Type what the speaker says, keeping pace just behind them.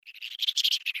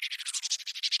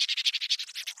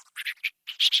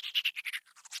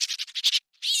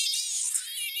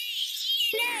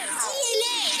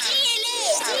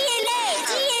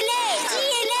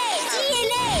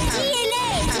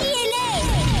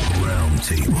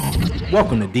table.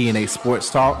 Welcome to DNA Sports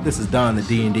Talk. This is Don, the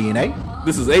D and DNA.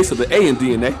 This is Ace of the A in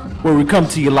DNA. Where we come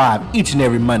to you live each and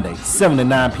every Monday, 7 to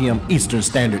 9 p.m. Eastern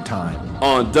Standard Time.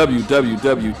 On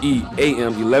WWWE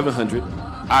AM 1100,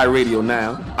 iRadio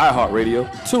Now, iHeartRadio,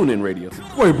 TuneIn Radio.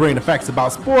 Where we bring the facts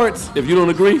about sports. If you don't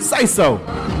agree, say so. Tell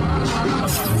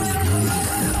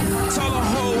the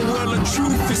whole world the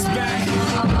truth is back.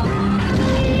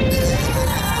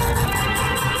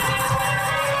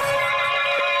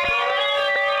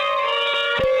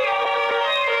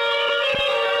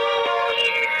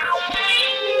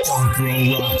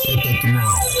 Rock rocks at the throne.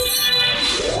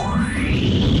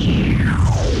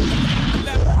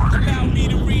 Allow me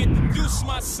to reintroduce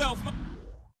myself.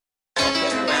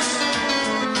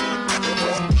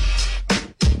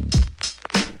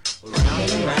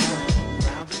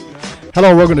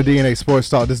 Hello, welcome to DNA Sports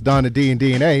Talk. This is Don, the D and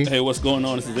DNA. Hey, what's going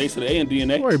on? This is Ace of the A in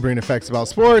DNA. Where we bring the facts about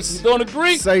sports. You don't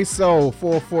agree? Say so.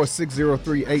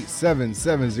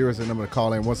 446038770 is the number to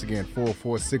call in. Once again,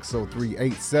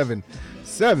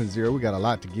 446038770. We got a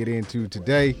lot to get into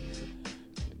today.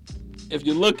 If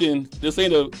you're looking, this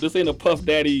ain't a Puff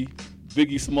Daddy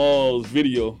Biggie Smalls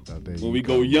video. When we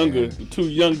go younger, the two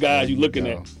young guys you looking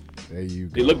at. There you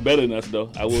go. They look better than us, though.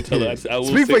 I will tell her. I will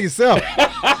Speak for yourself.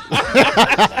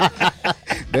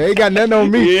 They ain't got nothing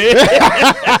on me.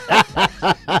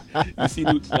 Yeah. You see,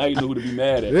 now you know who to be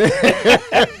mad at.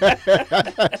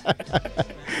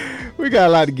 We got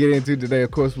a lot to get into today.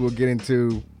 Of course, we'll get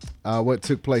into what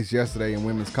took place yesterday in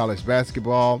women's college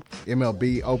basketball.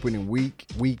 MLB opening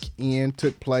weekend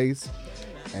took place.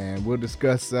 And we'll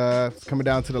discuss coming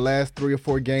down to the last 3 or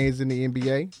 4 games in the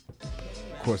NBA.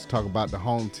 Of course, talk about the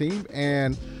home team.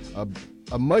 And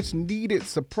a much-needed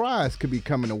surprise could be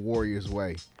coming the Warriors'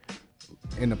 way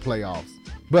in the playoffs.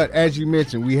 But as you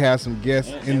mentioned, we have some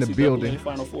guests in the building.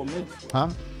 Final 4 minutes. Huh?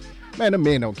 Man, the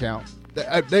men don't count. They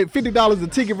 $50 a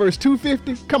ticket versus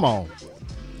 $250. Come on.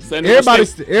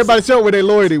 Everybody showed where their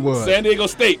loyalty was. San Diego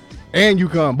State. And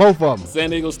UConn, both of them.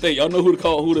 San Diego State. Y'all know who to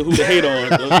call, who to hate on.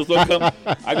 Just don't come.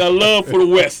 I got love for the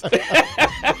West.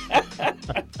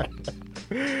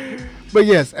 But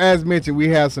yes, as mentioned, we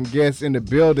have some guests in the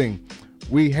building.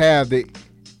 We have the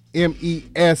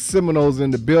MES Seminoles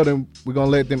in the building. We're going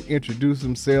to let them introduce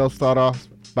themselves. Start off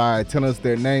by telling us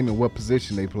their name and what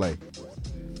position they play.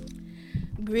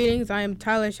 Greetings, I am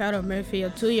Tyler Shadow Murphy, a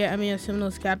 2-year MES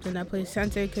Seminoles captain that plays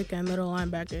center, kicker, and middle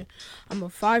linebacker. I'm a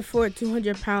 5'4",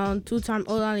 200-pound, 2-time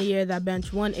O-line of the year that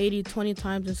bench 180 20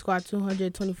 times and squat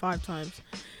 225 times.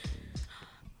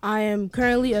 I am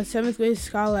currently a 7th grade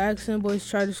scholar at Excellent Boys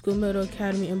Charter School Middle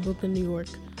Academy in Brooklyn, New York.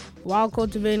 While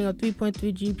cultivating a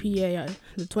 3.3 GPA,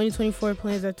 the 2024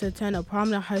 plans are to attend a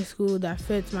prominent high school that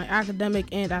fits my academic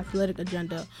and athletic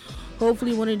agenda.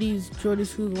 Hopefully one of these Georgia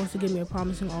schools wants to give me a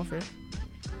promising offer.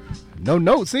 No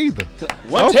notes either.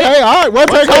 One take. All right. One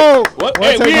take home.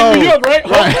 Hey, we in New York, right?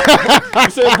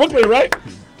 You said Brooklyn, right?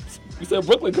 You said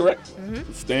Brooklyn, correct?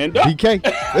 Mm-hmm. Stand up. BK.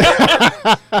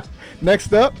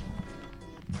 Next up.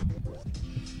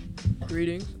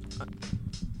 Greetings.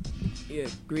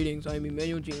 Greetings. I'm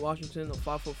Emmanuel G. Washington, a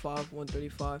 5'5",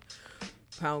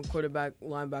 135-pound quarterback,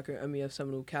 linebacker, MES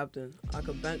Seminole captain. I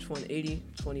could bench 180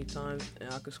 20 times,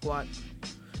 and I could squat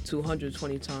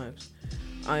 220 times.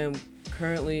 I am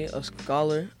currently a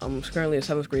scholar. I'm currently a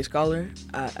 7th grade scholar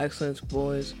at Excellence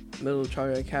Boys Middle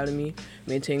Charter Academy,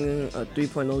 maintaining a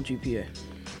 3.0 GPA.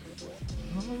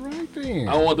 All right, then.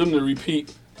 I want them to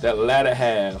repeat that latter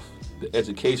half, the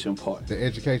education part. The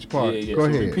education part. Yeah. Go so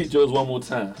ahead. Repeat yours one more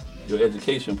time. Your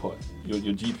education part. Your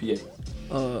GPA.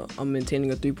 I'm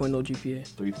maintaining a 3.0 GPA.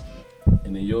 3.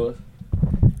 And then yours?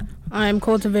 I am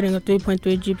cultivating a 3.3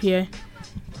 GPA.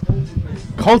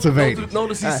 Cultivating.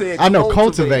 Notice he said I know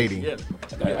cultivating. Yeah.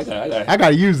 I got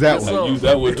to use that one. Use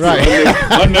that one too. Right.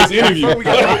 My next interview. We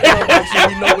got to sure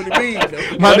we know what it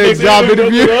means. My next job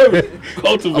interview.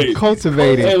 Cultivating.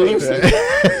 Cultivating. Hey, listen.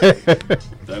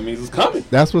 That means it's coming.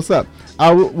 That's what's up.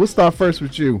 We'll start first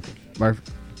with you, Murph.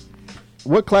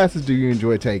 What classes do you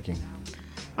enjoy taking?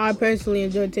 I personally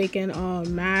enjoy taking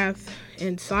math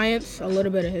and science, a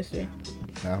little bit of history.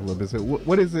 A little bit.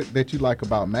 What is it that you like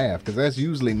about math? Because that's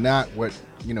usually not what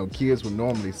kids would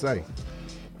normally say.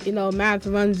 Math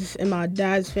runs in my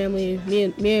dad's family.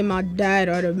 Me and my dad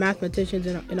are the mathematicians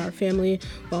in our family,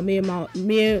 while my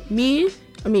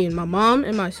mom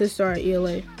and my sister are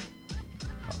ELA.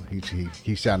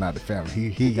 He shouting out the family.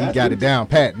 He got it down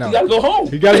pat. No, he gotta go home.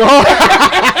 He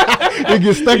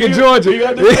gets stuck in Georgia. He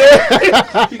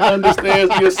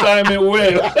understands the assignment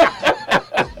well.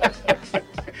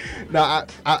 Now,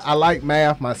 I like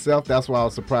math myself. That's why I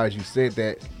was surprised you said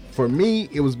that. For me,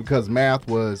 it was because math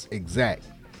was exact.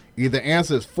 Either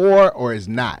answer is 4 or it's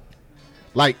not.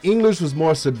 Like English was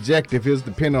more subjective. It was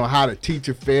depending on how the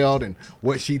teacher felt and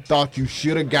what she thought you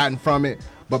should have gotten from it.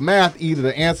 But math, either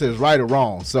the answer is right or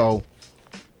wrong. So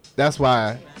that's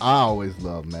why I always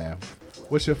love math.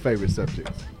 What's your favorite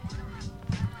subjects?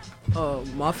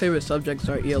 My favorite subjects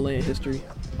are ELA and history.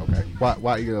 Okay.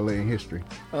 Why ELA and history?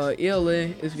 ELA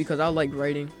is because I like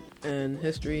writing, and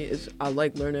history is I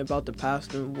like learning about the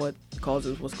past and what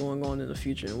causes what's going on in the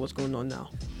future and what's going on now.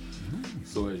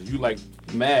 So you like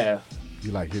math.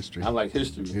 You like history. I like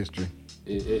history. History.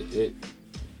 If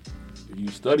you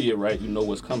study it right, you know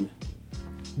what's coming.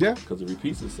 Yeah. Because it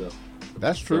repeats itself.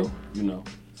 That's true. So, you know.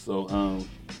 So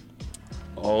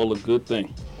all a good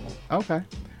thing. Okay.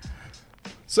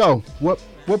 So what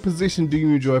position do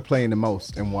you enjoy playing the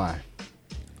most and why?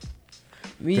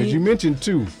 Because you mentioned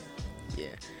 2. Yeah.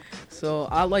 So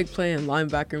I like playing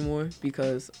linebacker more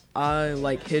because I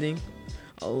like hitting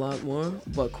a lot more.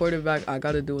 But quarterback, I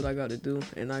gotta do what I gotta do,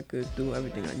 and I could do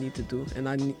everything I need to do.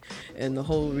 And the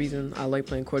whole reason I like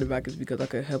playing quarterback is because I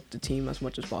could help the team as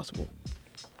much as possible.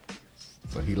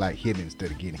 So he like hitting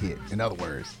instead of getting hit. In other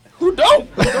words, Who don't?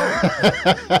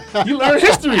 You learn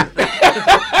history.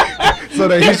 so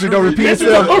that history don't repeat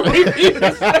itself.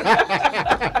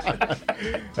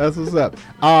 That's what's up.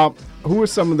 Who are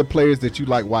some of the players that you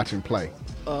like watching play?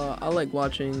 I like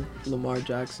watching Lamar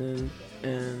Jackson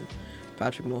and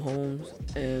Patrick Mahomes,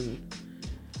 and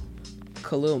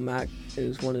Khalil Mack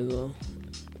is one of the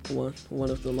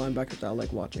linebackers that I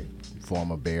like watching.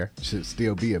 Former Bear. Should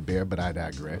still be a Bear, but I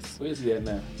digress. Where is he at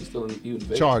now? He's still in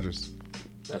Vegas? Chargers.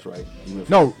 That's right.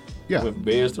 Yeah. With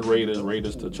Bears to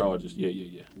Raiders to Chargers.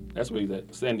 Yeah. That's where he's at.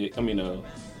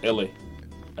 L.A.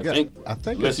 I think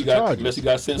unless he got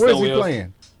sent Where's somewhere he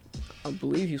playing? I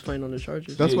believe he's playing on the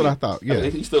Chargers. That's what I thought. Yeah,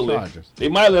 he's still Chargers. there. They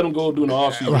might let him go during the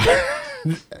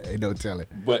offseason. Ain't no telling.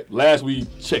 But last week,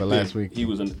 he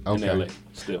was in L.A.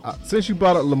 still. Since you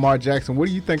brought up Lamar Jackson, what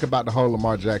do you think about the whole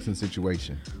Lamar Jackson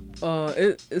situation?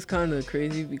 It's kind of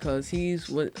crazy because he's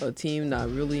with a team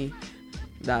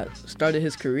that started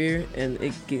his career, and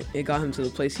it got him to the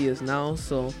place he is now.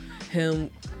 So him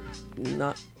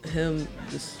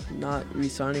just not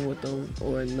re-signing with them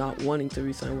or not wanting to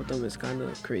re-sign with them is kind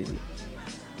of crazy.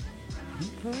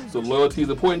 So loyalty is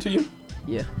important to you?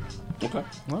 Yeah. Okay.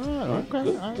 All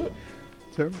right.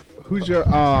 So, who's your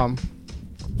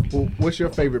what's your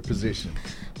favorite position?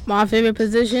 My favorite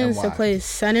position is And to why? play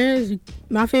center.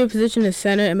 My favorite position is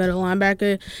center and middle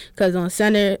linebacker, because on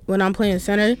center, when I'm playing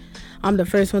center, I'm the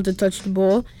first one to touch the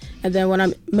ball. And then when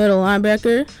I'm middle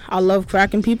linebacker, I love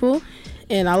cracking people,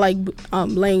 and I like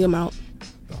laying them out.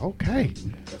 Okay.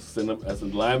 That's a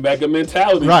linebacker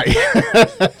mentality. Right.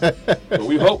 But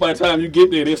we hope by the time you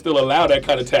get there, they still allow that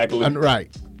kind of tackling. Right.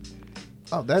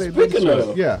 Oh, that is Speaking true.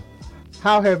 of. Yeah.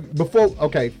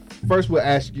 First we'll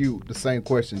ask you the same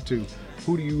question too.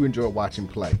 Who do you enjoy watching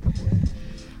play?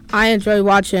 I enjoy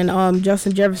watching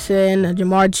Justin Jefferson,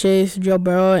 Jamar Chase, Joe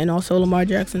Burrow, and also Lamar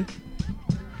Jackson.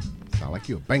 Sound like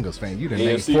you're a Bengals fan. You done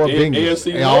named AFC 4 Bengals.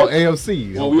 AFC All North.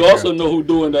 AFC. Well, we also know who's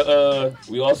doing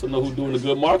the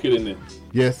good marketing there.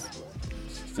 Yes.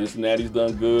 Cincinnati's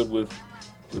done good with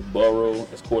Burrow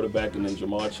as quarterback, and then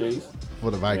Jamar Chase.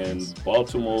 For the Vikings. And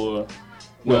Baltimore.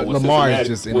 Well, Lamar is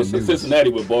just in the news. Cincinnati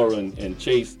with Burrow and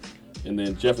Chase, and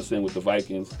then Jefferson with the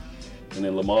Vikings, and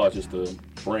then Lamar just a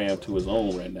brand to his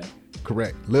own right now.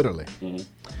 Correct. Literally. Mhm.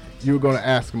 You were going to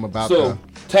ask him about So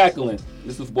tackling.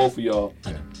 This is both of y'all.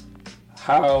 Yeah.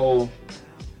 How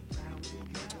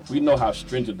we know how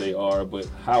stringent they are, but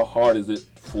how hard is it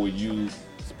for you,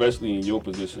 especially in your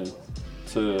position,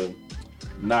 to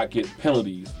not get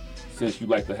penalties since you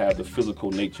like to have the physical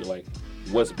nature? Like,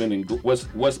 what's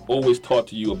always taught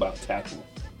to you about tackling?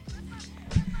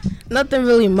 Nothing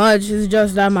really much. It's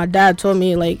just that my dad told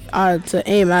me to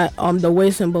aim at the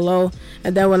waist and below,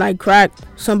 and then when I crack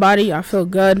somebody, I feel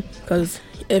good because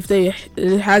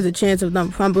it has a chance of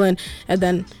them fumbling, and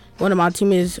then one of my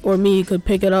teammates or me could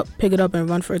pick it up and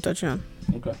run for a touchdown.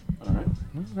 Okay, all right.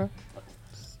 Okay.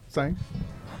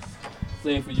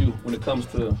 Same for you when it comes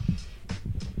to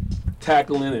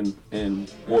tackling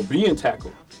and or being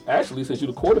tackled. Actually, since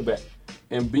you're the quarterback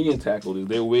and being tackled, is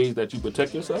there ways that you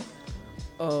protect yourself?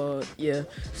 Yeah.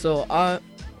 So I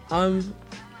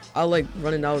like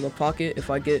running out of the pocket if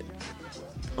I get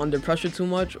under pressure too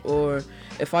much, or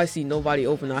if I see nobody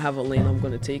open, I have a lane, I'm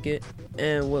gonna take it.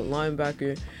 And with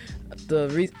linebacker,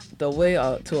 the way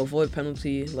to avoid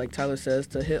penalty, like Tyler says,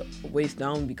 to hit waist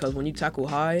down, because when you tackle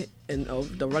high and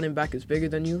the running back is bigger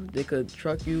than you, they could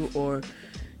truck you or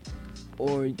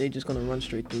they just gonna run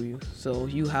straight through you. So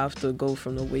you have to go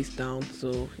from the waist down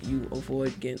so you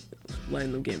avoid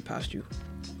letting them get past you.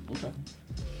 Okay.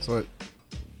 So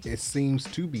it seems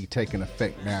to be taking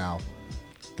effect now.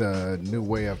 The new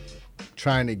way of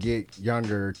trying to get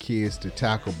younger kids to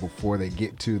tackle before they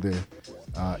get to the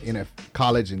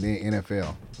college and then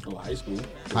NFL. Oh, high school.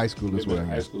 High school as well.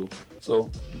 High school.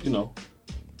 So,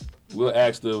 we'll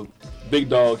ask the big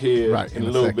dog here in a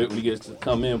little bit when he gets to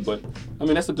come in. But,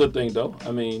 that's a good thing, though.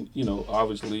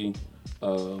 Obviously,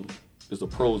 there's the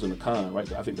pros and the cons,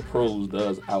 right? I think the pros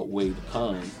does outweigh the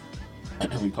cons.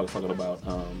 We talking about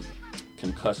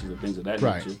concussions and things of that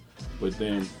nature. But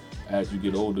then, as you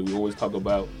get older, we always talk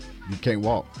about you can't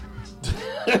walk.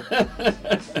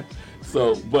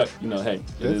 So, but hey,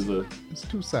 it's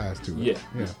two sides to it.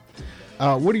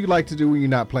 Yeah. What do you like to do when you're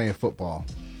not playing football?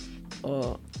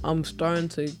 I'm starting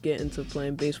to get into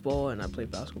playing baseball, and I play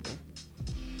basketball.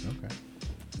 Okay.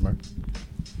 Mark?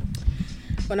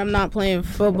 When I'm not playing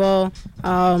football,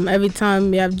 every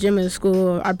time we have gym in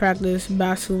school, I practice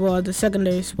basketball, the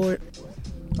secondary sport.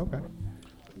 Okay.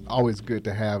 Always good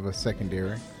to have a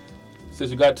secondary.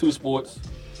 Since you got two sports,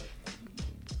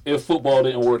 if football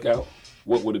didn't work out,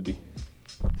 what would it be?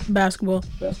 Basketball.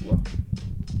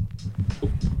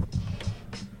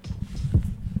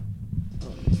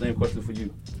 Same question for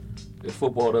you. If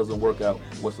football doesn't work out,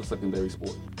 what's the secondary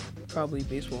sport? Probably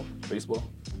baseball. Baseball?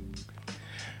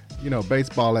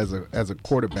 Baseball as a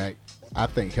quarterback, I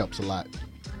think helps a lot.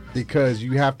 Because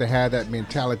you have to have that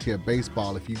mentality of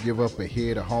baseball. If you give up a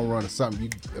hit, a home run or something, you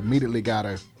immediately got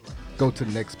to go to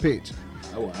the next pitch.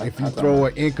 If you throw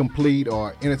an incomplete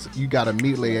you got to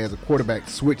immediately, as a quarterback,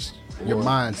 switch your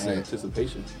mindset.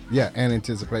 Anticipation. Yeah, and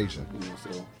anticipation.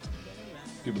 So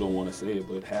people don't want to say it,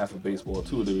 but half of baseball,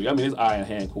 to a degree. It's eye and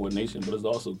hand coordination, but it's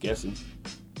also guessing.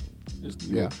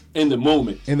 In the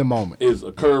moment. Is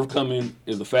a curve coming?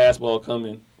 Is the fastball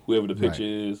coming? Whoever the pitcher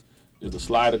is the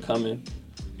slider coming?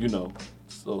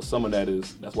 So some of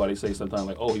that's why they say sometimes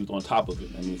like, oh, he was on top of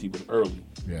it. That means he was early.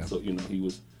 Yeah. So, he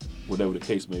was, whatever the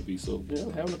case may be. So,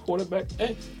 having a quarterback.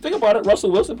 And think about it, Russell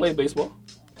Wilson played baseball.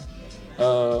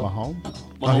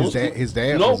 Mahomes. His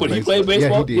dad. No, but he played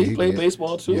baseball. Yeah, he did. He played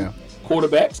baseball too. Yeah.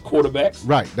 Quarterbacks.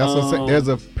 Right. That's what I'm saying. There's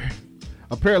a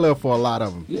parallel for a lot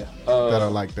of them. Yeah. That are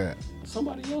like that.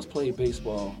 Somebody else played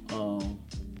baseball.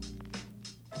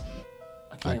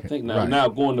 I can't think now. Right. Now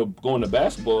going to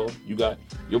basketball, you got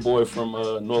your boy from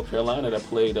North Carolina that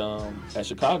played at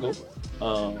Chicago.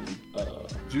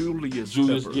 Julius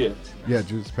Pepper. Yeah,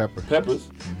 Julius Peppers.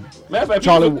 Mm-hmm. Matter of fact,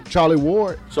 Charlie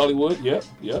Ward. Charlie Wood. Yep.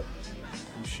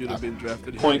 Who should have been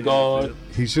drafted. Point guard.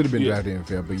 He should have been drafted in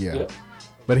NFL, but yeah.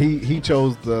 But he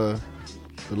chose the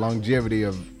longevity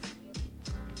of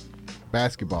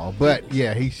basketball. But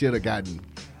yeah, he should have gotten.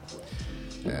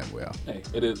 Yeah, well. Hey,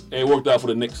 it worked out for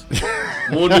the Knicks.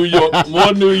 More New York.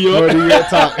 More New York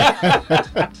talk.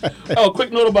 Oh,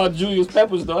 quick note about Julius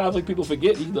Peppers, though. I think people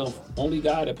forget he's the only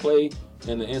guy that played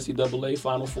in the NCAA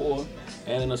Final Four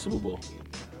and in the Super Bowl.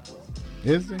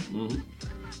 Is he?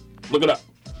 Mm-hmm. Look it up.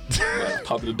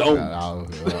 Top of the dome.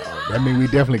 That means we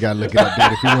definitely got to look it up,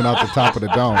 dude. If he went off the top of the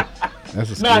dome, that's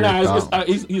a scary thought.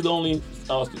 He's the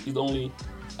only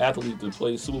athlete to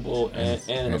play Super Bowl and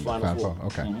in the Final Four.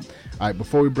 Okay. Mm-hmm. All right,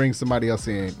 before we bring somebody else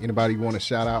in, anybody want to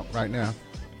shout out right now?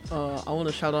 I want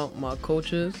to shout out my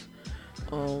coaches.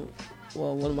 One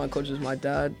of my coaches is my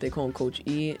dad. They call him Coach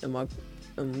E, and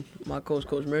my coach,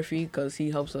 Coach Murphy, because he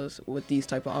helps us with these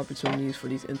type of opportunities for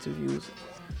these interviews.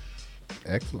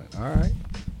 Excellent. All right.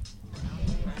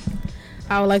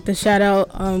 I would like to shout out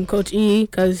Coach E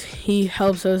because he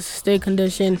helps us stay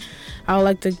conditioned. I would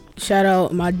like to shout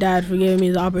out my dad for giving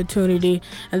me the opportunity,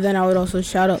 and then I would also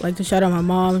shout out my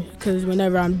mom because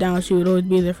whenever I'm down, she would always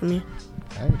be there for me.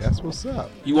 Hey, that's what's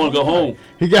up. You want to go home?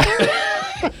 He got.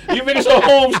 You finish your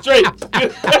home straight.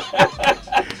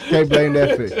 Can't blame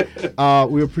that fit.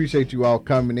 We appreciate you all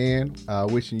coming in.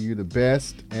 Wishing you the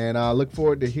best, and I look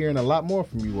forward to hearing a lot more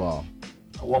from you all.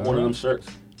 I want one of them shirts.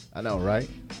 I know, right?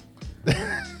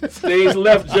 Stage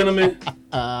left, gentlemen.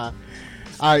 All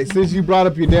right, since you brought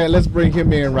up your dad, let's bring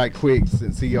him in right quick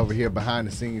since he over here behind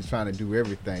the scenes trying to do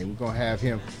everything. We're going to have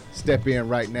him step in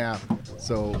right now.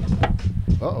 So,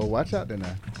 watch out there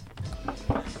now.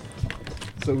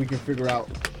 So we can figure out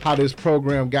how this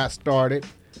program got started,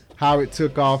 how it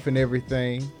took off and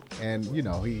everything. And,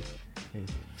 he's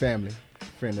family,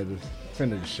 friend of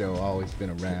the show, always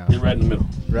been around. You're right in the middle.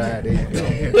 Right in.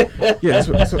 Yeah, that's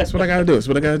what I gotta do. That's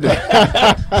what I gotta do.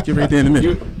 Let's get right there in the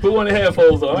middle. Put one of the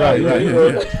headphones on. Right.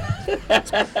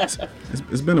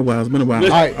 It's been a while. All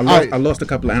right, I lost a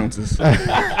couple of ounces.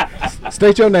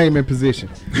 State your name and position.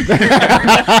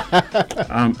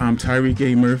 I'm Tyreek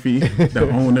A. Murphy, the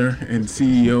owner and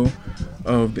CEO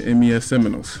of the MES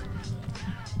Seminoles.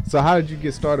 So how did you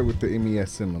get started with the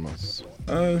MES Seminoles?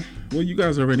 Well, you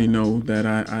guys already know that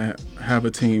I have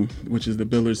a team, which is the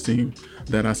Billards team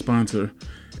that I sponsor.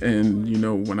 And, you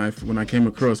know, when I came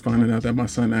across finding out that my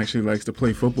son actually likes to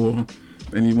play football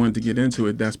and he wanted to get into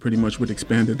it, that's pretty much what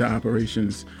expanded the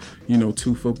operations, you know,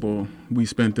 to football. We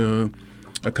spent a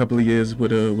couple of years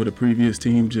with a previous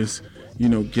team just, you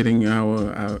know, getting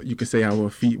our you could say our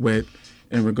feet wet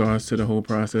in regards to the whole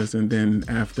process. And then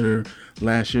after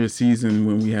last year's season,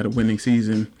 when we had a winning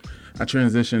season, I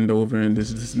transitioned over and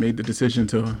just made the decision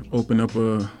to open up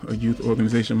a youth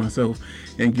organization myself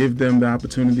and give them the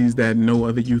opportunities that no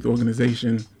other youth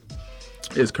organization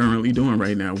is currently doing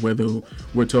right now, whether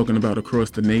we're talking about across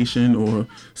the nation or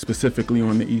specifically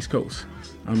on the East Coast.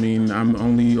 I mean, I'm the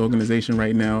only organization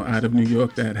right now out of New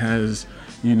York that has,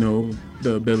 you know,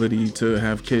 the ability to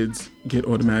have kids get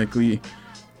automatic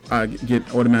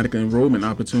enrollment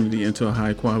opportunity into a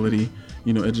high quality,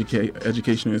 you know,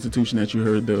 educational institution that you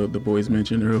heard the boys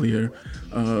mention earlier.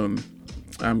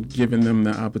 I'm giving them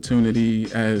the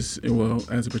opportunity as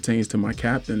it pertains to my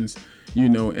captains, you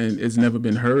know, and it's never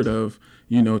been heard of,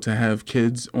 you know, to have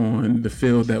kids on the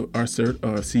field that are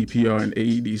CPR and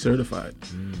AED certified.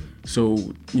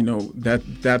 So, you know,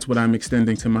 that's what I'm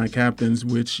extending to my captains,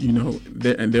 which, you know,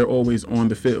 they're always on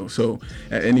the field. So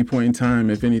at any point in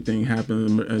time, if anything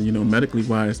happens, you know, medically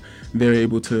wise, they're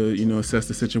able to, you know, assess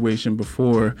the situation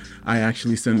before I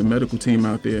actually send the medical team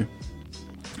out there,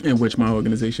 in which my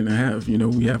organization I have. You know,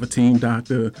 we have a team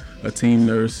doctor, a team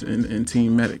nurse, and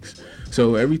team medics.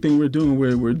 So everything we're doing,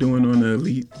 we're doing on an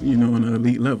elite, you know, on an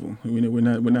elite level. You know,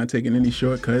 we're not taking any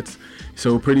shortcuts.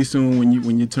 So pretty soon,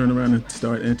 when you turn around and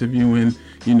start interviewing,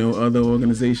 you know, other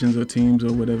organizations or teams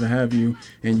or whatever have you,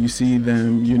 and you see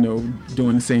them, you know,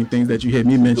 doing the same things that you heard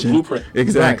me mention. The blueprint.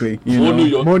 Exactly. Right. You More know, New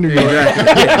York. More New York.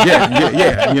 Exactly.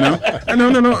 Yeah. You know.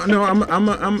 No.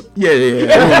 I'm.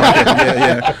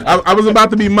 Yeah. I was about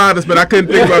to be modest, but I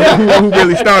couldn't think about who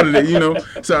really started it. You know.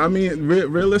 So I mean,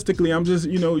 realistically, I'm just,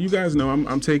 you know, you guys know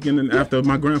I'm taking after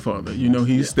my grandfather. You know,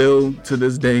 he's still to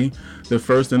this day the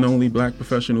first and only black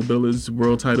professional billards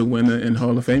world title winner and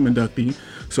Hall of Fame inductee.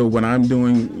 So what I'm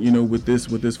doing, you know, with this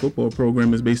football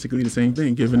program is basically the same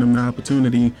thing, giving them the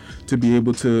opportunity to be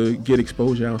able to get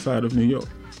exposure outside of New York.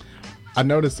 I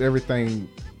noticed everything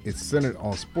is centered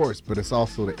on sports, but it's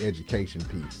also the education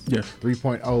piece. Yes.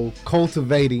 3.0,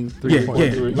 cultivating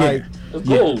 3.0. Yeah. It's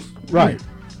goals. Right.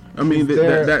 I mean, Is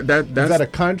that's that a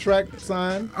contract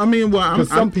sign? I mean, well,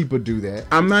 some people do that.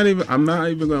 I'm not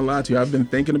even gonna lie to you. I've been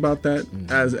thinking about that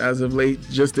as of late,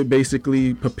 just to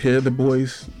basically prepare the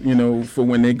boys, you know, for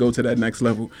when they go to that next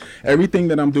level. Everything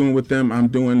that I'm doing with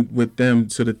them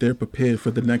so that they're prepared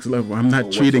for the next level. I'm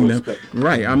not treating them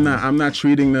right. I'm not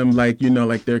treating them like, you know,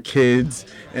 like they're kids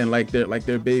and like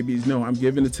they're babies. No, I'm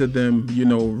giving it to them, you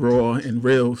know, raw and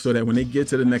real, so that when they get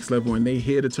to the next level and they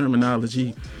hear the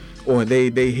terminology, or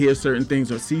they hear certain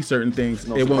things or see certain things,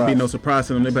 it won't be no surprise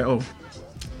to them. They'll be like, oh,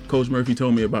 Coach Murphy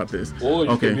told me about this. Or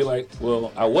you could be like,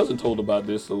 well, I wasn't told about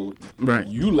this, so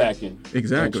you lacking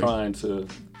exactly in trying to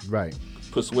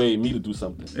persuade me to do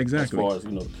something. Exactly. As far as, you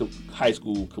know, high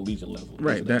school, collegiate level.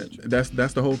 Right. That's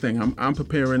the whole thing. I'm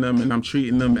preparing them and I'm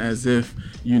treating them as if,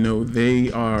 you know,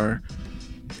 they are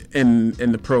in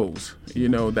the pros. You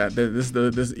know, that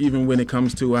this even when it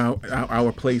comes to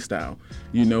our play style.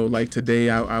 You know, like today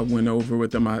I went over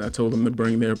with them. I told them to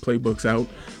bring their playbooks out,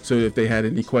 so if they had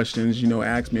any questions, you know,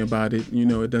 ask me about it. You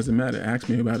know, it doesn't matter. Ask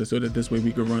me about it, so that this way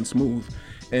we could run smooth.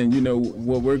 And you know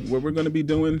what we're going to be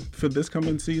doing for this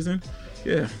coming season.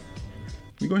 Yeah,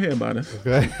 you're gonna hear about us.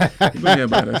 You're gonna hear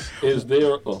about us. Is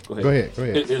there? Oh, go ahead. Go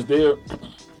ahead. Is there?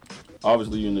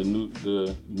 Obviously, in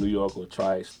the New York or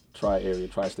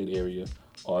tri-state area,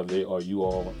 are you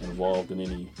all involved in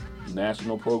any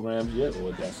national programs yet,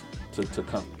 or that's to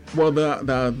come? Well,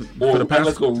 for the past,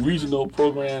 let's go regional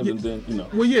programs, and then, you know.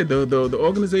 Well, yeah, the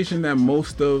organization that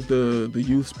most of the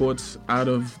youth sports out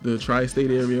of the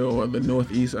tri-state area, or the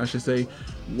Northeast, I should say,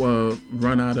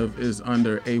 run out of is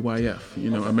under AYF, you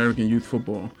know, American Youth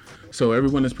Football. So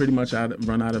everyone is pretty much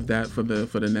run out of that for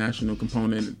the national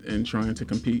component and trying to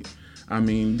compete. I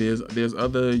mean, there's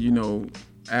other, you know,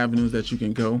 avenues that you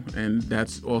can go, and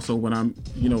that's also what I'm,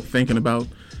 you know, thinking about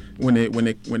when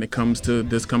it comes to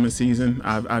this coming season.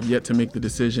 I've yet to make the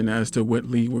decision as to what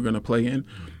league we're going to play in.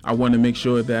 I want to make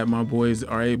sure that my boys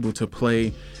are able to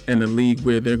play in a league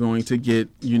where they're going to get,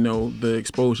 you know, the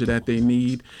exposure that they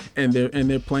need, and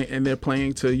they're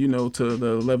playing to, you know, to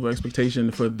the level of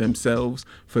expectation for themselves,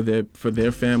 for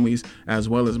their families, as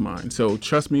well as mine. So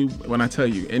trust me when I tell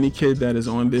you, any kid that is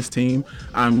on this team,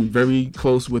 I'm very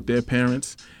close with their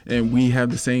parents, and we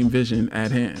have the same vision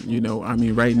at hand. You know, I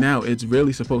mean, right now it's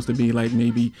really supposed to be like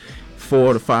maybe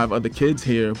 4 to 5 other kids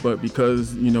here, but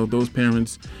because, those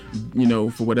parents,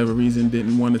 for whatever reason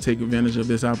didn't want to take advantage of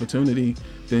this opportunity,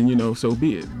 then, so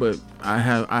be it. But I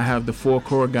have the 4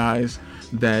 core guys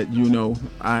that,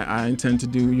 I intend to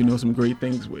do, some great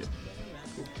things with.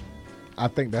 I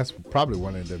think that's probably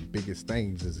one of the biggest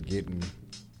things is getting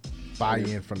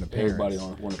buy-in from the parents.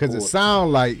 Because it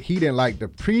sounds like he didn't like the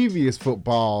previous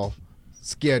football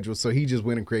schedule, so he just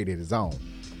went and created his own.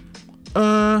 We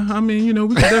can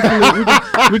definitely,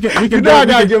 I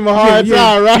gotta give him a hard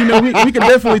time, right? We can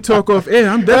definitely talk off air.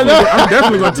 I'm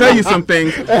definitely gonna tell you some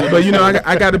things, but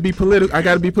I gotta be political. I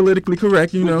gotta be politically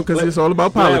correct, because it's all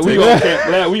about politics. We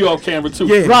off camera too.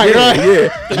 Yeah, right.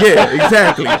 Yeah,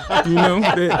 exactly. No,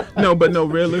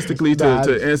 realistically,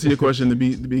 to answer your question, to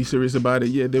be serious about it,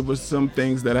 yeah, there was some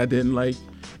things that I didn't like,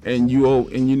 and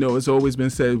it's always been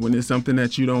said, when there's something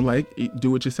that you don't like,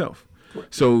 do it yourself.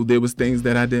 So there was things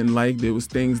that I didn't like. There was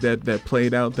things that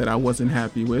played out that I wasn't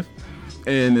happy with.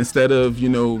 And instead of,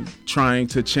 trying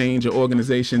to change an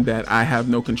organization that I have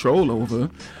no control over,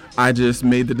 I just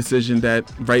made the decision that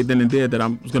right then and there that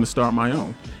I'm going to start my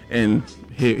own. And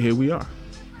here we are.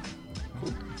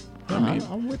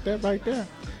 I'm with that right there.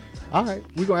 All right,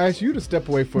 we're going to ask you to step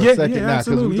away for a second now,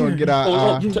 because we're going to get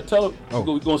our... Tell them, we're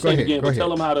going to say it again, but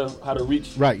tell them how to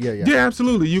reach. Right, yeah. Yeah,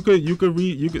 absolutely. You could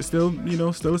still,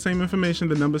 still the same information.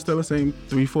 The number's still the same,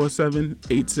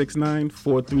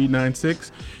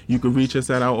 347-869-4396. You could reach us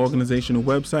at our organizational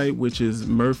website, which is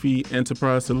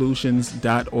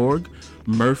murphyenterprisesolutions.org,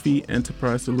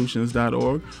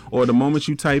 murphyenterprisesolutions.org, or the moment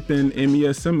you type in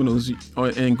MES Seminoles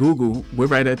in Google, we're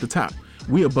right at the top.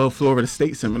 We above Florida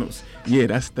State Seminoles. Yeah,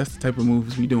 that's the type of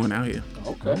moves we doing out here.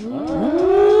 Okay.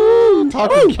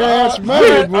 Talking cash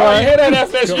money, boy. I hear that,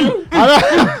 FSU.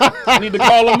 I need to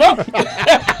call them up.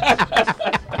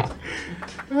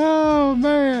 Oh,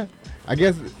 man. I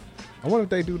wonder if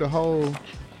they do the whole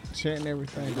chant and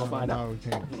everything. We're going to find out.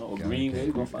 Green,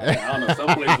 we're going to find out. I don't know.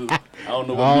 Some places, I don't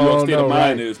know what New York State of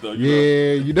Mind is, though.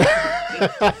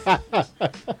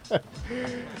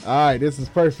 All right, this is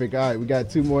perfect. All right, we got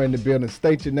 2 more in the building.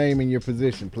 State your name and your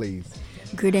position, please.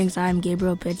 Greetings, I'm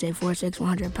Gabriel Pitts, a 4'6",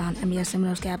 100-pound MES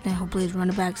Seminoles captain who plays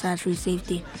running back / free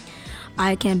safety.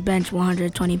 I can bench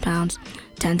 120 pounds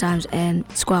 10 times and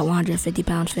squat 150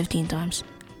 pounds 15 times.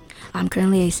 I'm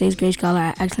currently a 6th grade scholar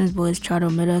at Excellence Boys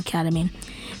Charter Middle Academy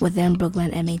within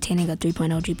Brooklyn and maintaining a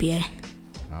 3.0 GPA.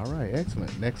 All right,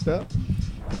 excellent. Next up.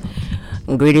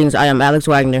 Greetings, I am Alex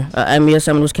Wagner, MES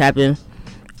Seminoles captain.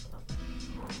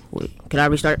 Wait, can I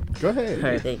restart? Go ahead.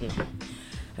 All right, thank you.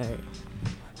 All right.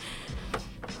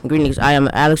 Greetings, I am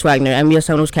Alex Wagner, MES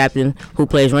Seminoles captain who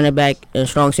plays running back and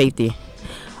strong safety.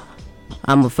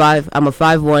 I'm a 5'1",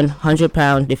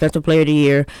 100-pound defensive player of the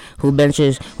year who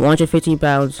benches 115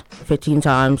 pounds 15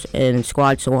 times and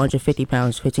squats 150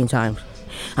 pounds 15 times.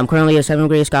 I'm currently a 7th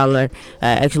grade scholar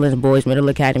at Excellence Boys Middle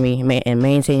Academy and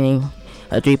maintaining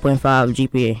a 3.5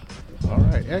 GPA. All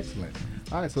right, excellent.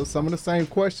 All right, so some of the same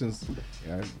questions.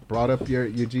 I brought up your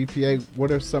GPA.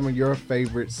 What are some of your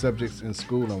favorite subjects in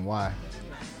school and why?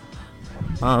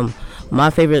 My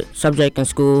favorite subject in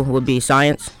school would be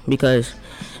science, because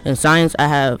in science I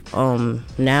have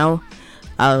now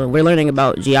we're learning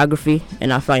about geography,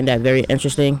 and I find that very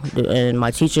interesting. And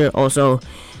my teacher also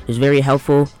is very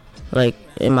helpful. Like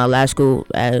in my last school,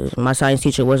 as my science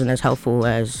teacher wasn't as helpful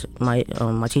as my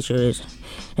teacher is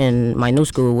in my new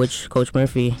school, which Coach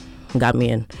Murphy got me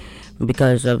in.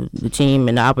 Because of the team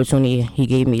and the opportunity he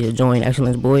gave me to join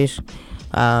Excellence Boys,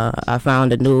 I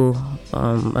found a new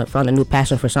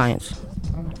passion for science.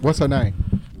 What's her name?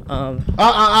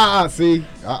 See, you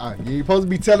ain't supposed to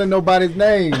be telling nobody's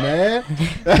name, man.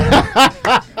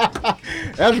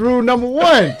 That's rule number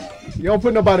 1. You don't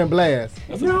put nobody in blast.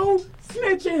 No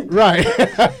snitching. Right.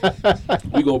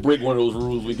 We gonna break one of those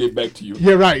rules when we get back to you.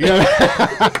 Yeah, right. Yeah.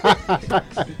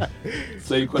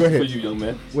 Same question for you, young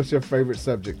man. What's your favorite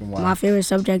subject and why? My favorite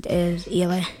subject is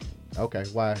ELA. Okay,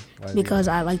 why Because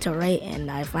I like to write and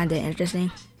I find it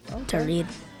interesting to read.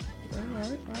 All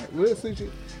right. We'll see you.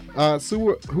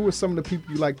 Sue, who are some of the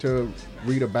people you like to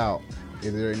read about?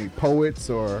 Is there any poets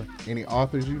or any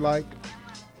authors you like?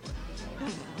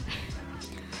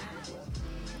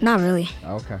 Not really.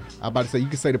 Okay. I'm about to say, you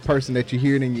can say the person that you're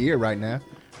hearing in your ear right now.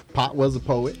 Pop was a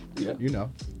poet, yeah.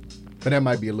 But that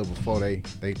might be a little before they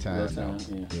time. Yeah.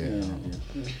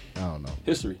 I don't know.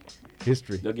 History.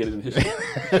 They'll get it in history.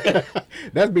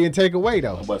 That's being taken away,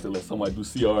 though. I'm about to let somebody do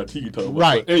CRT talk about.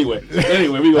 Right. But anyway,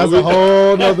 that's a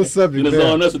whole nother subject. It's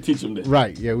on us to teach them that.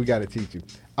 Right. Yeah, we got to teach you.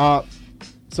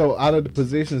 So out of the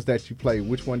positions that you play,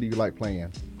 which one do you like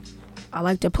playing? I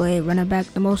like to play running back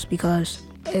the most because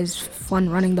it's fun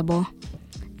running the ball,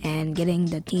 and getting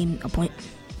the team a point.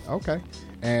 Okay.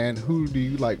 And who do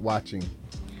you like watching?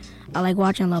 I like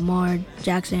watching Lamar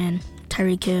Jackson,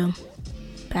 Tyreek Hill,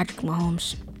 Patrick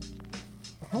Mahomes.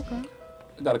 Okay.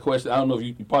 I got a question. I don't know if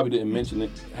you probably didn't mention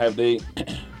it. Have they?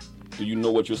 Do you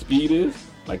know what your speed is,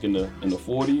 like in the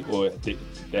 40, or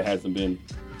that hasn't been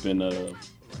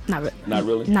Not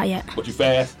really? Not yet. But you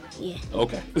fast? Yeah.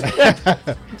 Okay.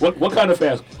 What kind of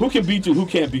fast? Who can beat you? Who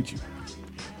can't beat you?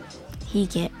 He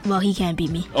can't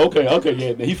beat me. Okay,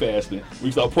 yeah, then he fast then.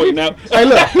 We start pointing out. Hey,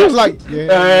 look, he was like,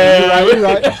 yeah, you're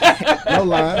right. No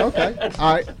line. Okay.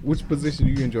 All right. Which position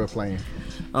do you enjoy playing?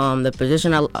 The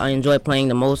position I enjoy playing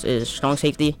the most is strong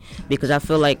safety because I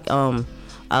feel like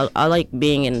I like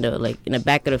being in the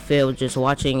back of the field, just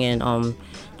watching and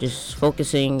just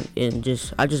focusing and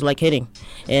I just like hitting.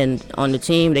 And on the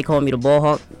team they call me the ball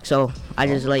hawk, so I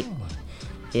just like.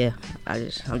 Yeah, I'm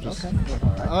just. Okay.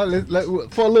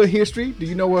 For a little history, do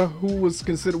you know who was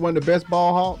considered one of the best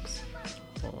ball hawks?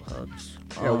 Ball hawks.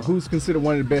 Yeah, who's considered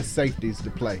one of the best safeties to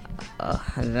play? Nah,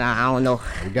 I don't know.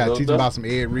 We got to teach them about some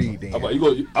Ed Reed then. How about I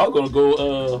was gonna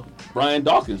go Brian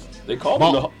Dawkins. They called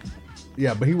him the.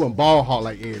 Yeah, but he wasn't ball hawk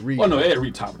like Ed Reed. Oh no, Ed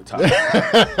Reed top of the top.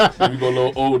 If you go a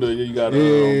little older, you got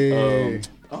and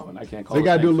I can't call. They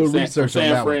got to do a little San, research on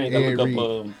San that Fran, one. Ed look Reed.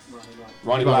 up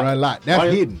Ronnie Lott.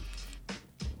 That's hidden.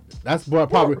 That's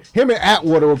probably him and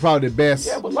Atwater were probably the best.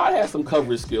 Yeah, but Lott has some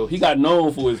coverage skill. He got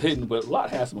known for his hitting, but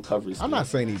Lott has some coverage skill. I'm not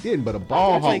saying he didn't, but a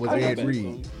ball hawk was Ed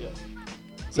Reed. Yeah.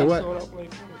 So what?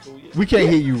 We can't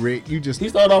hear you, Rick. You just He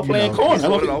started off playing corner. He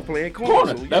started off playing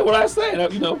corner. So, yeah. That's what I said.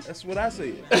 That's what I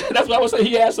said. That's what I was saying.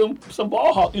 He had some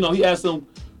ball hawk. He had some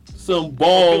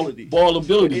ball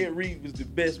ability. Ed Reed was the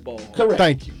best ball. Correct.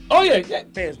 Thank you. Oh yeah.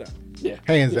 Hands down. Yeah.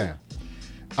 Hands down.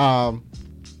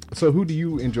 So who do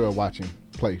you enjoy watching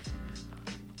play?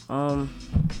 I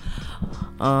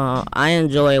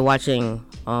enjoy watching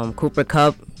Cooper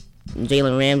Kupp,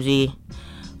 Jalen Ramsey,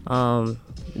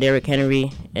 Derrick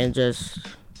Henry, and that's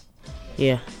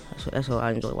what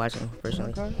I enjoy watching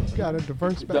personally. Okay. You got a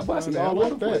diverse background. all I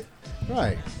like over the that.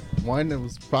 Right. One that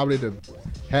was probably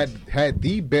had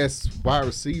the best wide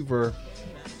receiver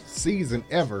season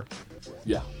ever.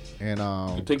 Yeah. And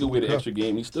You take away the Kupp extra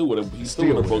game, he still would have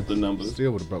broke the numbers.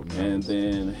 Still would have broken the numbers. And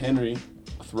then Henry,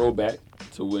 a throwback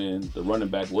to when the running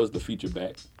back was the feature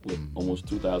back with almost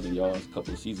 2,000 yards a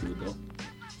couple of seasons ago.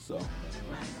 So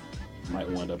might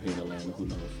wind up here in Atlanta. Who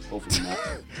knows? Hopefully not.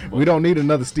 We don't need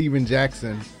another Steven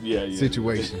Jackson Yeah.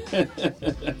 situation.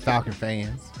 Falcon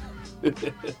fans.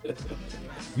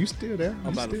 You still there?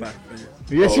 I'm You not a still? Falcon fan.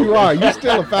 Yes, you are. You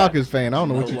still a Falcons fan. I don't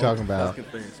know what you're talking about. Falcon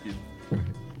fan, excuse me.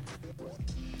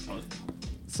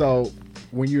 So,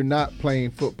 when you're not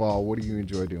playing football, what do you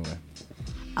enjoy doing?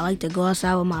 I like to go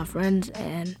outside with my friends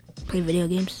and play video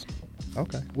games.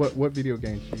 Okay. What video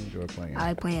games do you enjoy playing? I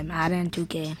like playing Madden,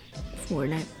 2K,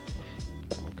 Fortnite.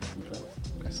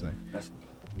 That's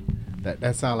it.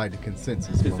 That sounds like the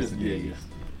consensus most of the days.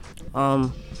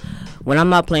 When I'm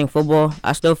not playing football,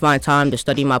 I still find time to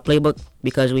study my playbook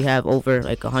because we have over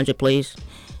 100 plays,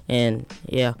 and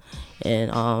yeah,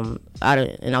 and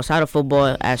outside of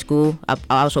football at school, I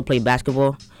also play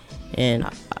basketball, and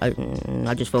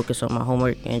I just focus on my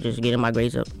homework and just getting my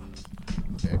grades up.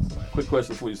 Excellent. Quick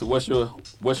question for you. So what's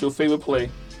your favorite play?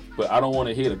 But I don't want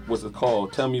to hear what's it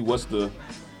called. Tell me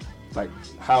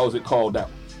how is it called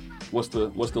out? What's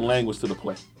the language to the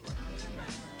play?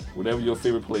 Whatever your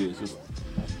favorite play is, just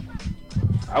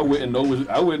I wouldn't know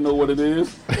what it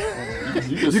is.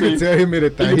 You can tell him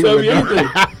anything. You can tell me anything.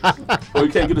 Or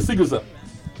you can't get the secrets up.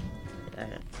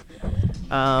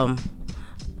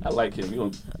 I like him.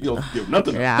 You don't give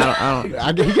nothing. Yeah,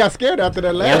 I don't. He got scared after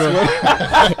that last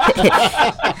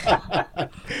one.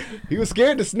 He was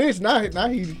scared to snitch. Now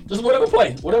he Just whatever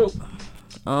play. Whatever.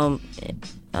 What's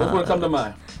gonna come to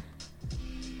mind?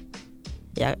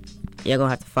 Yeah, you're gonna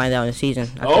have to find out in the season.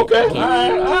 Okay.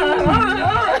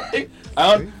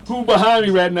 All right. Who behind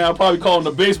me right now? Probably calling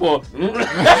the baseball.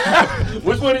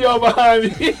 Which one of y'all behind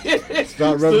me?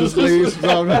 start rubbing the sleeves.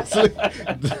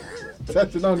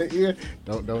 Touching on the ear.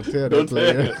 Don't tell that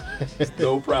player.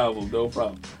 No problem.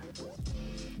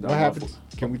 What happened?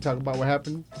 Can we talk about what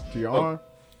happened to your arm?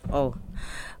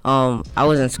 I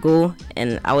was in school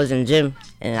and I was in gym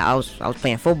and I was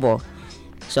playing football.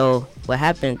 So what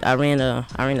happened? I ran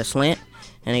a slant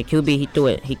and the QB he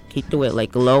threw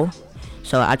it low.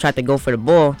 So I tried to go for the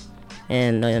ball,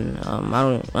 and then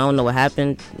I don't know what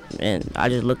happened, and I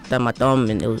just looked at my thumb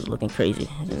and it was looking crazy.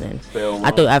 And then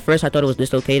at first I thought it was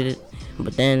dislocated,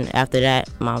 but then after that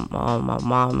my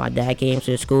mom, my dad came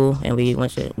to the school and we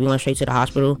went straight to the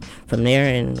hospital from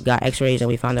there and got X-rays and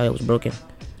we found out it was broken.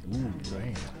 Ooh,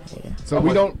 man. Yeah. So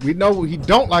we know he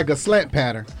don't like a slant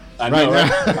pattern. I know, right?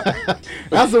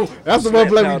 that's the one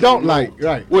play we don't like,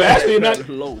 right? Well, actually, not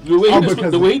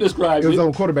the way he described it was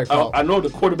on quarterback fault. I know the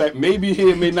quarterback may be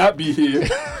here, may not be here,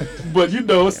 but it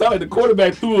sounded like the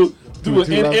quarterback threw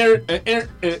an inerrant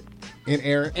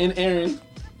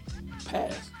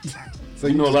pass. So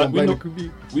we know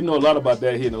a lot about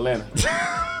that here in Atlanta.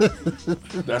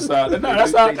 That's how. They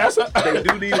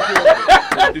do need a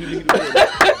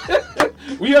quarterback.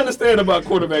 We understand about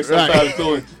quarterbacks sometimes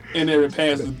throwing inerrant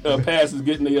passes,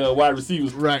 getting the wide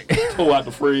receivers toe out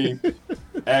the frame.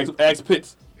 Ask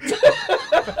Pitts.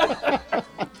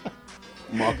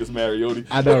 Marcus Mariota.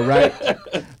 I know, right? All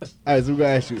right, so we're gonna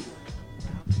ask you,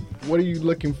 what are you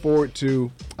looking forward to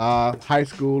high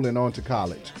school and on to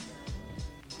college?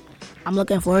 I'm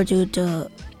looking forward to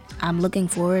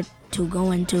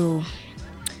going to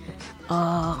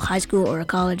high school or a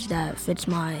college that fits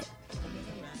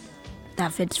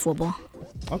football.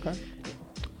 Okay.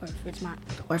 Or fits my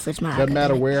Doesn't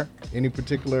matter where? Any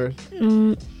particular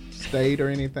state or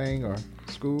anything or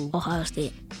school? Ohio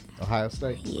State. Ohio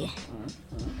State? Yeah.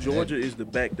 Georgia is the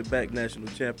back-to-back national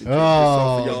championship.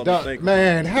 Oh,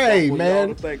 man, hey, man.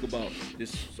 Y'all to think about.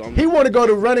 He want to go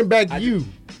to running back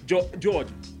Georgia.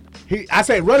 I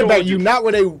say running back you, not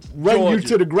where they run you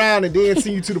to the ground and then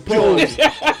send you to the pros.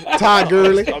 Todd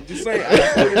Gurley. I'm just saying,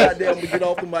 I put it out there, I'm going to get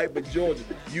off the mic, but Georgia,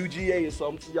 UGA is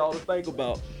something for y'all to think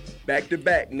about.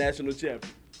 Back-to-back national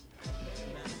champion.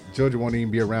 Georgia won't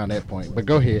even be around that point, but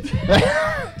go ahead.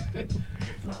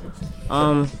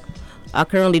 I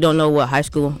currently don't know what high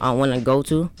school I want to go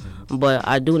to, but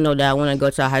I do know that I want to go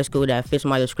to a high school that fits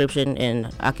my description and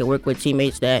I can work with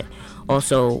teammates that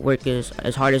also work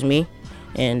as hard as me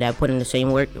and that put in the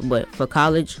same work. But for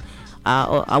college,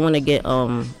 I want to get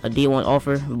a D1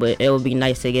 offer, but it would be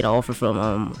nice to get an offer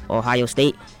from Ohio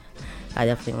State. I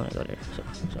definitely want to go there. So.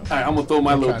 All right, I'm gonna throw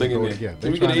my little thing in there. Yeah,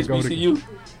 can we get an HBCU?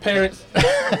 Parents,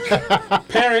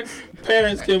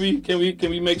 can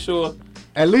we make sure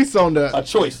at least on a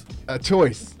choice? A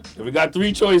choice. If we got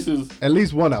 3 choices, at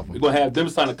least one of them. We're gonna have them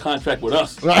sign a contract with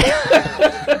us. Right.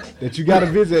 That you gotta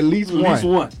visit at least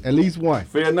one. At least one.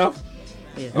 Fair enough.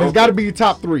 Yeah. And it's gotta be the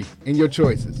top 3 in your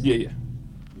choices. Yeah.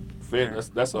 Fair.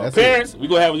 That's all. Parents, we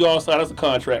gonna have y'all sign us a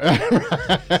contract.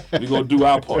 We gonna do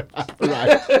our part.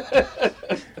 Right.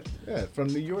 Yeah, from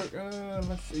New York.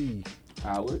 Let's see.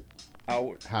 Howard.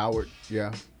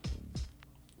 Yeah.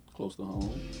 Close to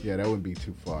home. Yeah, that wouldn't be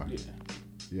too far.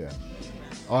 Yeah.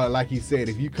 Or like he said,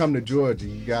 if you come to Georgia,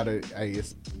 you gotta.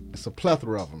 It's a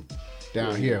plethora of them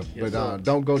down here. But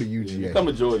don't go to UGA. You come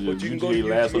to Georgia. But you can go to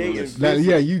last on the list.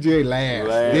 Yeah, UGA last.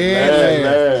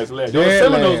 Last. Go to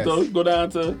Seminoles though. Go down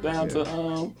to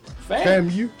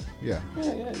FAMU. Yeah.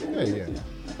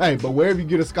 Hey, but wherever you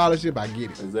get a scholarship, I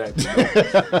get it. Exactly.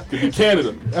 Could be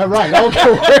Canada. Right. I don't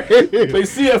care where it is. Play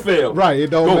CFL. Right. It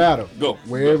don't matter. Go.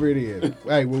 Wherever it is.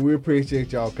 Hey, well, we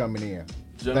appreciate y'all coming in.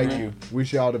 Thank you.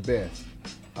 Wish y'all the best.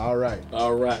 All right.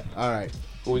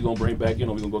 Who we gonna bring back in,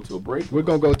 or we gonna go to a break? We're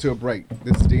gonna go to a break.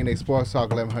 This is DNA Sports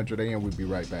Talk 1100 AM. We'll be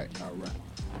right back. All right.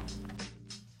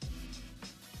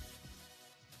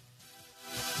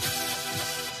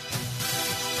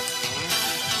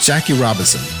 Jackie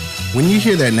Robinson. When you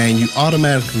hear that name, you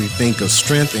automatically think of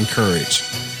strength and courage.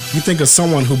 You think of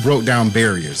someone who broke down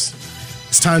barriers.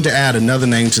 It's time to add another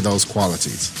name to those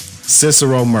qualities.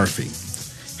 Cicero Murphy.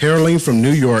 Hailing from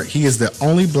New York, he is the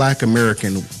only Black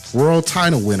American world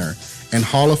title winner and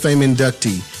Hall of Fame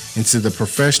inductee into the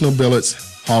Professional Billiards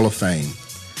Hall of Fame.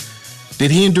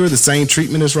 Did he endure the same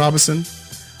treatment as Robinson?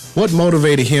 What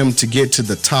motivated him to get to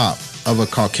the top of a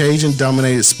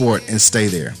Caucasian-dominated sport and stay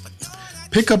there?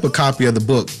 Pick up a copy of the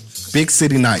book, Big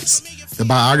City Nights, the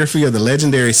biography of the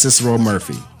legendary Cicero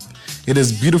Murphy. It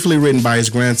is beautifully written by his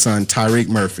grandson, Tyreek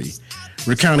Murphy,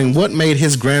 recounting what made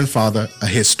his grandfather a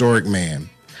historic man.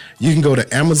 You can go to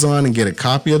Amazon and get a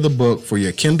copy of the book for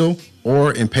your Kindle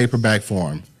or in paperback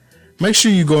form. Make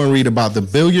sure you go and read about the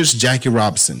billiards Jackie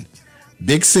Robinson.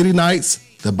 Big City Nights,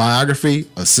 the biography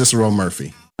of Cicero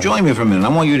Murphy. Join me for a minute. I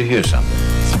want you to hear something.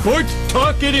 Sports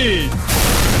Talk it is.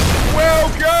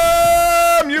 Welcome!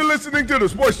 You're listening to the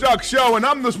Sports Shock Show, and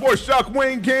I'm the Sports Shock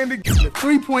Wayne Candy. The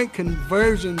 3-Point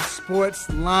Conversion Sports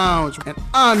Lounge, and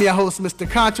I'm your host, Mr.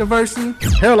 Controversy.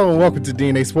 Hello and welcome to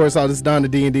DNA Sports Talk. This is Don the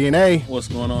D and DNA. What's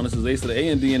going on? This is Ace of the A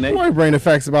and DNA. We're bringing the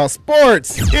facts about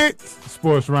sports. It's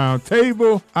Sports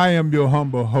Roundtable. I am your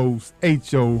humble host,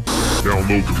 H.O.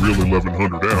 Download the Real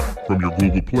 1100 app from your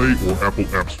Google Play or Apple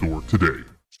App Store today.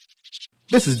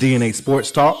 This is DNA Sports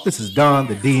Talk. This is Don,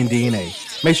 the D and DNA.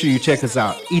 Make sure you check us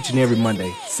out each and every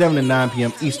Monday, 7 to 9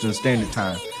 p.m. Eastern Standard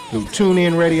Time through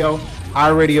TuneIn Radio,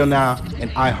 iRadio Now, and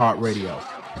iHeartRadio.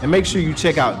 And make sure you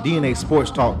check out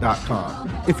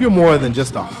DNASportsTalk.com. If you're more than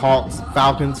just a Hawks,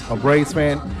 Falcons, or Braves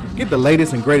fan, get the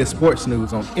latest and greatest sports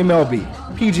news on MLB,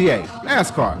 PGA,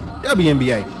 NASCAR,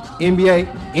 WNBA,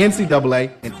 NBA,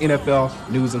 NCAA, and NFL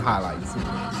news and highlights.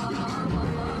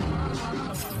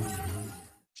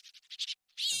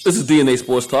 This is DNA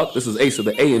Sports Talk. This is Ace of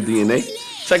the A in DNA.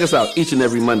 Check us out each and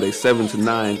every Monday, 7 to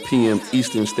 9 p.m.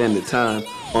 Eastern Standard Time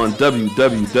on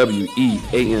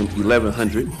WWWE AM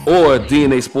 1100 or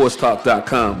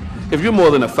DNASportsTalk.com. If you're more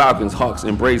than a Falcons, Hawks,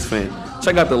 and Braves fan,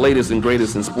 check out the latest and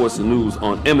greatest in sports and news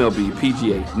on MLB,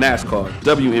 PGA, NASCAR,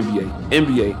 WNBA,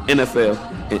 NBA, NFL,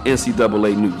 and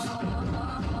NCAA news.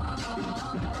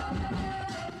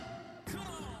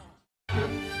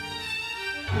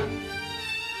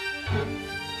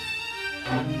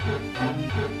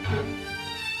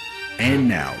 And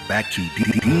now, back to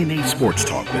DNA Sports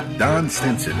Talk with Don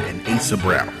Stinson and Asa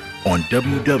Brown on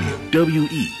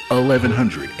WWE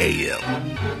 1100 AM.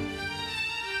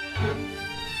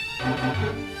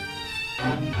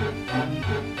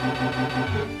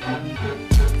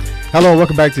 Hello,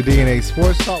 welcome back to DNA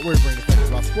Sports Talk. We're bringing the facts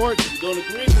about sports. Don't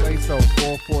agree? Say so.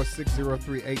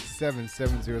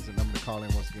 446038770 is the number to call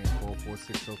in. Once again,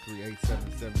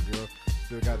 446038770.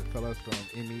 Still got the fellas from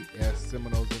MES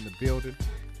Seminoles in the building.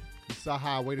 You saw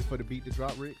how I waited for the beat to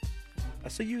drop, Rick? I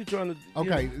see you trying to.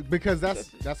 Okay, because that's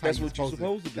how what you're you're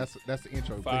supposed to do. That's the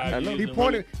intro.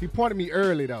 He pointed me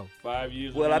early though. 5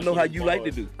 years. Well, I know how you like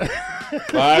to do.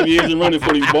 5 years and running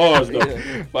for these bars,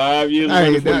 though. 5 years and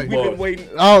running for these We've been bars. waiting.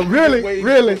 Oh, really?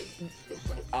 Really?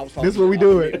 This is what we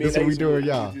doing. This is what we doing,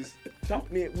 y'all.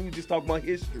 We were just talking about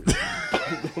history.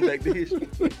 Going back to history.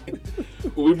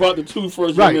 Well, we brought the two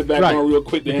first women back on real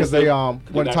quick to because answer. they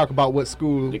want to talk about what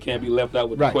school. They can't be left out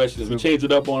with the questions. So, we changed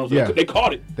it up on them. So they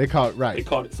caught it. They caught it, right. They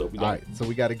caught it. So we got all right. So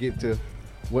we got to get to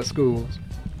what schools.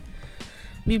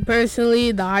 Me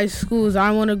personally, the high schools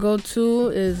I want to go to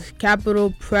is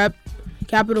Capital Prep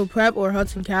or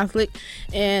Hudson Catholic,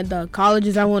 and the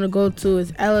colleges I want to go to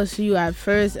is LSU at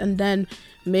first, and then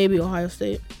maybe Ohio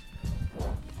State.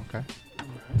 Okay.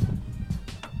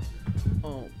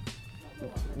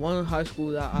 One high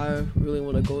school that I really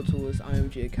want to go to is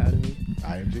IMG Academy.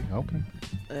 IMG, okay.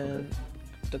 And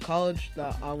the college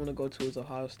that I want to go to is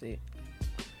Ohio State.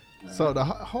 So the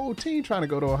whole team trying to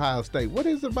go to Ohio State. What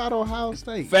is it about Ohio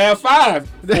State? Fab 5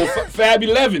 or Fab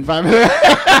 11.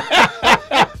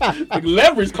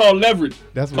 Leverage called leverage.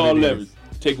 That's what called it leverage. Is.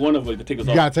 Take one of us to take us off.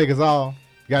 You gotta take us all.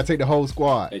 You gotta take the whole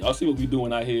squad. Hey, I'll see what we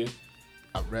doing out here.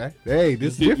 All right. Hey,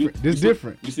 this different. This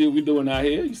different. You see what we doing out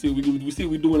here. You see what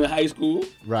we doing in high school.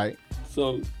 Right.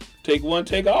 So take one,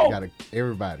 take all. Got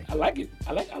everybody. I like it.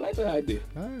 I like the idea.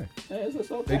 All right. Yeah, it's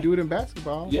okay. They do it in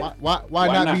basketball. Yeah. Why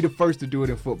not be the first to do it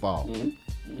in football?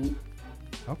 Mm-hmm.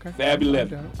 Mm-hmm. Okay. Fab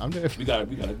 11. I'm there. We gotta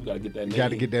get that name. You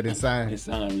gotta get that in sign.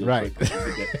 Real right. quick.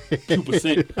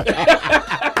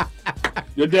 2%.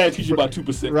 Your dad teach you about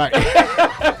 2%. Right.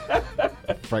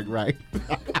 Frank, right. You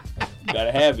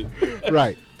gotta have it.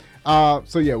 Right.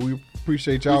 So yeah, we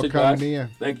appreciate y'all coming in.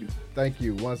 Thank you. Thank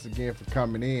you once again for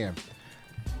coming in.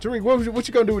 Tariq, what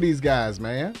you gonna do with these guys,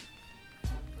 man?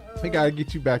 We gotta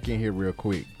get you back in here real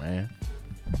quick, man.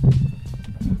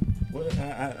 What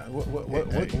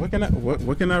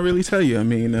can I really tell you? I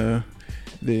mean,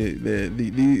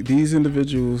 these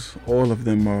individuals, all of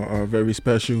them are very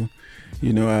special.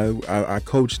 You know,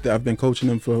 I've been coaching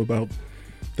them for about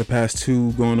the past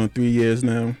 2 going on 3 years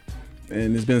now.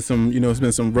 And it's been some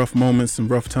rough moments, some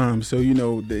rough times. So, you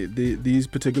know, these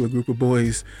particular group of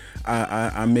boys,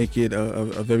 I make it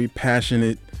a very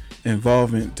passionate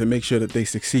involvement to make sure that they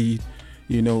succeed.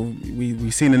 You know,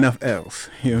 we've seen enough L's.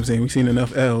 You know what I'm saying? We've seen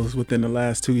enough L's within the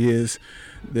last 2 years.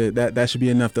 That should be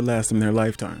enough to last them their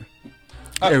lifetime.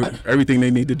 Everything they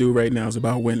need to do right now is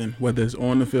about winning, whether it's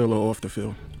on the field or off the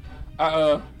field.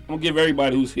 I'm gonna give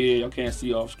everybody who's here, y'all can't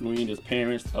see off screen, there's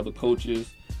parents, other coaches,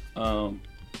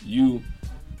 you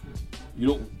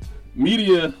don't.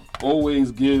 Media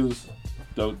always gives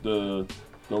the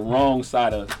wrong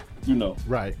side of, you know.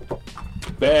 Right.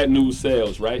 Bad news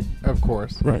sells, right? Of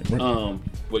course. Right.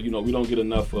 But you know, we don't get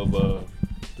enough of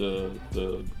the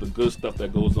good stuff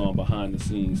that goes on behind the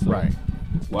scenes. So right.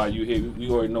 While you here,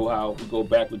 we already know how we go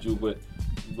back with you, but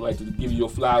we like to give you your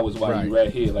flowers while you're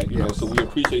right here, like you know. So we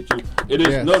appreciate you. It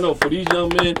is no for these young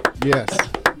men. Yes.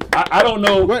 I don't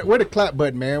know. Where the clap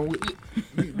button, man? We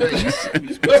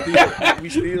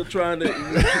still trying to.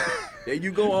 There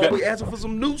you go, always asking for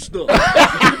some new stuff.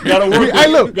 Gotta work. Hey,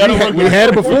 look, we had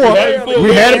it before. We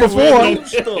had it before.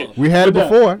 We had it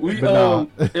before.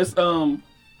 It's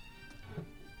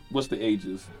what's the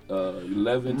ages?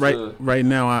 11 Right, to right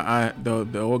now,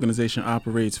 the organization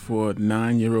operates for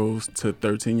 9-year-olds to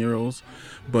 13-year-olds,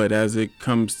 but as it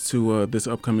comes to this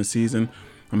upcoming season,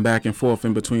 I'm back and forth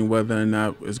in between whether or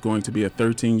not it's going to be a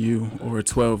 13U or a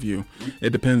 12U. It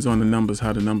depends on the numbers,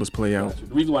 how the numbers play out.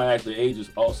 The reason why I asked the ages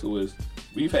also is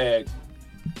we've had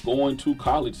going to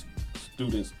college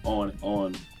students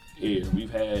on air. We've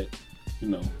had,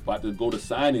 about to go to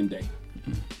signing day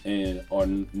and are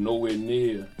nowhere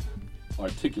near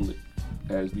articulate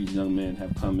as these young men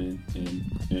have come in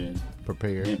and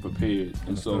prepared.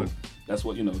 And so that's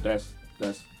what,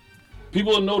 that's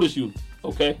people will notice you.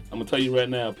 Okay, I'm gonna tell you right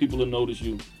now, people will notice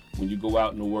you when you go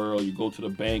out in the world. You go to the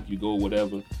bank, you go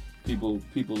whatever. People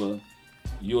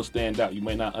you'll stand out. You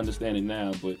may not understand it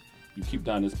now, but you keep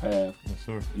down this path, yes,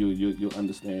 sir. You'll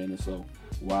understand. And so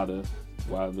while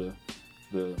the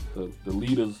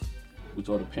leaders, which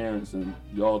are the parents and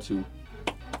y'all two,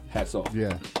 hats off.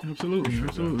 Yeah, absolutely.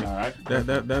 All right,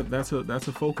 that's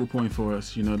a focal point for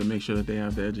us, to make sure that they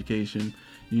have the education.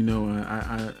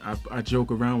 I joke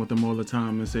around with them all the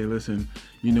time and say, listen,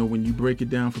 when you break it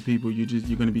down for people, you're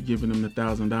going to be giving them the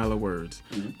 $1,000 words.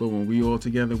 Mm-hmm. But when we all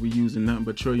together, we using nothing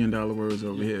but $1 trillion words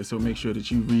over here. So make sure that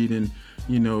you reading,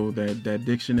 that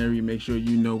dictionary. Make sure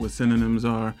you know what synonyms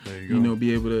are. There you go.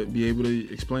 Be able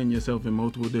to explain yourself in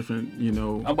multiple different,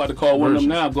 I'm about to call one of them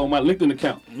now. Go on my LinkedIn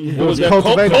account. Yeah. What was that?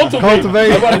 Cultivate. I'm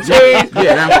about to change.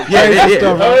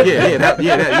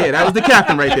 That was the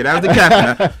captain right there. That was the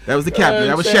captain. That was the captain.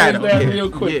 That was Shadow. Real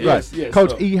quick. Right. Yes,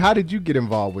 Coach so. E, how did you get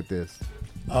involved with this?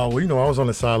 Well, I was on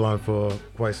the sideline for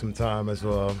quite some time as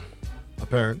a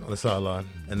parent on the sideline,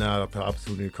 and now I have the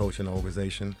opportunity to coach in the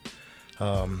organization.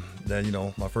 Then,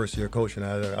 my first year coaching, I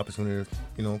had the opportunity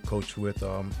to, coach with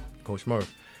Coach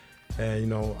Murph.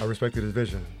 And, I respected his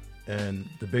vision. And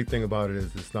the big thing about it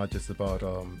is it's not just about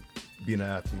being an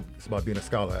athlete. It's about being a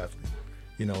scholar athlete.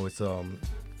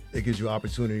 It gives you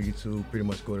opportunity to pretty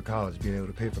much go to college, being able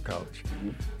to pay for college.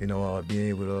 Mm-hmm. Being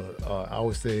able to, I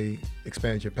always say,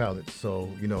 expand your palate. So,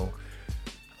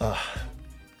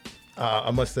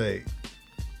 I must say,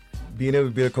 being able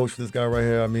to be a coach for this guy right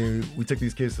here, we took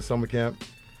these kids to summer camp.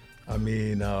 I'm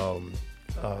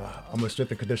a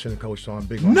strength and conditioning coach, so I'm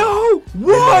big on No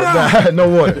water! No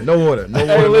water.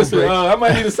 Hey, listen, I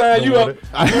might need to sign you up.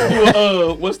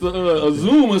 What's a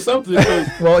Zoom or something?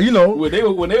 Well, when they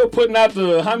were putting out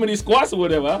the how many squats or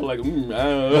whatever, I was like,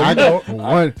 I know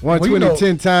 120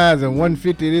 10 times and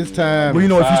 150 this time.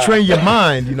 Well, if you train your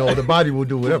mind, the body will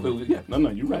do whatever. Yeah, no,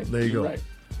 you're right. There you go. Right.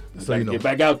 So get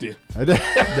back out there.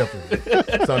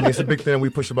 Definitely. So it's a big thing we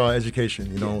push about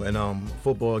education, and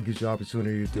football gives you the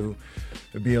opportunity to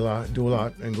be a lot, do a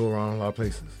lot, and go around a lot of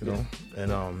places,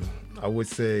 And I would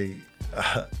say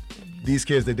these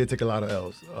kids, they did take a lot of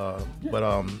L's,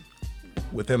 but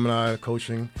with him and I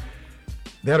coaching,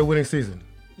 they had a winning season,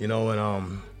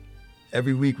 and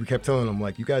every week we kept telling them,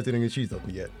 like, you guys didn't get cheese up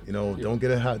yet, don't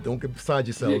get hot, don't get beside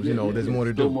yourselves, there's more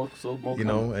to do, more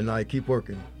and like keep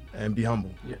working and be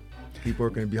humble. Yeah. Keep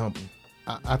working and be humble.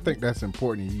 I think that's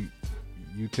important.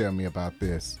 You tell me about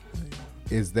this.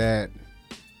 Is that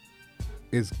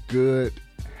it's good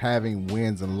having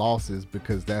wins and losses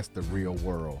because that's the real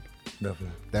world. Definitely.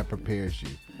 That prepares you.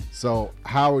 So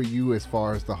how are you as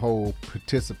far as the whole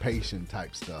participation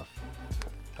type stuff?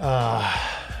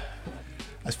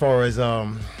 As far as I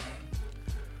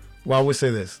would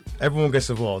say this. Everyone gets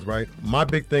involved, right? My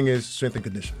big thing is strength and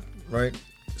conditioning, right?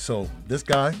 So this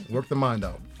guy, work the mind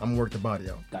out. I'm gonna work the body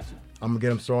out. Gotcha. I'm gonna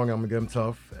get him strong. I'm gonna get him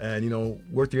tough, and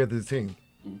work together as a team.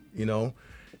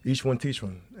 Each one teach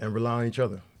one, and rely on each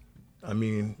other.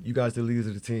 You guys are the leaders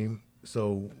of the team,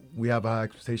 so we have a high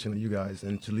expectation of you guys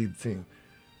and to lead the team.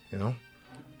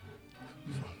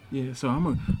 Yeah, so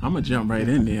I'm gonna jump right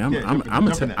in there. I'm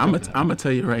gonna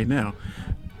tell you right now.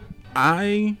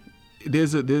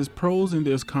 There's pros and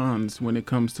there's cons when it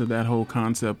comes to that whole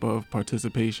concept of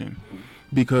participation,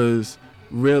 because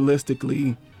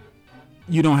realistically,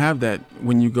 you don't have that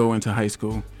when you go into high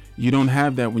school. You don't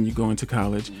have that when you go into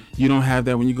college. You don't have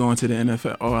that when you go into the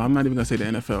NFL. Or I'm not even gonna say the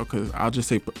NFL because I'll just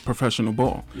say professional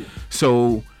ball. Yeah.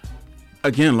 So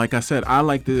again, like I said, I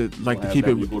like to keep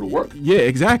it. You go to work. Yeah,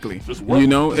 exactly. Just work.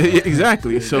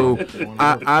 Exactly. So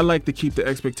I like to keep the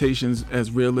expectations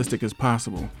as realistic as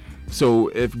possible. So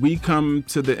if we come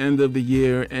to the end of the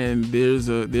year and there's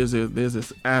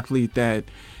this athlete that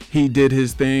he did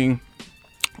his thing,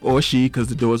 or she, because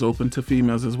the door's open to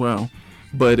females as well.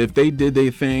 But if they did their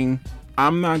thing,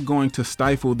 I'm not going to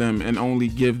stifle them and only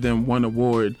give them one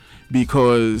award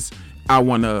because I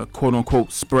want to quote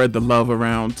unquote spread the love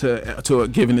around to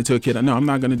giving it to a kid. No, I'm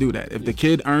not going to do that. If the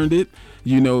kid earned it,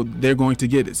 they're going to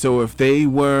get it. So if they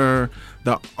were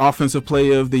the offensive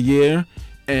player of the year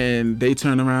and they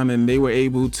turn around and they were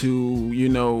able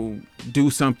to, do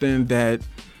something that,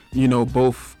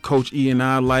 both Coach E and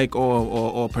I like,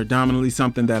 or predominantly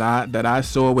something that I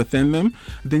saw within them,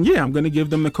 then yeah, I'm going to give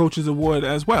them the coach's award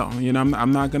as well.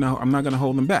 I'm not gonna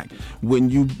hold them back. When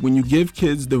you give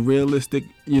kids the realistic,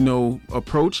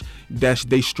 approach, that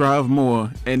they strive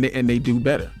more and they do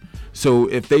better. So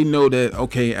if they know that,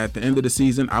 okay, at the end of the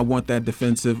season, I want that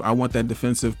defensive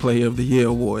player of the year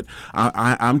award.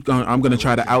 I'm gonna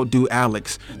try to outdo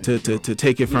Alex to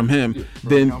take it from him.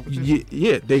 Then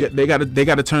they got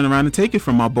to turn around and take it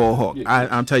from my ball hawk.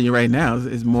 I'm telling you right now,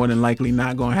 it's more than likely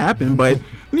not gonna happen. But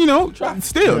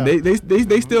still,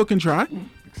 they still can try.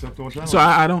 So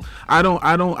I don't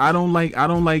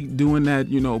like doing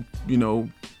that.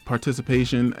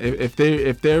 Participation. If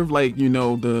they're like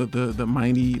the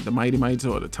mighty mites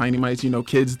or the tiny mites,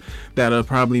 kids that are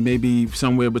probably maybe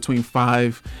somewhere between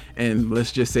 5 and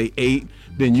let's just say 8,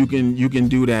 then you can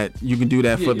do that. You can do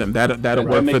that for them. That'll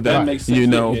work for them.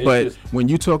 But when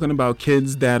you're talking about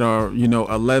kids that are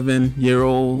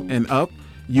 11-year-old and up,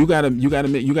 you gotta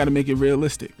make it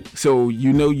realistic. So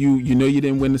you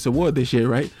didn't win this award this year,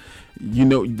 right?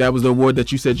 That was the award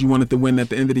that you said you wanted to win at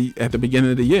the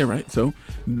beginning of the year, right? So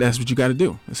that's what you got to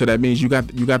do. So that means you got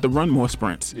to run more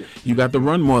sprints. You got to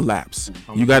run more laps.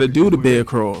 You got to do the bear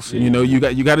crawls. You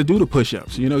got to do the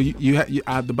push-ups.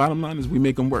 The bottom line is we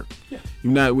make them work.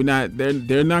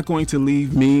 They're not going to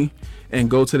leave me and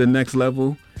go to the next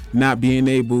level not being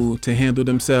able to handle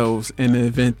themselves in the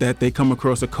event that they come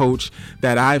across a coach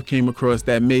that I've came across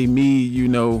that made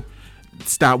me,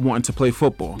 stop wanting to play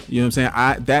football. You know what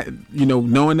I'm saying?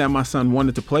 Knowing that my son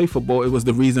wanted to play football, it was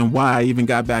the reason why I even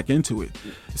got back into it.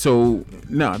 So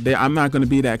no, I'm not going to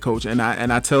be that coach. And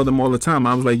I tell them all the time,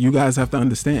 I was like, you guys have to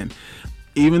understand,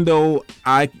 even though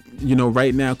I,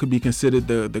 right now could be considered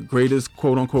the greatest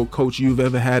quote unquote coach you've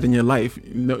ever had in your life.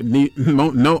 Only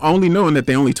knowing that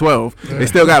they're only 12, they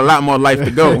still got a lot more life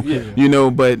to go.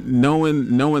 But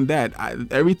knowing that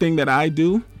everything that I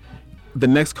do, the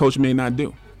next coach may not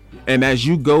do. And as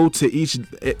you go to each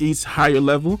higher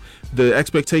level, the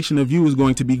expectation of you is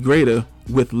going to be greater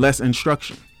with less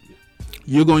instruction.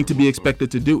 You're going to be expected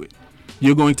to do it.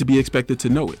 You're going to be expected to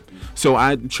know it. So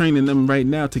I'm training them right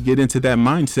now to get into that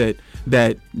mindset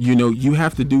that, you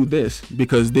have to do this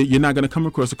because you're not going to come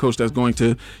across a coach that's going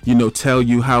to, tell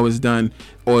you how it's done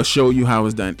or show you how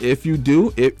it's done. If you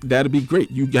do, that'll be great.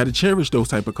 You got to cherish those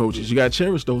type of coaches. You got to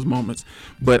cherish those moments.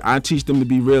 But I teach them to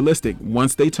be realistic.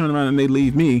 Once they turn around and they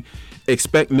leave me,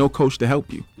 expect no coach to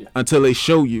help you until they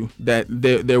show you that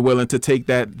they're willing to take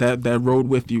that road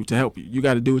with you to help you. You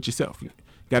got to do it yourself. You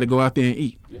got to go out there and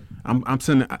eat. I'm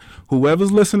sending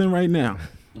whoever's listening right now.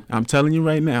 I'm telling you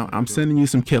right now, I'm sending you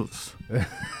some killers.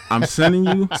 I'm sending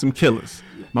you some killers.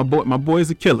 My boys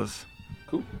are killers.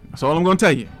 Cool. That's all I'm gonna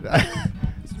tell you.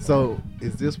 So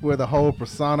is this where the whole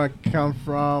persona come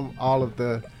from? All of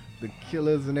the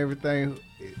killers and everything?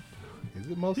 Is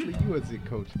it mostly you or is it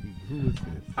Coach E? Who is this?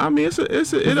 I mean, it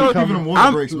don't give them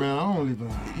water breaks, man. I don't even.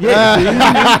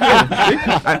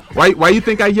 Yeah. Why you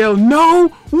think I yell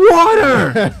no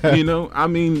water? I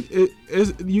mean,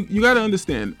 you got to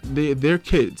understand. They're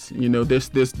kids.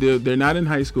 They're not in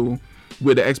high school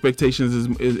where the expectations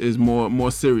is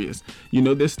more serious.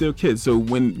 They're still kids. So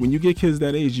when you get kids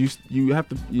that age, you have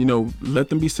to let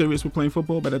them be serious with playing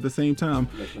football, but at the same time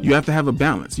you have to have a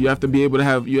balance. You have to be able to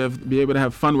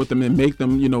have fun with them and make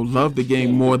them love the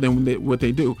game more than what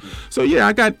they do. So yeah,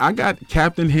 I got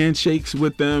captain handshakes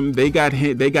with them. They got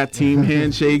team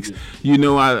handshakes.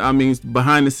 I mean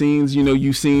behind the scenes,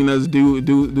 you've seen us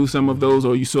do some of those,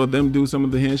 or you saw them do some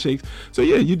of the handshakes. So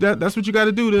yeah, that's what you got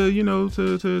to do to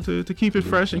keep it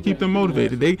fresh and keep them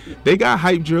motivated. They got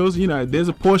hype drills. There's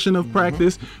a portion of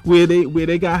practice where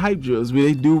they got hype drills where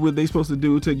they do what they're supposed to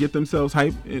do to get themselves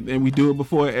hyped, and we do it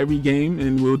before every game,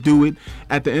 and we'll do it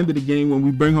at the end of the game when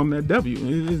we bring home that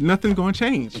W. There's nothing gonna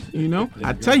change.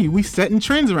 I tell you, we setting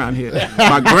trends around here.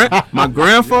 My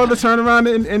grandfather turned around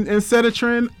and set a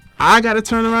trend. I got to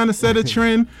turn around and set a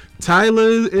trend. Tyler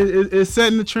is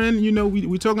setting the trend.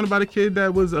 We talking about a kid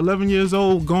that was 11 years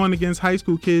old going against high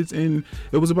school kids, and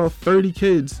it was about 30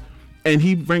 kids, and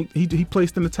he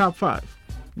placed in the top 5,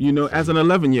 as an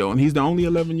 11-year-old, and he's the only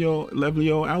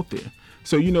 11-year-old out there.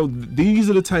 So,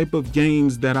 these are the type of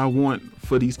games that I want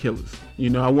for these killers.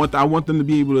 I want them to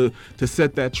be able to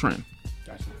set that trend.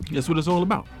 That's what it's all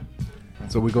about.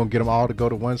 So we're gonna get them all to go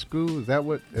to one school? Is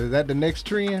that the next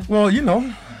trend? Well,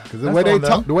 because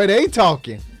the way they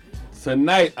talking.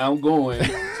 Tonight I'm going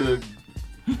to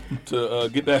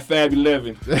get that Fab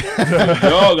 11.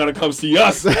 Y'all gotta come see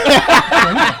us. We want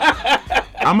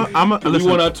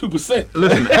our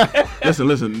 2%.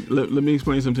 Listen. Let me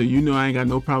explain something to you. You know I ain't got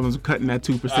no problems with cutting that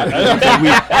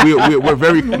 2%. We're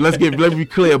very. Let's be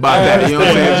clear about that. You know what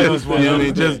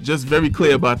I'm saying? Just very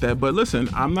clear about that. But listen,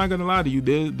 I'm not gonna lie to you.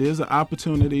 There's an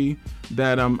opportunity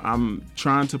that I'm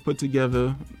trying to put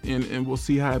together, and we'll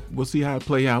see how it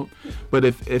play out. But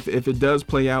if it does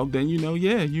play out, then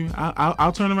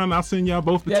I'll turn around and I'll send y'all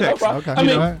both the text. No okay. I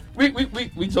mean,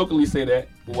 we jokingly say that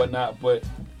and whatnot, but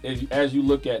as you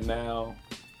look at now,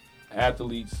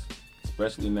 athletes,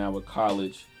 especially now with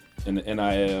college and the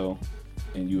NIL,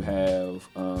 and you have,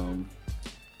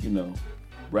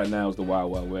 right now is the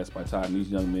Wild Wild West. By the time these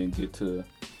young men get to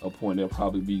a point, they'll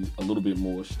probably be a little bit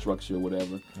more structured or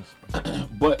whatever.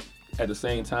 But at the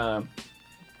same time,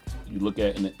 you look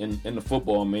at in the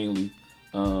football mainly,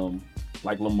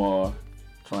 like Lamar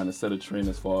trying to set a trend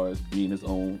as far as being his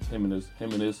own, him and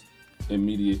his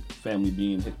immediate family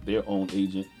being their own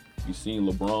agent. You've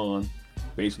seen LeBron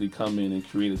basically come in and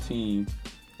create a team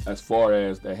as far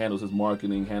as that handles his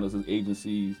marketing, handles his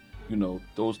agencies,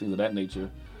 those things of that nature.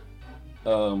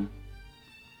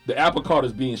 The apple cart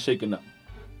is being shaken up.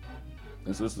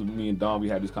 And so this is me and Don, we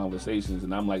had these conversations,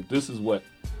 and I'm like, this is what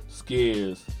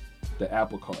scares the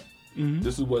apple cart. Mm-hmm.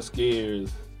 This is what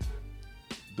scares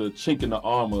the chink in the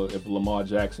armor if Lamar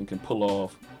Jackson can pull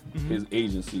off his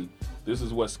agency. This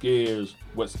is what scares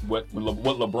what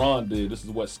LeBron did. This is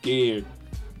what scared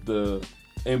the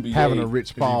NBA. Having a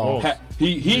Rich Paul.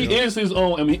 He is his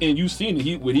own. I mean, and you've seen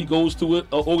it. When he goes to an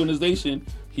organization,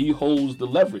 he holds the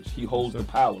leverage. He holds the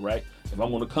power. Right. If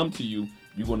I'm going to come to you,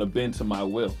 you're going to bend to my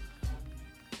will.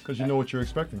 Because you know what you're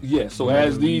expecting. Yeah. So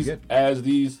as these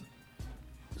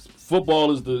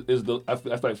football I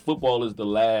feel like football is the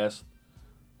last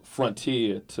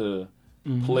frontier to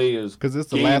players, because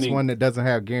it's the last one that doesn't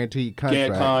have guaranteed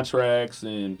contracts,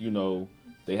 and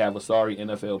they have a sorry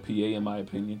NFLPA in my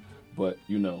opinion, but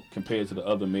compared to the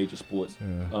other major sports,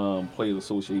 Players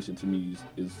Association to me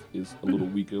is a little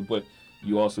weaker. But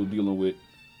you also dealing with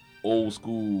old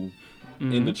school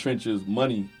in the trenches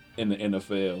money in the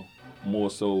NFL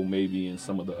more so maybe in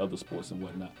some of the other sports and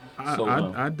whatnot.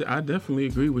 I definitely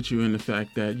agree with you in the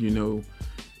fact that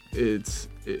it's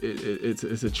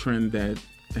a trend that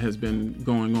has been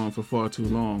going on for far too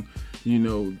long.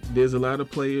 There's a lot of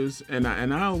players, and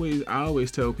I always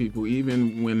tell people,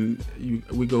 even when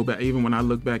we go back, even when I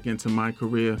look back into my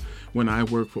career, when I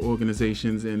work for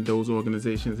organizations and those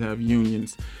organizations have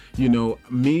unions,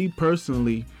 me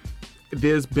personally,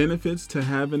 there's benefits to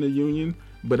having a union,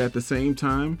 but at the same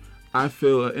time, I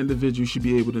feel an individual should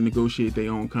be able to negotiate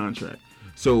their own contract.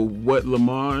 So what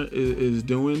Lamar is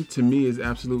doing to me is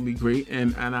absolutely great,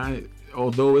 and I,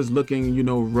 although it's looking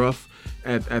rough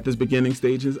at this beginning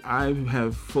stages, I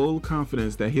have full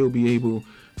confidence that he'll be able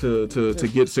to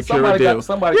get secure deals.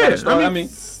 Somebody got to start.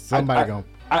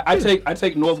 I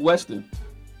take Northwestern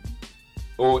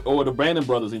or the Brandon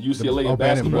brothers in UCLA in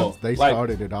basketball. They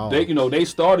started it all. They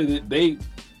started it.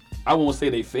 I won't say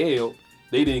they failed.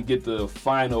 They didn't get the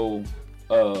final.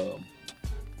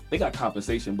 They got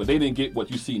compensation, but they didn't get what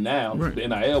you see now, the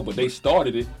NIL. But they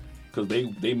started it because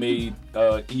they made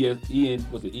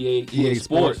EA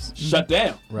Sports shut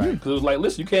down. Right. Because it was like,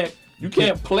 listen, you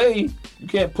can't play, you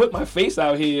can't put my face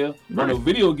out here on a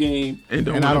video game and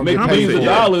I don't make millions of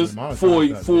dollars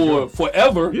for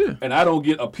forever, and I don't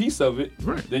get a piece of it.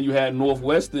 Right. Then you had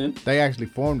Northwestern. They actually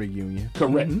formed a union.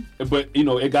 Correct. Mm-hmm. But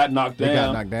it got knocked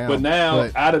down. But now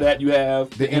out of that you have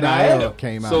the NIL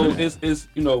came out. So it's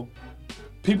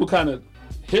people kind of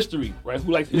history, right?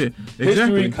 Who likes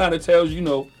history kind of tells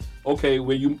okay,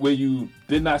 where you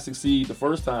did not succeed the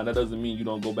first time, that doesn't mean you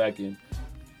don't go back and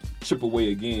chip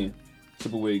away again.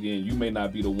 You may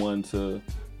not be the one to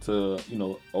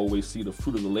always see the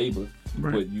fruit of the labor,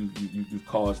 but you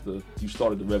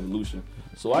started the revolution.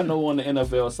 So I know on the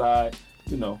NFL side,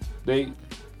 they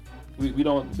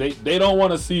don't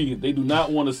want to see, they do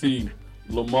not want to see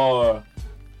Lamar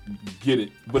get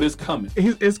it, but it's coming.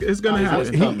 It's gonna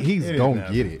happen. He's gonna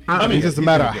get it. It's just a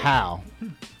matter of how.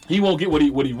 He won't get what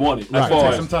he wanted as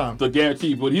far as the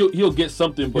guarantee, but he'll get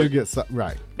something. But he'll get something,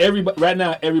 right. Right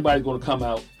now, everybody's going to come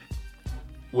out.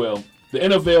 Well, the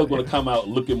NFL is going to come out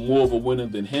looking more of a winner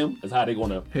than him. Is how they're going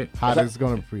to. How they're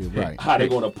going to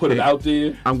put it out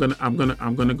there. I'm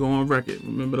gonna go on record.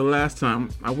 Remember the last time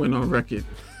I went on record?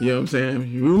 You know what I'm saying?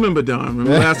 You remember, Don?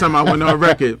 Remember the last time I went on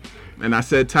record? and I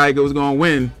said Tiger was gonna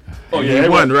win. Oh and yeah, he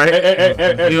won, right?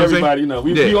 Everybody,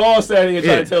 we all sat here and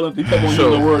tried to tell him to come on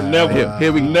using the word never.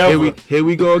 Here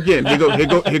we go again. Here go.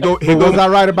 Was I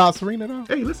right about Serena though?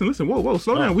 Hey, listen. Whoa,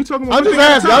 slow down. We talking about.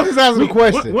 I'm just asking a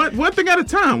question. One thing at a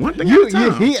time. One thing at a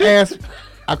time. He asked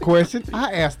a question.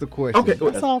 I asked the question. Okay,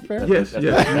 that's all fair. Yes,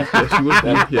 you was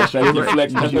that's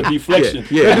your deflection.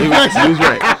 Yeah, he was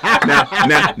right.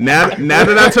 Now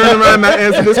that I turn around and I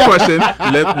answer this question,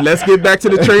 let's get back to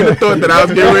the train of thought that I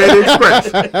was getting ready to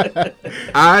express.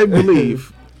 I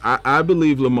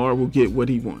believe Lamar will get what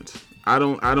he wants. I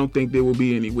don't think there will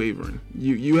be any wavering.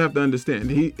 You have to understand.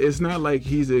 It's not like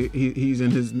he's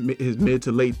in his mid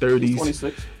to late 30s. He's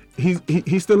 26.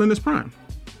 He's still in his prime.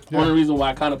 Yeah. One of the reasons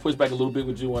why I kind of push back a little bit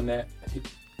with you on that,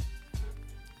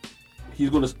 he's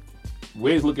going to,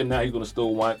 where he's looking now, he's going to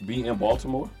still be in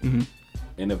Baltimore. Mm-hmm.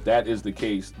 And if that is the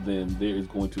case, then there is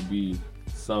going to be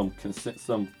some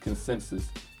consensus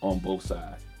on both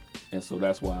sides. And so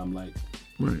that's why I'm like,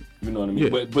 right. You know what I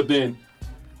mean? Yeah. But then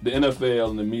the NFL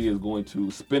and the media is going to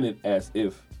spin it as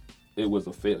if it was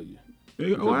a failure.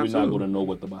 Because we're not going to know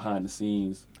what the behind the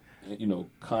scenes,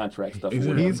 contract stuff.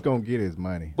 Exactly. He's gonna get his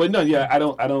money. But no, yeah, I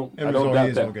don't doubt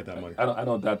that. Get that money. I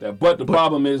don't doubt that. But the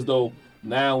problem is though,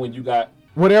 now when you got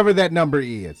whatever that number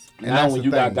is, now when you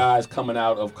got guys coming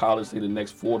out of college, say the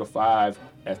next 4 to 5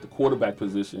 at the quarterback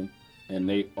position, and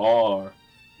they are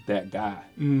that guy.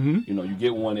 Mm-hmm. You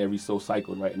get one every so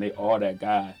cycle, right? And they are that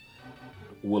guy.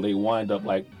 Will they wind up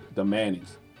like the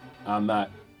Mannings? I'm not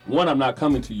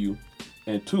coming to you,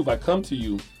 and 2, if I come to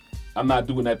you, I'm not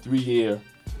doing that 3-year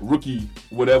rookie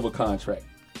whatever contract.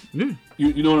 Yeah.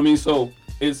 You know what I mean? So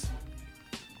it's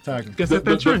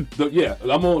that trend.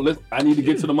 I need to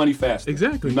get to the money faster.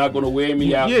 Exactly. You're not going to wear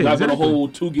me out. You're not going to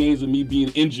hold 2 games of me being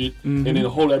injured and then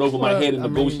hold that over my head in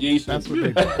negotiations. That's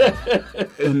what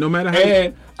they and no matter how.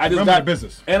 And I just got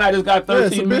business. And I just got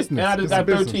 13 million. And I just got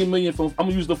 13 million from. I'm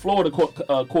gonna use the Florida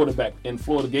quarterback in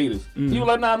Florida Gators. He was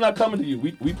like, "Nah, I'm not coming to you.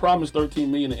 We promised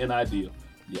 13 million in NI deal.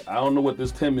 Yeah, I don't know what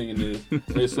this 10 million is,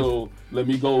 and so let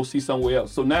me go see somewhere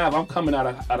else." So now if I'm coming out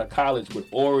of college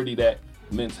with already that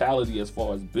mentality as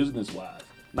far as business wise,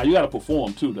 now you got to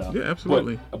perform too, though. Yeah,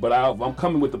 absolutely. But I'm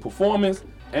coming with the performance,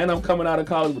 and I'm coming out of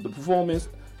college with the performance.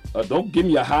 Don't give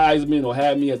me a Heisman or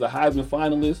have me as a Heisman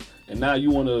finalist, and now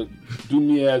you want to do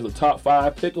me as a top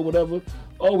 5 pick or whatever.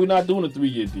 Oh, we're not doing a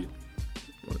 3-year deal.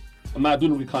 I'm not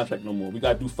doing a recontract no more. We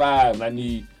got to do 5, and I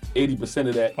need 80%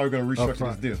 of that. How are you going to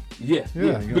restructure this deal?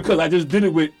 Yeah. Because I just did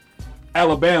it with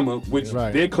Alabama, which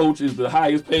their coach is the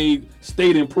highest paid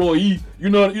state employee.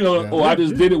 Or I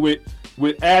just did it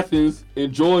with Athens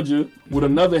in Georgia with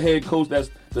another head coach that's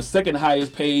the second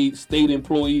highest paid state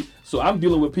employee. So I'm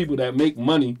dealing with people that make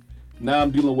money. Now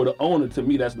I'm dealing with an owner. To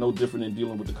me, that's no different than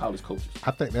dealing with the college coaches.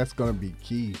 I think that's going to be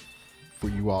key for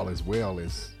you all as well,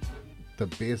 is the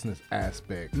business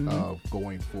aspect of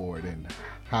going forward and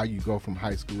how you go from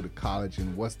high school to college,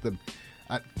 and what's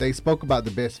they spoke about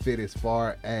the best fit as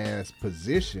far as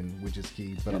position, which is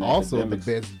key, but and also academics.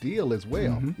 The best deal as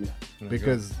well.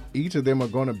 Because each of them are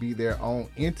going to be their own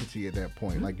entity at that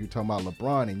point. Like you're talking about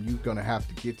LeBron, and you're going to have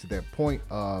to get to that point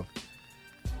of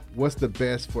what's the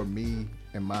best for me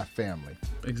and my family.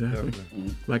 Exactly.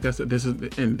 Like I said,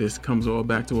 this comes all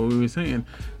back to what we were saying,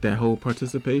 that whole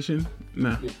participation.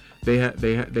 They have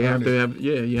to have.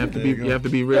 You have to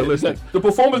be realistic. The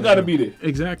performance got to be there.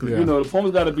 Exactly. The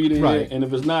performance got to be there, and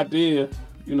if it's not there,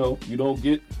 you don't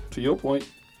get, to your point,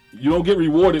 you don't get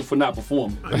rewarded for not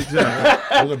performing.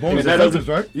 Exactly. Well, the bonus incentives,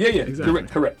 right? Yeah. Exactly.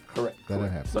 Correct.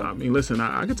 So I mean, listen,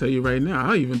 I can tell you right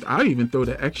now, I even throw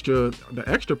the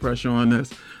extra pressure on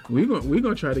us. We're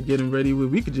gonna try to get him ready where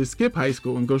we could just skip high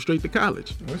school and go straight to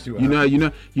college. You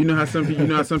know how some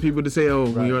people to say, oh,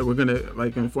 we're gonna,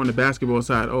 like on the basketball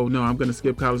side, oh no, I'm gonna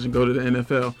skip college and go to the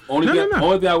NFL. Only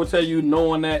thing I would tell you,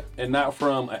 knowing that, and not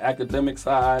from an academic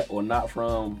side or not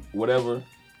from whatever,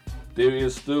 there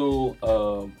is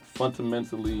still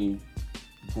fundamentally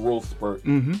growth spurt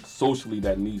socially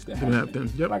that needs to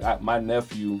happen. Yep. Like my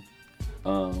nephew,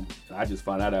 I just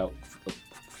found that out a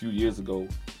few years ago.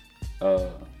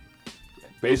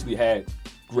 Basically had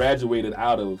graduated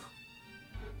out of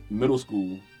middle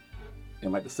school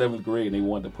in like the 7th grade, and they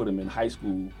wanted to put him in high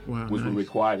school, which would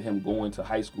require him going to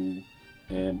high school.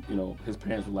 And his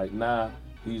parents were like, "Nah,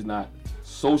 he's not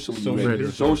socially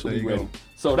ready."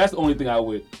 So that's the only thing I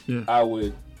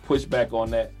would push back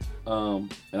on that.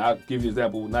 And I'll give you an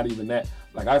example. Not even that.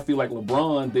 Like I feel like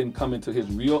LeBron didn't come into his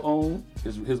real own,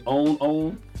 his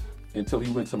own until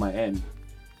he went to Miami.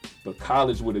 But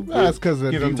college would have That's because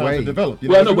of give him time to D-Wade. develop. You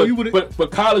well, know, no,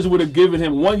 but college would have given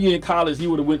him 1 year in college. He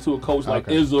would have went to a coach like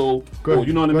Okay. Izzo. Go ahead.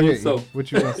 You know what I Go mean? ahead. So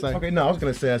What you gonna say? Okay, no, I was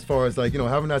gonna say as far as like, you know,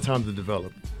 having that time to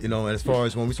develop, you know, and as far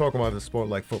as when we talk about a sport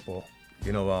like football,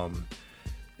 you know,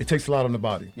 it takes a lot on the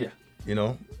body. Yeah. You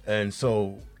know, and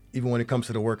so even when it comes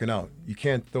to the working out, you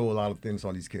can't throw a lot of things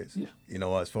on these kids. Yeah. You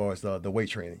know, as far as the weight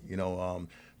training, you know,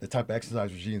 the type of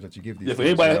exercise regimes that you give these. yeah, for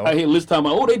kids, anybody you know? out here listening,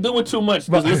 oh, they doing too much.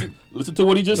 Just listen to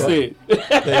what he just said.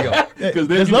 There you go. Yeah,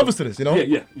 there's levels to this, you know.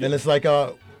 Yeah. And it's like,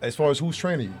 as far as who's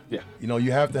training you, Yeah. you know,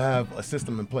 you have to have a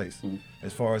system in place.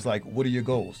 As far as like, what are your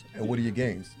goals and what are your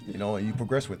gains, you know, and you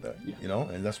progress with that, you know,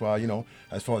 and that's why, you know,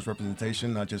 as far as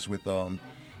representation, not just with your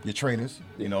trainers,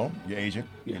 you know, your agent,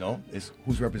 you know, it's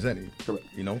who's representing you, correct,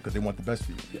 you know, because they want the best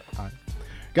for you. Yeah. All right.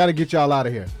 Got to get y'all out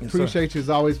of here. Yes, Appreciate you as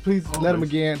always. Please let them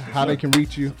again how they can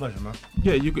reach you. It's a pleasure, man.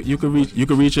 Yeah, you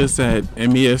can reach us at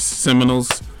MES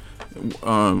Seminoles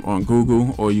on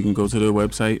Google, or you can go to the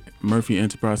website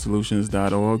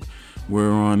murphyenterprisesolutions.org. We're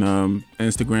on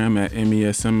Instagram at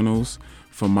MES Seminoles.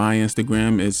 For my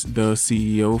Instagram, it's the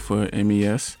CEO for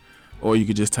MES, or you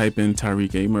could just type in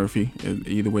Tyreek A. Murphy.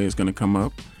 Either way, it's gonna come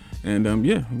up. And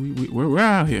yeah, we're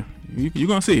out here. You're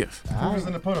gonna see us. Proof is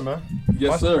in the pudding, man. Yes,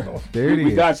 Watch sir. There it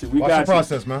We is. got you. We Watch got the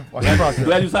process, man. Watch the process.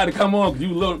 Glad you decided to come on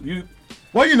because you.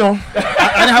 Well, you know,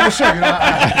 I didn't have a shirt. You know,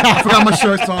 I forgot my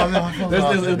shirt, so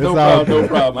That's no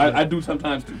problem. I do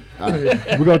sometimes too.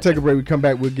 We're going to take a break. We come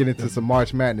back. We'll get into some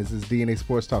March Madness. This is DNA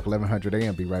Sports Talk, 1100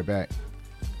 AM. Be right back.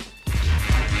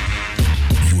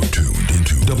 You are tuned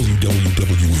into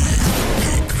WWE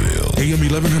Peakville, AM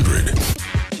 1100.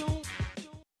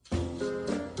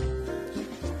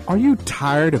 Are you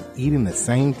tired of eating the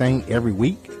same thing every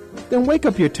week? Then wake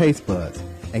up your taste buds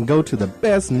and go to the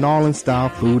best New Orleans-style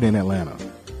food in Atlanta.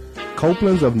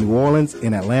 Copeland's of New Orleans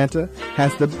in Atlanta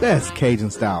has the best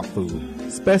Cajun-style food,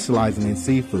 specializing in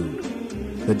seafood.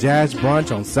 The Jazz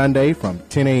Brunch on Sunday from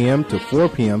 10 a.m. to 4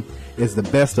 p.m. is the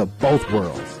best of both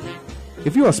worlds.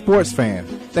 If you're a sports fan,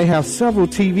 they have several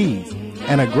TVs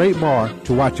and a great bar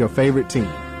to watch your favorite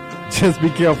team. Just be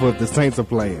careful if the Saints are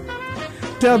playing.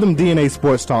 Tell them DNA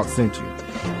Sports Talk sent you.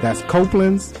 That's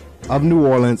Copeland's of New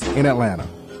Orleans in Atlanta.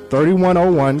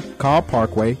 3101 Carl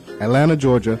Parkway, Atlanta,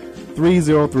 Georgia,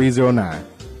 30309.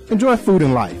 Enjoy food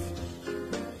and life.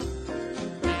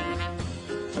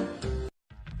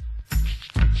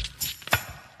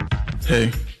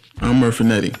 Hey, I'm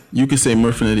Murphinetti. You can say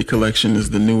Murphinetti Collection is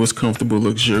the newest, comfortable,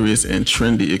 luxurious, and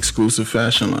trendy exclusive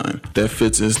fashion line that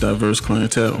fits its diverse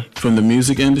clientele. From the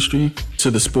music industry, to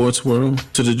the sports world,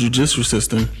 to the judicial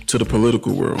system, to the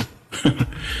political world,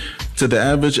 to the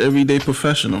average everyday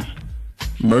professional.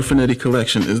 Murphinetti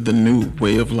Collection is the new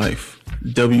way of life.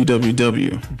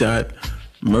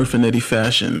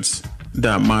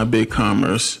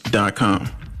 www.murfinettifashions.mybigcommerce.com.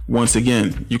 Once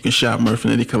again, you can shop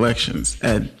Murphinetti Collections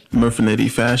at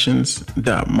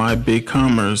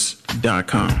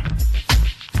murfinettifashions.mybigcommerce.com.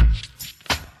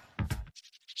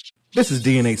 This is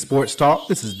DNA Sports Talk.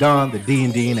 This is Don, the D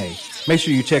and DNA. Make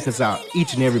sure you check us out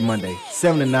each and every Monday,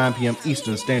 7 to 9 p.m.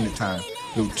 Eastern Standard Time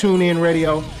through TuneIn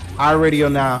Radio, iRadio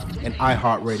Now, and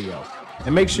iHeartRadio.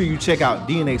 And make sure you check out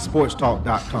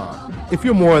DNASportsTalk.com. If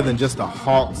you're more than just a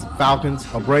Hawks, Falcons,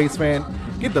 or Braves fan,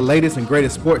 get the latest and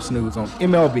greatest sports news on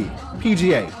MLB,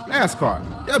 PGA, NASCAR,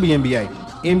 WNBA,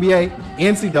 NBA,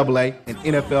 NCAA, and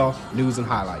NFL news and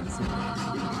highlights.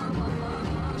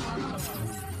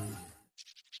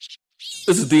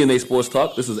 This is DNA Sports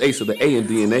Talk. This is Ace of the A in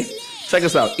DNA. Check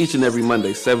us out each and every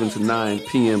Monday, 7 to 9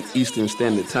 p.m. Eastern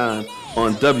Standard Time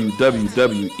on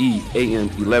WWE AM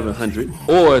 1100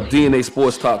 or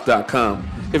DNASportsTalk.com.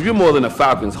 If you're more than a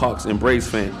Falcons, Hawks, and Braves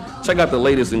fan, check out the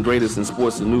latest and greatest in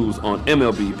sports and news on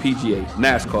MLB, PGA,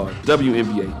 NASCAR,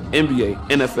 WNBA, NBA,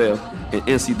 NFL, and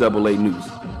NCAA news.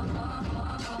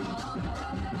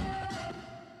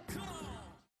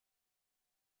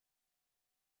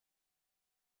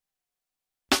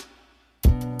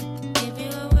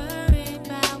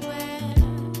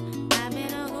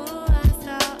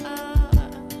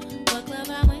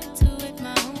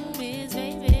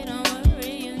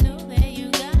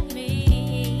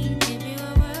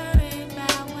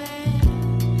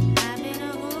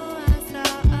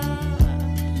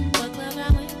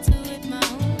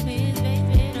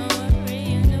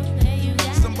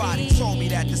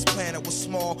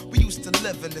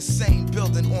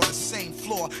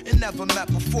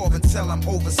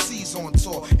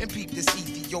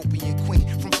 Ethiopian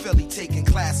queen from Philly taking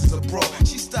classes abroad.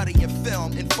 She's studying film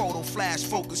film and photo flash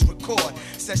focus record.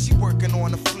 Says she working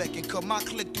on a flick and cut my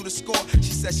click through the score.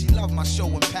 She said she loved my show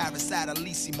in Paris at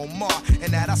Elysee Montmartre,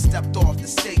 and that I stepped off the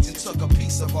stage and took a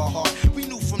piece of her heart. We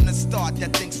knew from the start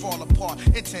that things fall apart,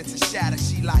 intent to shatter.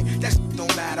 She like, that shit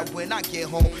don't matter when I get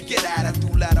home. Get at her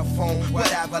through letter phone,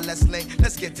 whatever, let's link,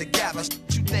 let's get together.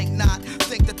 You think not?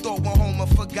 Think the thought went home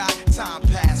and forgot. Time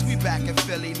passed, we back in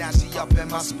Philly, now she up in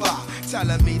my spot,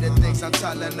 telling me the things I'm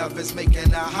telling her is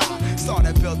making her hot.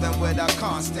 Started building with her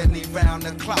constantly round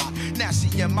the clock. Now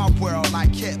she in my world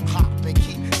like hip hop and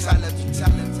keep telling me,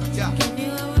 yeah. Give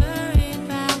you a worry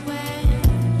about where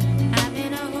I've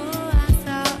been or who I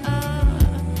saw.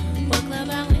 What club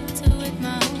I went to with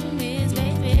my homies,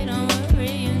 baby, don't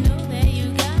worry, you know that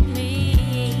you got me.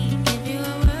 Give you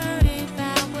a worry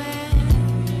about where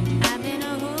I've been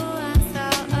or who I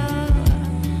saw.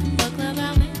 What club I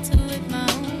went to with my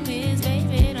homies,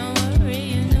 baby, don't worry,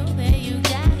 you know that you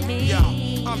got me. Yo,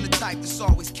 I'm the type that's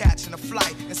always catching a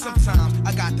flight, and sometimes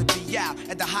I got to be out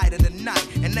at the height of the night,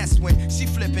 and that's when she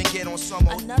flip and get on some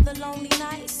old. Another lonely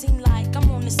night, seem like I'm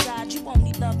on the side, you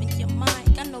only loving your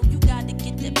mic. I know you gotta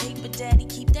get that paper, daddy,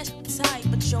 keep that shit tight,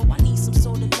 but yo, I need some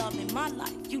sort of love in my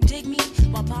life. You dig me?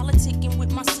 While politicking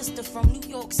with my sister from New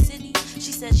York City,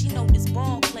 she said she know this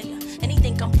ball player, and he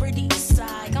think I'm pretty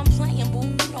inside. I'm playing, boo,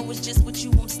 you know it's just with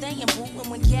you I'm staying, boo. And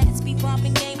when cats be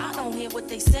popping game, I don't hear what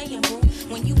they saying, boo.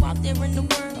 When you out there in the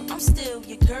world, I'm still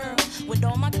your girl. With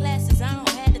all my classes, I don't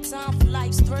have the time for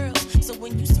life's thrills. So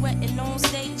when you sweating on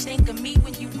stage, think of me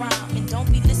when you rhyme, and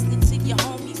don't be listening to your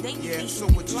homies. They yeah. So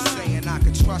what you saying? I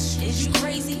can trust you. Is you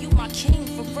crazy? You my king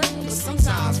for real. But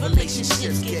sometimes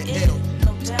relationships get ill.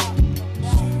 No doubt.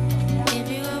 If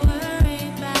you were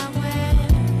worried about where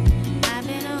I've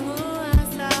been or who I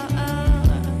saw,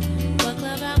 what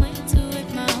club I went to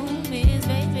with my homies,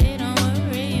 baby, don't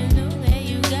worry, you know that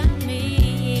you got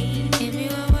me. If you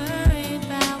were worried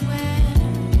about where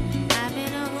I've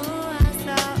been or who I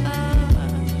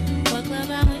saw, what club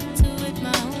I went to with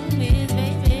my homies,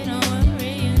 baby, don't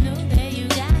worry, you know that you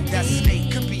got me. That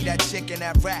snake could be that chick and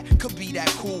that rat, could be that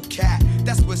cool cat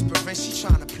that's whispering, she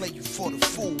trying to play you for the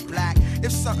fool, black.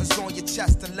 If something's on your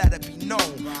chest, then let it be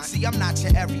known. See, I'm not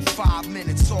your every 5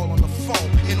 minutes all on the phone.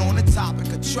 And on the topic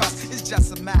of trust, it's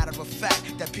just a matter of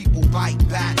fact that people bite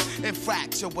back and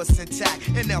fracture what's intact,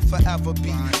 and they'll forever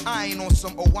be. I ain't on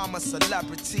some, oh, I'm a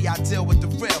celebrity, I deal with the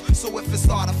real. So if it's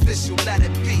artificial, let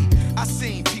it be. I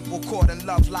seen people caught in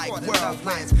love like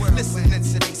whirlwinds, listening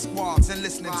to their squads and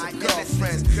listening to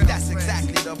girlfriends. That's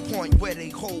exactly the point where they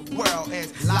whole world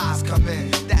ends. Lies come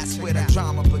in, that's where the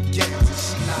drama begins. And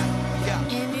she like, yeah.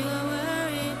 If you were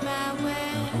worried about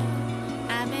where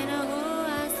I've been or who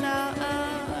I saw,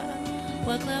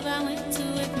 what club I went to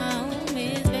with my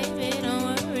homies, baby, don't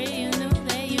worry, you know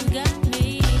that you got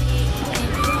me.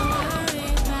 If you were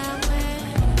worried about where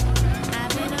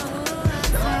I've been or who I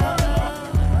saw,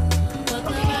 what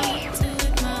club I went to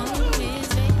with my homies,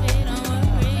 baby, don't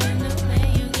worry, you know that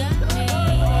you got me.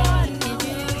 If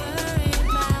you were worried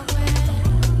about where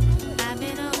I've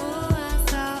been or who I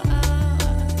saw,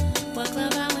 what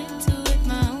club I went to with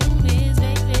my homies,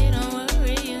 baby, don't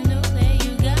worry, you know that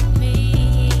you got me.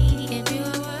 If you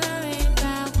were worried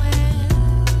about where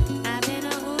I've been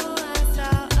or who I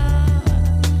saw,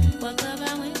 what club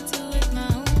I went to with my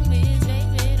homies,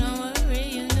 baby, don't worry,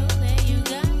 you know that you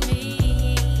got me.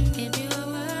 If you were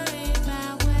worried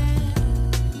about where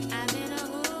I've been or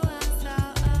who I saw,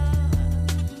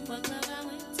 what club I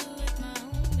went to with my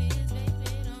homies, baby,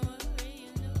 don't worry, you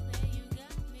know that you got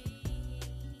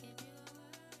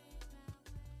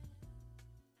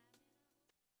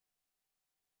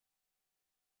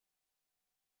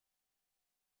me.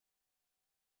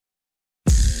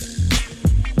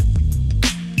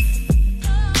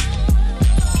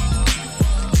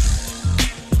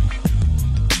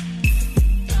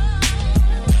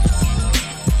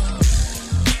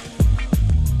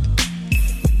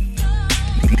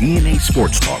 DNA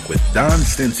Sports Talk with Don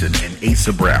Stinson and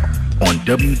Asa Brown on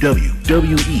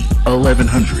WWE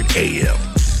 1100 AM.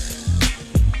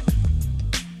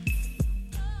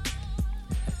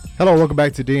 Hello, welcome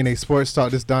back to DNA Sports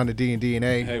Talk. This is Don the D and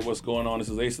DNA. Hey, what's going on? This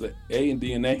is Ace of the A and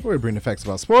DNA. Where we bring the facts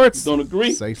about sports. Don't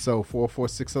agree? Say so.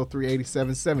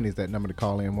 446038770 is that number to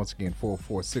call in. Once again,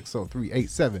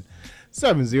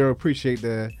 446038770. Appreciate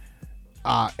the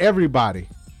everybody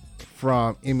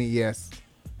from MES,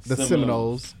 the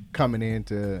Seminoles coming in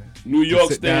to New York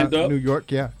to stand down. up. New York,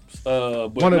 yeah.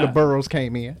 But one of the boroughs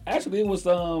came in. Actually, it was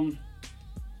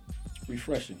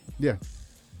refreshing. Yeah.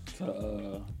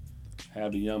 To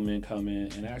have the young men come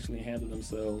in and actually handle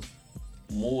themselves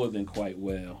more than quite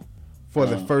well. For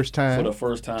the first time? For the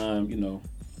first time, you know,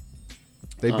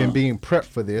 They've been being prepped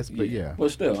for this, but yeah.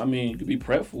 But still, I mean, you could be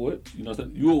prepped for it. You know,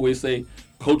 you always say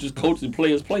coaches coach and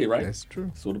players play, right? That's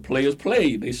true. So the players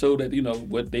play. They show that, you know,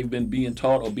 what they've been being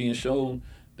taught or being shown.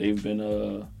 It's been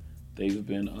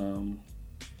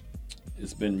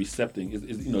recepting.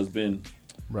 It's been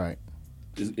right.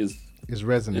 It's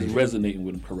resonating. It's resonating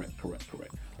with them. Correct.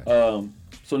 Okay.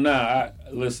 So now,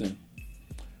 listen.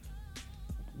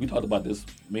 We talked about this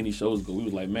many shows ago. We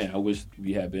was like, man, I wish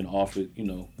we had been offered, you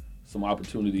know, some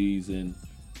opportunities in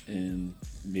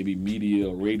maybe media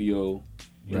or radio.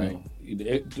 You know.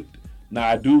 Now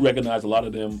I do recognize a lot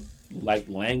of them like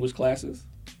language classes,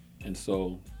 and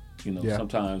so, you know,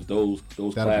 sometimes those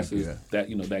classes that,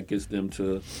 you know, that gets them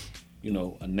to, you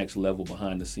know, a next level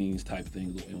behind the scenes type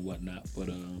thing and whatnot. But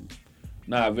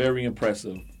very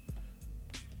impressive.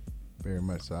 Very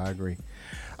much so. I agree.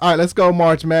 All right, let's go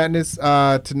March Madness.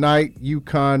 Tonight,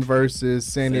 UConn versus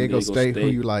San Diego State. Who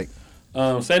you like?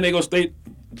 San Diego State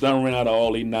done ran out of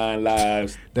all these 9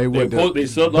 lives. They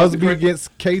Busby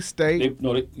against K-State.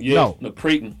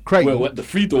 Creighton. Well, the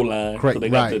free throw line.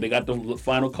 Creighton, so they got the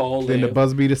final call. Then the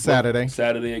Busby to Saturday.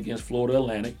 Saturday against Florida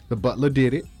Atlantic. The Butler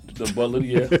did it. The Butler,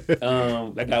 yeah.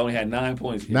 That guy only had 9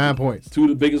 points. 9 points. 2 of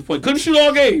the biggest points. Couldn't shoot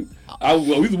all game.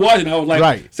 We was watching. I was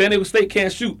like, San Diego State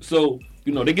can't shoot. So,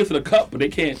 you know, they get to the cup, but they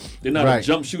can't. They're not a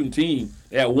jump shooting team.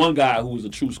 They had one guy who was a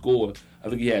true scorer. I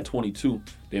think he had 22,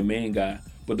 their main guy.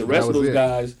 But the rest of those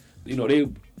guys, you know, they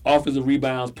offensive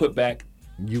rebounds, put back.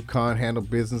 UConn handled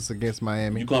business against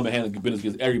Miami. UConn been handling business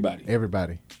against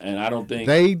everybody. And I don't think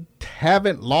they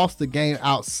haven't lost a game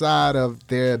outside of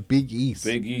their Big East.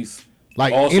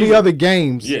 Like all any season. Other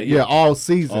games, all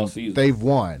season, all season, they've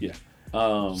won. Yeah.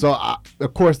 So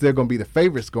of course they're going to be the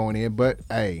favorites going in, but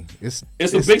hey, it's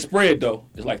a big spread though.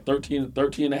 It's like 13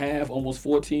 and a half, almost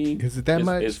 14. Is it that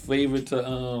much? It's favored to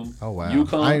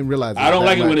UConn. I didn't realize. I don't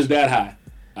like it when it's that high.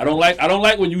 I don't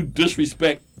like when you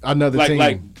disrespect another team.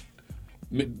 Like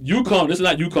UConn. This is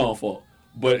not UConn fault.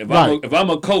 But if I'm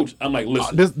a coach, I'm like,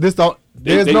 listen.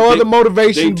 There's no other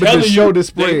motivation but to show the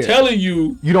spread. They're telling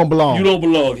you don't belong. You don't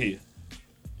belong here.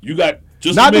 You got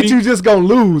just not that you just gonna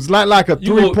lose, not like a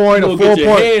 3-point or 4-point. Get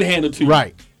your head handed to you.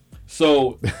 Right.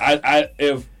 So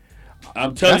if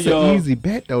I'm telling y'all, that's an easy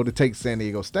bet though to take San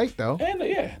Diego State though. And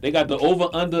they got the over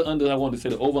under. I wanted to say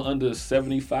the over under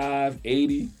 75,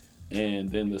 80,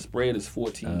 and then the spread is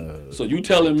 14. So you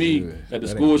telling me that the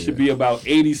score should be about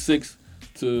 86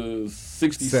 to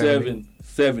 67,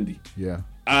 70. Yeah.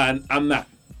 I'm not.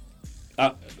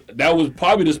 That was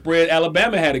probably the spread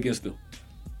Alabama had against them.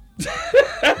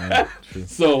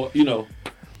 So, you know,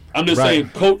 I'm just saying,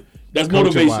 coach. That's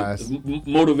motivation.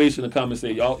 Motivation to come and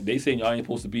say, y'all. They saying y'all ain't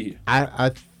supposed to be here.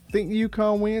 I think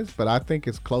UConn wins, but I think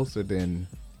it's closer than.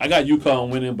 I got UConn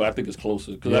winning, but I think it's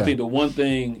closer because I think the one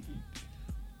thing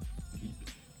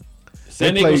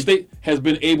San Diego State has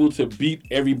been able to beat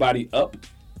everybody up.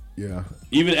 Yeah.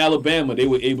 Even Alabama, they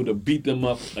were able to beat them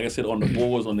up. Like I said, on the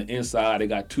boards, on the inside, they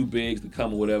got 2 bigs to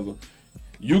come or whatever.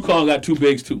 UConn got 2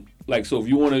 bigs too. Like, so if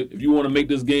you want to make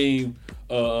this game,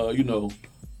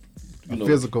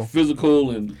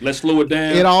 physical, and let's slow it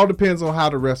down. It all depends on how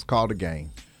the refs call the game.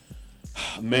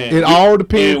 Man, it all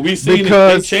depends. And we seen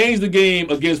they changed the game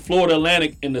against Florida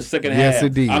Atlantic in the second half. Yes,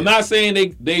 it did. I'm not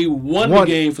saying they won the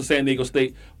game for San Diego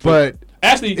State, but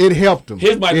actually it helped them.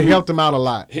 Helped them out a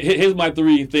lot. Here's my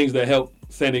 3 things that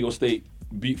helped San Diego State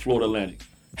beat Florida Atlantic.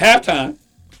 Halftime.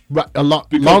 Right,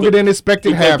 longer than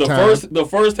expected halftime. The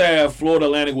first half, Florida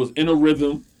Atlantic was in a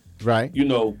rhythm. Right. You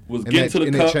know, was getting to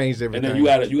the cup. It changed everything. And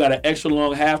then you got an extra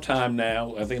long halftime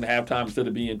now. I think the halftime, instead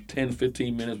of being 10,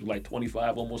 15 minutes, was like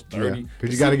 25, almost 30.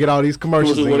 Because you got to get all these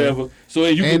commercials or whatever. So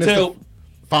you can tell.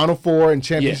 Final Four and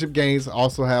championship games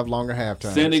also have longer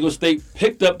halftimes. San Diego State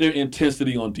picked up their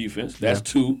intensity on defense. That's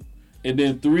 2. And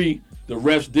then 3, the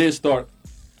refs did start.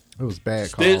 It was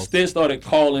bad calls. They started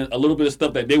calling a little bit of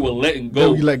stuff that they were letting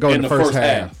go, in the first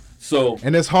half. So,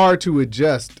 and it's hard to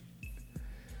adjust,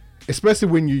 especially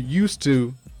when you're used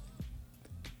to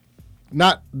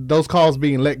not those calls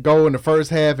being let go in the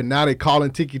first half, and now they calling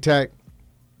ticky-tack.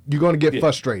 You're going to get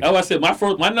frustrated. Like I said,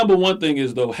 my number one thing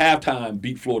is, though, halftime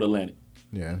beat Florida Atlantic.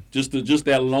 Yeah. Just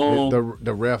that long.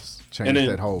 The refs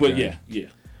changed that whole game. But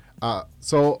yeah.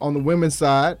 So on the women's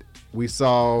side, we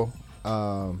saw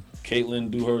Caitlin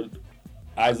do her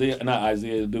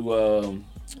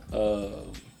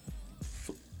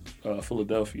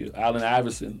Philadelphia. Allen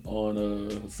Iverson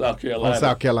on South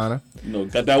Carolina. You know,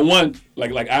 got that one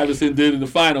like Iverson did in the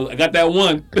finals. I got that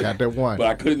one. But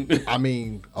I couldn't. I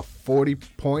mean, 40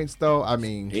 points though. I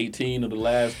mean, 18 of the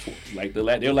last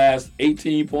their last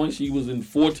 18 points. She was in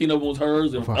 14 of them was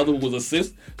hers, and other was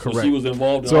assists. Correct. So she was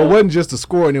involved. So it wasn't just the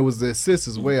scoring; it was the assists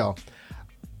as well.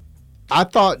 I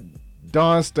thought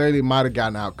Dawn Staley might have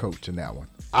gotten out coached in that one.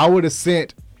 I would have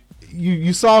sent.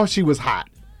 You saw she was hot.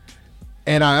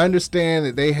 And I understand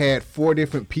that they had 4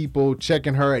 different people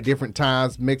checking her at different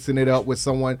times, mixing it up with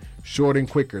someone short and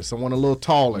quicker, someone a little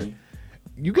taller.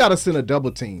 Mm-hmm. You got to send a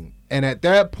double team. And at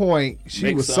that point,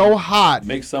 she was so hot.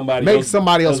 Make somebody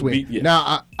else win. Yeah.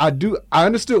 Now, I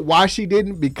understood why she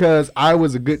didn't, because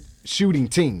Iowa's a good shooting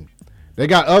team. They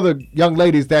got other young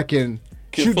ladies that can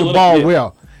shoot the ball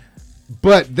well.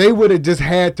 But they would have just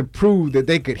had to prove that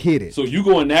they could hit it. So you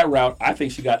go in that route, I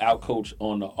think she got outcoached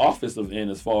on the offensive end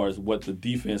as far as what the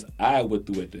defense Iowa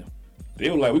threw at them. They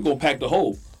were like, we're going to pack the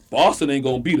hole. Boston ain't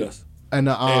going to beat us. And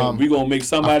we're going to make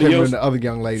somebody else the other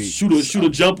young lady shoot a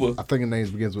jumper. I think her name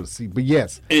begins with a C. But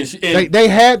yes, and they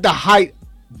had the height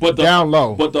down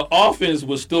low. But the offense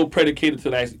was still predicated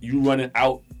to that you running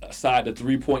outside the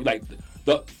 3-point.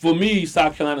 For me,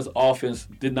 South Carolina's offense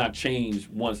did not change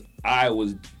once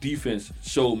Iowa's defense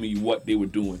showed me what they were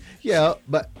doing. Yeah,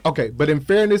 but in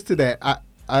fairness to that,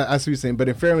 I see what you're saying, but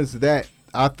in fairness to that,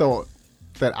 I thought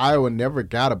that Iowa never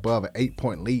got above an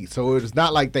 8-point lead. So it was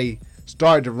not like they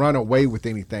started to run away with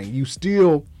anything. You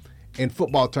still, in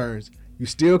football terms, you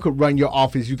still could run your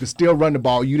offense. You could still run the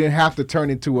ball. You didn't have to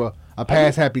turn into a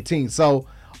pass-happy team. So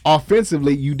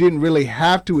offensively, you didn't really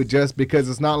have to adjust, because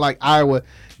it's not like Iowa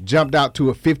jumped out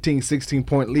to a 15,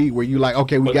 16-point lead where you like,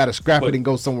 okay, we got to scrap it and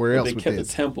go somewhere else with this. They kept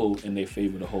the tempo in their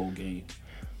favor the whole game.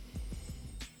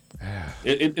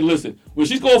 Listen, when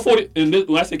she scored 40, and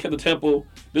when I say kept the tempo,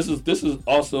 this is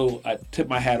also, I tip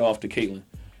my hat off to Caitlin.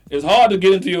 It's hard to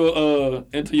get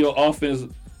into your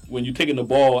offense when you're taking the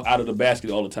ball out of the basket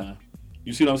all the time.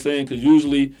 You see what I'm saying? Because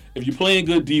usually, if you're playing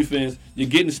good defense, you're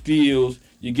getting steals,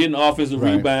 you're getting offensive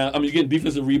rebounds. You're getting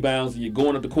defensive rebounds, and you're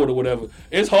going up the court or whatever.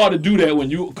 It's hard to do that when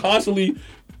you constantly.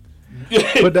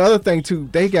 But the other thing too,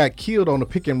 they got killed on the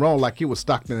pick and roll like it was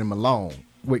Stockton and Malone,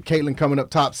 with Caitlin coming up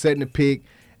top, setting the pick,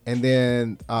 and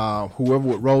then whoever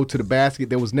would roll to the basket.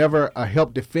 There was never a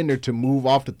help defender to move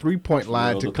off the 3-point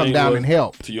line to come down and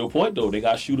help. To your point, though, they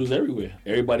got shooters everywhere.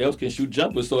 Everybody else can shoot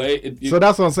jumpers. So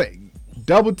that's what I'm saying.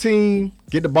 Double team,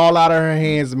 get the ball out of her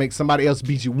hands and make somebody else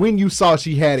beat you when you saw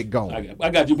she had it going.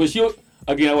 I got you. But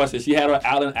again, like I said, she had her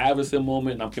Allen Iverson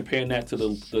moment, and I'm comparing that to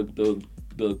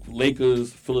the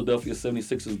Lakers, Philadelphia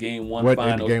 76ers game 1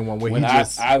 final. Game 1 where when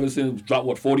Iverson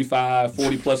dropped, 40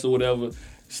 plus or whatever,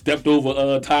 stepped over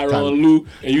Tyronn Lue,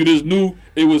 and you just knew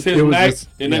it was his night,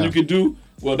 and then you could do.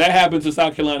 Well, that happened to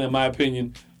South Carolina, in my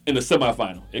opinion, in the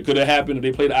semifinal. It could have happened if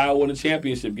they played Iowa in the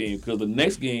championship game, because the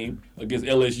next game against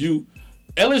LSU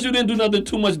didn't do nothing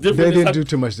too much different. They didn't do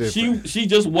too much different. She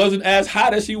just wasn't as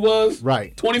hot as she was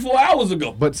 24 hours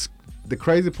ago. But the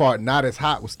crazy part, not as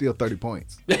hot, was still 30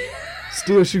 points.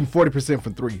 Still shooting 40%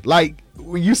 from 3. Like,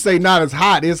 when you say not as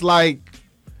hot, it's like,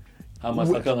 how much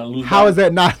South Carolina lose how by? Is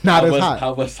that not as hot?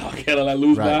 How much South Carolina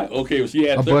lose by? Okay, if she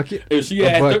had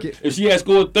if she had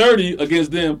scored 30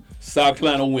 against them, South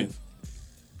Carolina wins.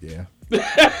 Yeah.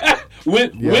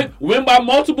 Win by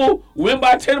multiple, win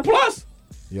by 10 plus.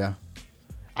 Yeah.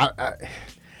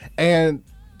 And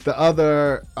the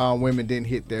other women didn't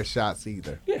hit their shots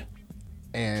either. Yeah.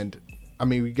 And, I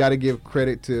mean, we got to give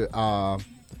credit to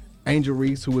Angel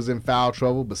Reese, who was in foul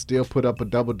trouble, but still put up a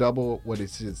double-double.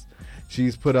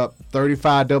 She's put up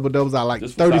 35 double-doubles out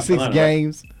of 36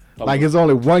 games. Right? Like, it's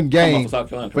only one game for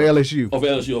LSU. Oh, for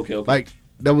LSU, okay. Like,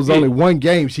 there was only one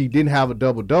game she didn't have a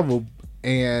double-double.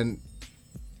 And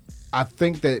I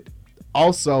think that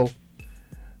also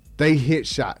they hit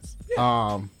shots.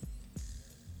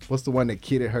 What's the one that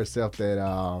kidded herself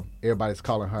that everybody's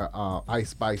calling her Ice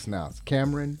Spice now? It's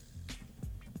Cameron.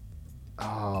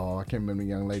 Oh, I can't remember the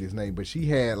young lady's name, but she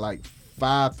had like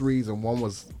 5 threes and one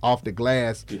was off the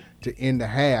glass to end the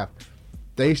half.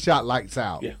 They shot lights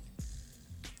out. Yeah.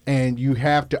 And you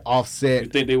have to offset. You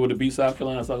think they would have beat South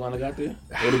Carolina if South Carolina got there?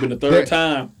 It would have been the third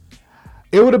time.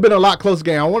 It would have been a lot closer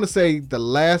game. I want to say the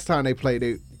last time they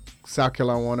played, South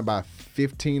Carolina won about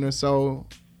 15 or so.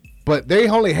 But they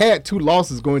only had 2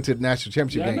 losses going to the national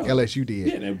championship game. LSU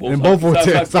did. Yeah, and both were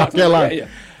to South Carolina. Yeah.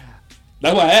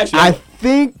 That's why I asked you.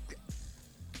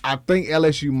 I think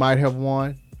LSU might have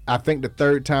won. I think the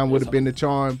third time would have been the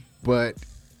charm, but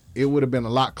it would have been a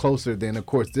lot closer than, of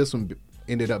course, this one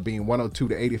ended up being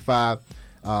 102-85.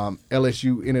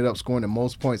 LSU ended up scoring the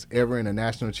most points ever in a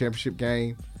national championship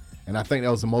game. And I think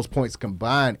that was the most points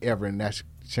combined ever in a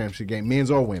national championship game, men's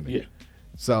or women. Yeah.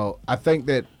 So I think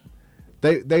that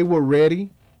they were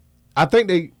ready. I think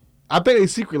they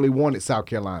secretly wanted South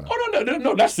Carolina. Oh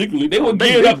no, not secretly. They were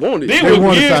geared up.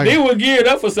 They were geared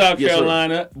up for South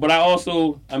Carolina. But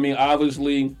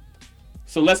obviously.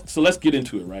 So let's get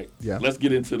into it, right? Yeah. Let's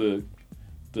get into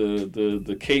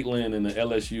the Caitlin and the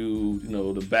LSU,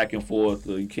 the back and forth,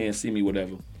 you can't see me,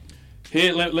 whatever.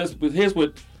 Here's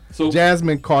what. So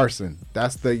Jasmine Carson,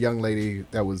 that's the young lady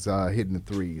that was hitting the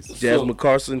threes. Jasmine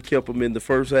Carson kept him in the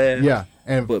first half. Yeah,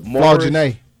 and but Morris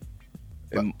and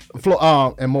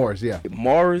Morris, yeah.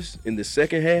 Morris in the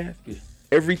second half. Yeah.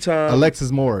 Every time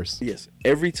Alexis Morris. Yes,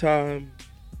 every time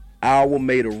Iowa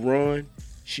made a run,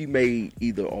 she made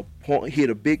either a point, hit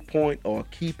a big point or a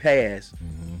key pass,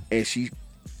 and she.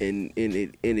 And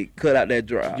it cut out that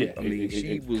drive. Yeah, I mean,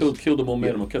 she killed the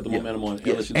momentum, kept the momentum on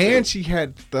LSU. And she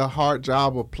had the hard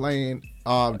job of playing,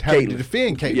 having to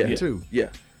defend Caitlin too. Yeah,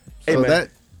 so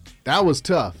that was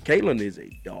tough. Caitlin is a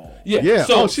dog. Yeah.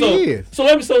 She is.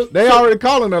 They already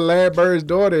calling her Larry Bird's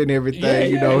daughter and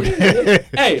everything.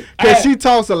 Hey, because she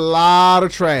talks a lot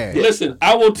of trash. Listen,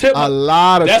 I will tip a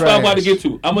lot of. That's trash. what I'm about to get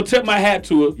to. I'm gonna tip my hat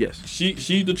to her. Yes,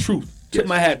 she's the truth. Tip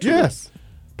my hat to her. Yes.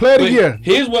 Play of the year.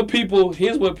 Here's what people,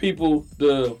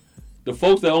 the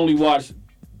folks that only watch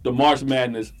the March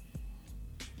Madness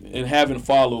and haven't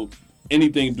followed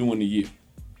anything during the year.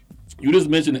 You just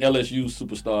mentioned the LSU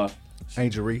superstar.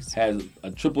 Angel Reese has a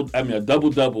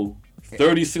double-double,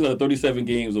 36 or 37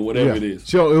 games or whatever it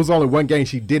is. It was only one game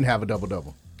she didn't have a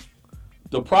double-double.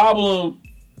 The problem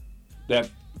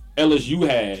that LSU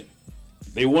had,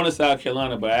 they wanted South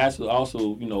Carolina, but I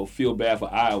also feel bad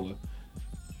for Iowa.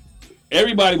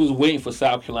 Everybody was waiting for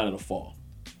South Carolina to fall.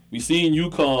 We seen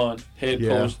UConn head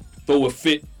coach throw a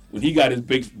fit when he got his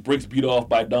bricks beat off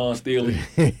by Don Staley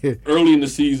early in the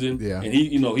season. Yeah. And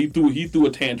he threw a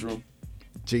tantrum.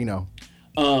 Gino.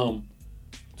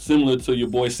 Similar to your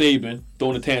boy Saban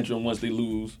throwing a tantrum once they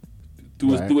lose.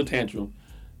 Threw a tantrum.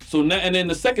 So now, and then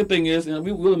the second thing is, and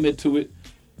we'll admit to it,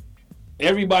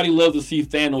 everybody loves to see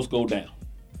Thanos go down.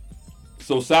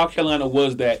 So South Carolina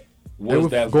was that. They were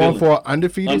going for an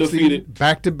undefeated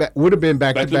back-to-back, would have been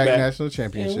back-to-back national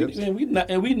championships.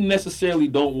 And we necessarily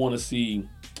don't want to see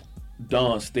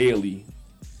Don Staley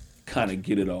kind of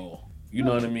get it all. You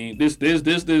know what I mean? This.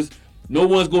 No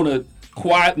one's going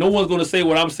to say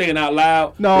what I'm saying out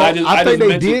loud. No, I think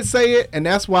they did say it, and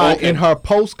that's why in her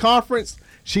post-conference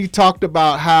she talked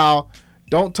about how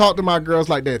don't talk to my girls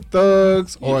like they're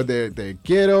thugs or they're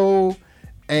ghetto,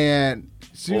 and.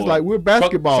 She's like, we're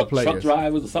basketball players. Truck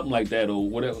drivers or something like that or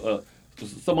whatever.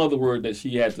 Some other word that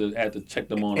she had to check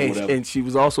them on or whatever. And she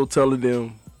was also telling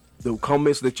them the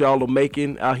comments that y'all are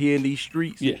making out here in these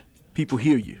streets. Yeah. People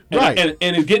hear you. Right. And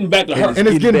it's getting back to her. And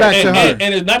it's getting back to her.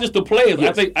 And it's not just the players.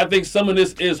 Yes. I think some of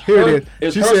this is her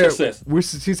success.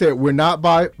 She said, we're not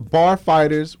bar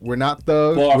fighters. We're not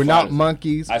thugs. We're not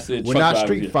monkeys. I said we're not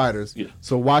street drivers, fighters. Yeah.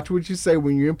 So watch what you say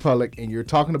when you're in public and you're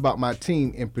talking about my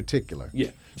team in particular. Yeah.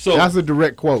 So that's a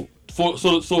direct quote.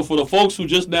 So for the folks who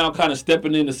just now kind of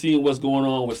stepping in to seeing what's going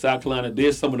on with South Carolina,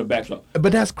 there's some of the backdrop.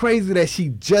 But that's crazy that she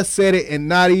just said it and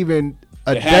not even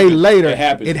a day later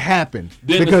it happened.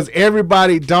 Because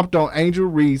everybody dumped on Angel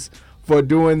Reese for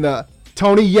doing the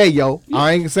Tony Yayo. Yeah.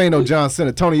 I ain't saying no John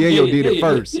Cena. Tony Yayo did it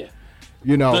first. Yeah.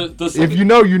 You know, if you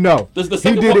know, you know. He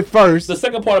did it first. The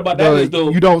second part about that is, though,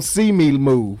 you don't see me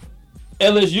move.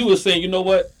 LSU is saying, you know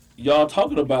what? Y'all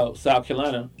talking about South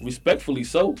Carolina, respectfully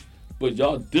so, but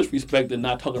y'all disrespecting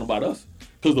not talking about us.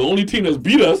 Because the only team that's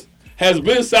beat us has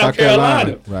been South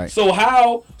Carolina. Right. So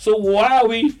why are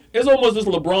we, it's almost this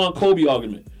LeBron Kobe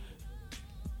argument.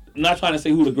 I'm not trying to say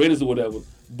who the greatest or whatever,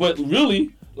 but really,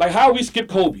 like how we skip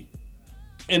Kobe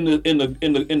in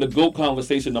the GOAT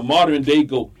conversation, the modern day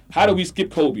GOAT. How do we skip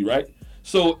Kobe, right?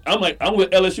 So I'm with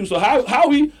LSU. So how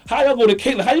y'all go to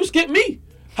Caitlin? How you skip me?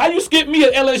 How you skip me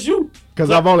at LSU? Because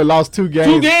I've only lost 2 games.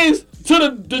 2 games to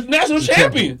the national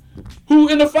champion, who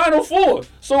in the Final Four.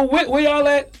 So where y'all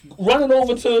at? Running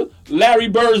over to Larry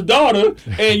Bird's daughter,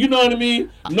 and you know what I mean?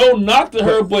 No knock to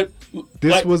her, but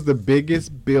this was the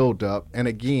biggest build-up. And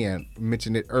again,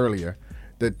 mentioned it earlier.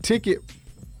 The ticket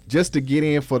just to get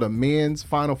in for the men's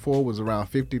Final Four was around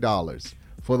 $50.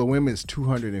 For the women's,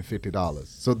 $250.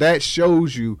 So that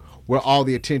shows you where all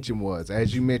the attention was.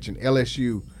 As you mentioned,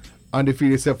 LSU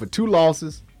undefeated except for 2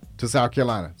 losses to South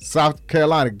Carolina. South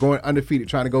Carolina going undefeated,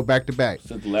 trying to go back-to-back.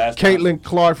 Caitlin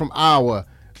Clark from Iowa,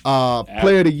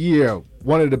 Player of the Year,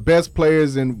 one of the best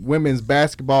players in women's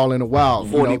basketball in a while.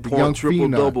 40-point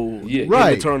triple-double in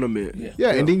the tournament.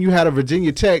 Yeah, and then you had a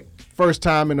Virginia Tech first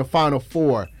time in the Final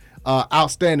Four.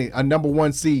 Outstanding, a number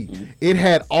 1 seed. Mm-hmm. It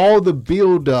had all the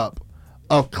build-up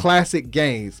of classic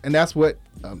games, and that's what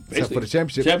except for the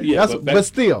championship. But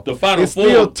still, the Final it Four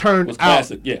still turned out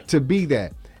classic, to be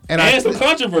that. And some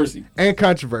controversy.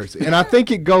 And I think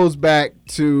it goes back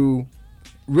to,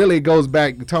 really it goes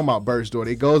back, talking about Bird's daughter,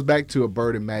 it goes back to a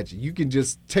Bird and Magic. You can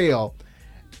just tell,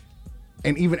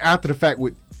 and even after the fact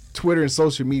with Twitter and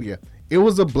social media, it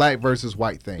was a black versus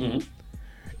white thing. Mm-hmm.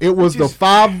 It was the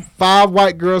five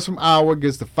white girls from Iowa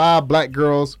against the 5 black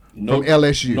girls from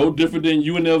LSU. No different than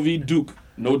UNLV Duke.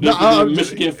 No different than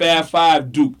Michigan Fab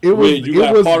 5 Duke. It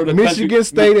was part of the Michigan country.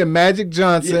 State and Magic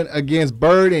Johnson against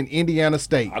Bird and Indiana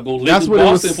State. I go Lakers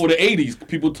Boston for the 80s.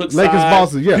 People took Lakers sides.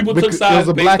 Boston, yeah. People took Because sides it was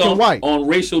a based black on, and white. on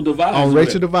racial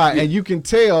divide. And you can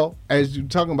tell, as you're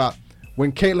talking about,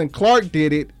 when Caitlin Clark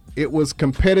did it, it was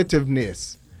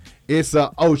competitiveness. It's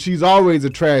she's always a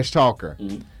trash talker.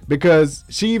 Mm-hmm. Because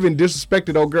she even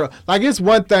disrespected old girl. Like, it's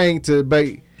one thing to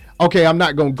be, okay, I'm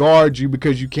not going to guard you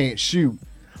because you can't shoot.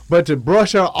 But to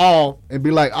brush her off and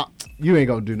be like, you ain't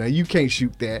going to do nothing. You can't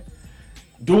shoot that.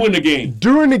 During the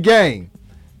game.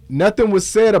 Nothing was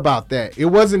said about that. It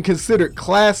wasn't considered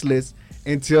classless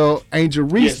until Angel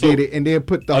Reese did it and then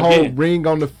put the whole ring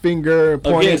on the finger and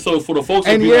pointed. Again, so for the folks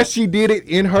and yes, she did it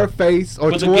in her face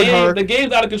or toward her. The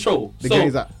game's out of control. The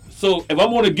game's out. So if I'm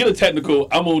going to get a technical,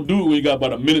 I'm going to do it when you got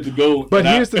about a minute to go. But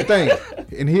here's the thing.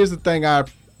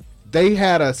 They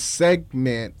had a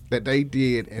segment that they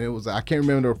did, and it was, I can't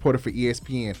remember the reporter for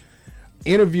ESPN,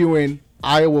 interviewing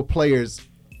Iowa players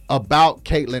about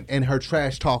Caitlin and her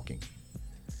trash talking.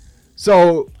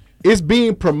 So it's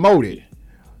being promoted.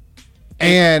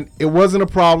 And it wasn't a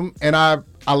problem. And I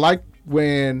like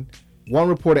when one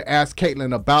reporter asked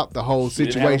Caitlin about the whole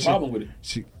situation. Didn't have a problem with it.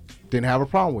 She didn't have a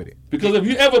problem with it. Because if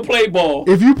you ever play ball,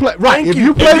 if you play ball, if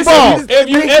you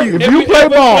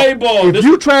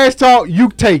trash talk, you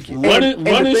take it. Run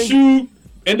and shoot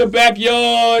in the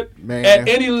backyard, at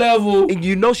any level. And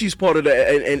you know she's part of the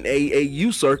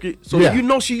AAU circuit, so you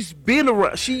know she's been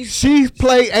around. She's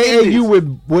played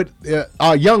AAU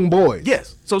with young boys.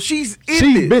 Yes, so she's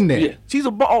been there. Yeah. She's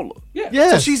a baller. Yeah.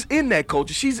 Yes. So she's in that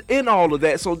culture. She's in all of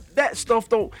that. So that stuff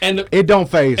it don't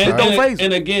phase her.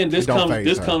 And again, this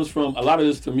comes from a lot of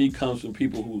this to me comes from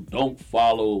people who don't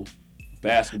follow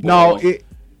basketball. I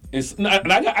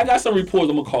got some reporters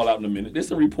I'm gonna call out in a minute. There's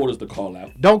some reporters to call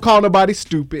out. Don't call nobody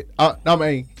stupid.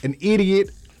 An idiot.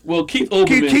 Well, Keith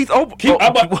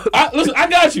Olbermann. Listen, I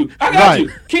got you.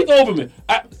 Keith Olbermann.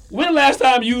 When the last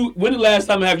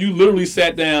time have you literally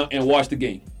sat down and watched the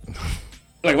game?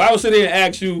 Like, if I was sitting there and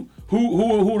ask you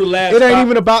who the last. It ain't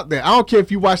even about that. I don't care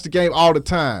if you watch the game all the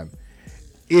time.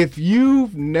 If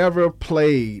you've never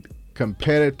played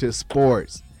competitive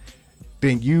sports,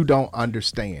 then you don't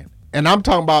understand. And I'm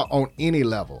talking about on any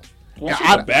level.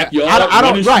 Backyard.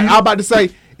 I'm about to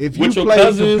say, if you play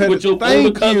cousins, with your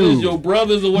older cousins, your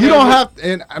brothers, or whatever. You don't have,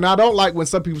 and I don't like when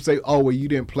some people say, "Oh, well, you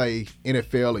didn't play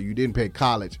NFL or you didn't play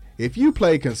college." If you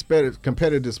play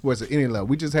competitive sports at any level,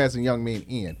 we just had some young men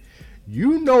in.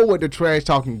 You know what the trash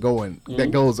talking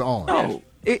that goes on. No,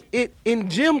 it in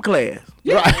gym class.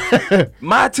 Yeah. Right.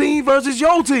 My team versus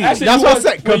your team. Actually, that's what I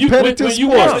said. Competitive sports. When you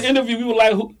watched the interview, we were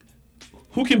like,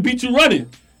 "Who can beat you running?"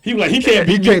 He was like, he can't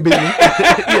beat me.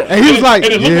 And he was like,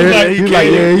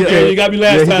 he got me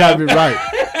last time. He got me right.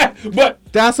 But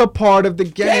that's a part of the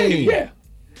game. Yeah.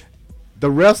 The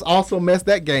refs also messed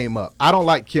that game up. I don't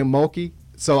like Kim Mulkey,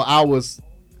 so I wanted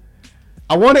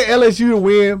LSU to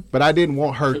win, but I didn't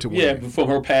want her to win. Yeah, from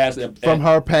her pass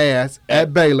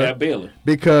at Baylor. At Baylor.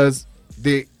 Because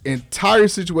the entire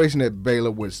situation at Baylor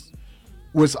was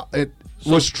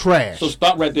trash. So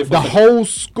stop right there for the whole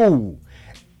school.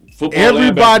 Football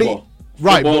everybody, and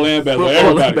right? Football and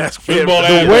basketball.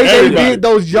 The way they did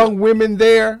those young women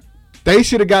there, they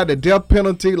should have got the death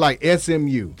penalty like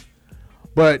SMU.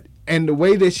 And the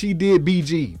way that she did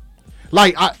BG,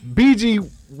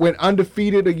 BG went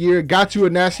undefeated a year, got you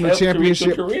a national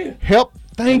championship. Help.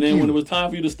 Thank you. And then when it was time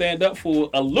for you to stand up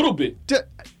for a little bit,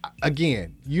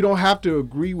 again, you don't have to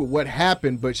agree with what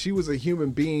happened, but she was a human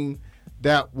being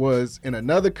that was in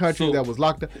another country that was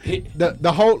locked up.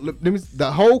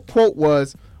 The whole quote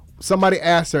was, somebody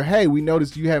asked her, "Hey, we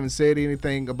noticed you haven't said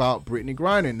anything about Brittany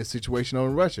Griner and the situation over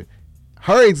in Russia."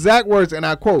 Her exact words, and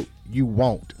I quote, "You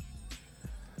won't."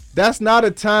 That's not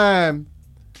a time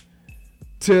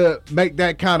to make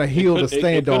that kind of heel to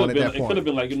stand on at that point. It could have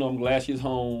been like, I'm glad she's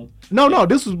home. No,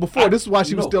 this was before. This is why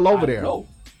she was still over there. No,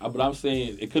 but I'm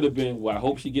saying it could have been, well, I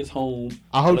hope she gets home.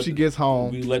 I hope she gets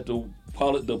home. We let the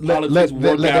politics work let out.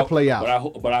 That play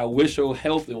out. But I wish her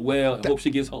health and well, and hope she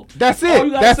gets home. That's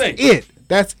it.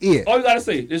 That's it. All you gotta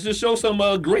say is just show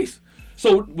some grace.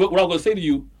 So what I'm gonna say to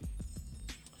you,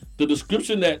 the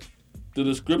description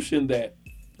that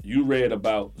you read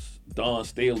about Dawn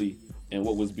Staley and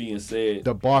what was being said,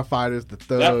 the bar fighters, the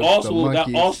thugs, that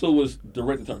monkeys. also was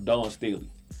directed to Dawn Staley.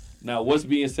 Now, what's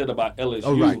being said about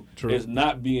LSU is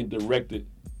not being directed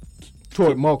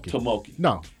toward Mulkey. To Mulkey.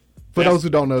 No. For those who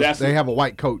don't know, they have a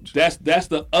white coach. That's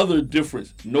the other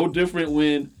difference. No different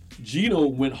when Gino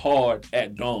went hard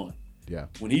at Dawn. Yeah.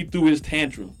 When he threw his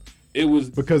tantrum, it was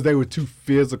because they were too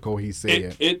physical. He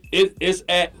said it's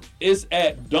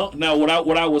at Dawn. Now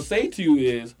what I will say to you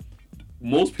is,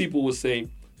 most people would say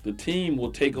the team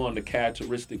will take on the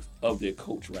characteristics of their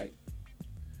coach, right?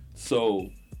 So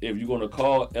if you're going to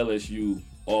call LSU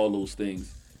all those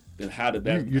things, then how did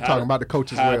that? You're talking about the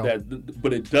coach as well.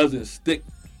 But it doesn't stick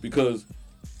because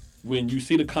when you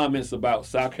see the comments about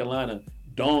South Carolina,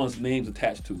 Dawn's name's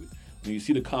attached to it. When you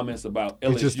see the comments about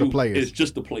LSU, it's just the players. It's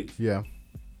just the players. Yeah.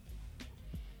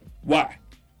 Why?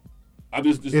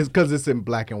 It's because it's in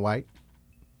black and white.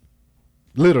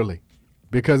 Literally.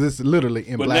 Because it's literally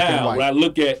in black and white. When I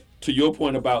look at, to your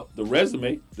point about the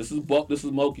resume, this is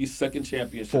Moki's second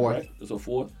championship, right? It's a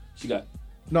fourth. She got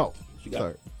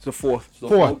third. It's a fourth.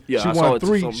 Fourth. Yeah, she won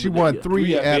three. She won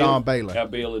three at Baylor. At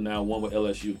Baylor now, one with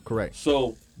LSU. Correct.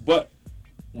 So, but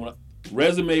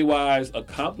resume wise,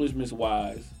 accomplishments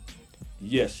wise,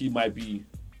 yes, she might be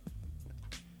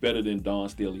better than Dawn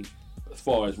Staley as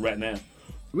far as right now.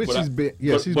 She's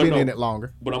been in it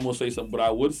longer. But I'm gonna say something. But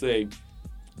I would say,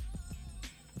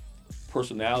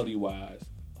 personality wise,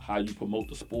 how you promote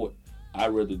the sport, I'd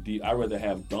rather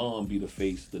have Dawn be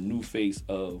the new face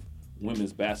of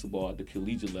women's basketball at the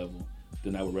collegiate level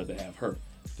than I would rather have her,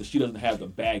 because she doesn't have the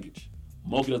baggage.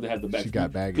 Moki doesn't have the baggage. She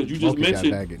got baggage. Because you just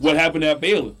mentioned what happened at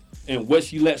Baylor and what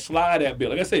she let slide at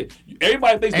Baylor. Like I said,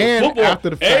 everybody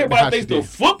thinks the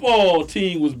football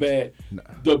team was bad. No.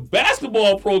 The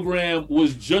basketball program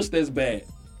was just as bad.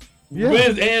 Yeah.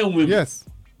 Men's and women's.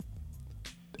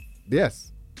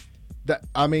 Yes.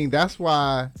 That's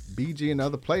why BG and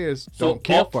other players don't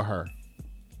care for her.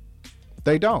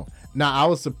 They don't.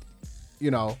 Now,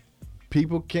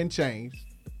 people can change,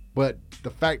 but the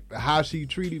fact how she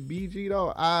treated BG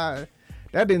though,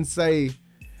 that didn't say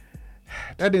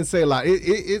a lot.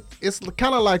 It's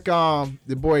kind of like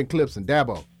the boy in Clemson,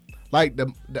 Dabo. Like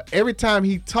the every time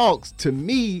he talks to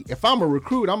me, if I'm a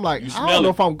recruit, I'm like, I don't know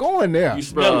if I'm going there. You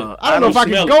smell it. I don't know if I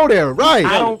can go there. Right.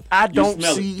 I don't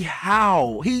see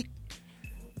how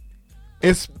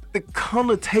it's the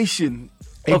connotation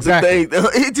of the thing.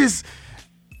 It just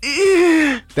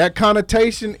that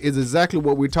connotation is exactly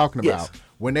what we're talking about. Yes.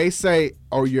 When they say,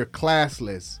 "Oh, you're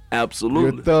classless,"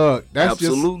 absolutely, you're thug. That's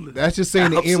just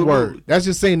saying the N word. That's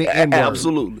just saying the N word.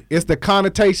 Absolutely, it's the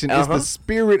connotation. It's the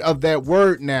spirit of that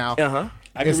word now.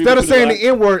 Instead of saying the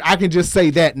N word, I can just say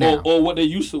that now. Or what they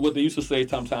used to say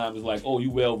sometimes is like, "Oh,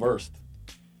 you well versed."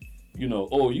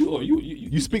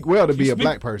 You speak well to be a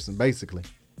black person, basically.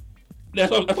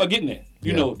 That's what I'm getting at.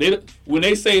 You know, when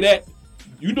they say that,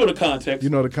 you know the context.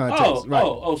 You know the context,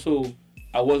 right? So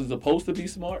I wasn't supposed to be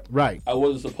smart, right? I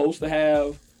wasn't supposed to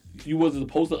have. You wasn't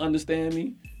supposed to understand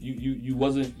me. You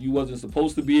wasn't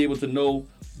supposed to be able to know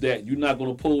that you're not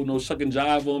going to pull no shuck and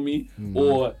jive on me,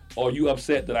 or are you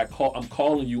upset that I'm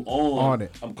calling you on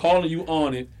it? I'm calling you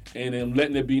on it, and I'm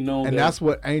letting it be known. And that's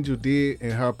what Angel did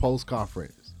in her post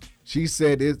conference. She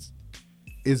said it's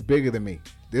bigger than me.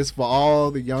 This for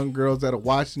all the young girls that are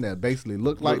watching that basically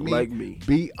look like me.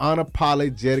 Be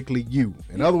unapologetically you.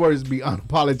 In other words, be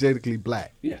unapologetically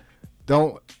black. Yeah.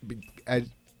 Don't be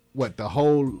the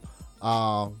whole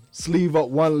sleeve up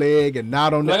one leg and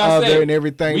not on the other and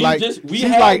everything. She's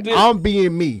like, I'm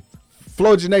being me.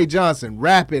 Flo Janae Johnson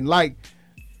rapping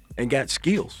and got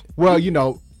skills. Well, she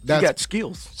got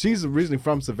skills. She's originally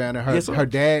from Savannah. Her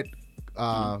dad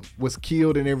was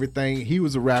killed and everything. He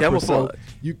was a rapper.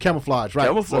 Camouflage, right?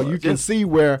 Camouflage, so you can see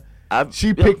where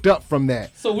she picked up from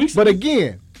that. But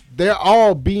again, they're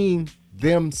all being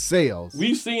themselves.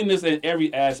 We've seen this in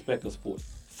every aspect of sports.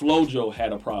 Flojo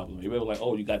had a problem. They were like,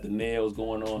 "Oh, you got the nails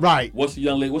going on." Right. What's the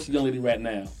young lady right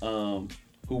now?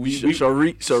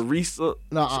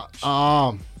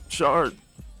 Charissa.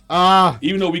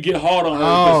 Even though we get hard on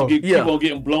her, because keep on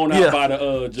getting blown out by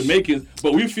the Jamaicans,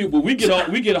 but we get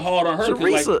hard on her.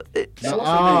 Charissa.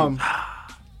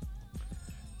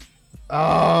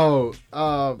 I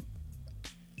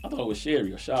thought it was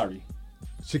Sherry or Shari.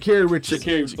 Sha'Carri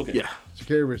Richardson.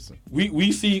 Sha'Carri Richardson.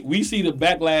 We see the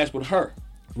backlash with her.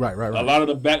 Right. A lot of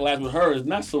the backlash with her is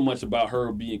not so much about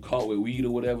her being caught with weed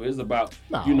or whatever. It's about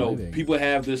people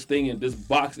have this thing in this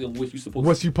box in which you're supposed.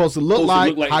 What's you supposed to look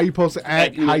like? How you supposed to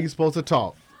act? How you supposed to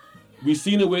talk? We've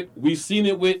seen it with,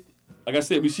 like I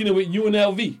said, we've seen it with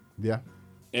UNLV. Yeah.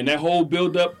 And that whole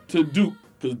build up to Duke,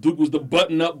 because Duke was the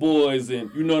button up boys and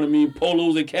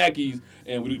polos and khakis,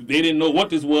 and they didn't know what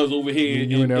this was over here.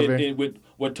 And with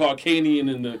what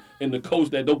Tarkanian and the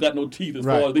coach that don't got no teeth as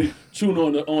Right. far as they chewing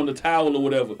on the towel or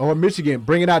whatever. Or Michigan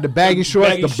bringing out the baggy shorts,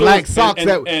 Baggy the shorts black socks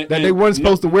that they weren't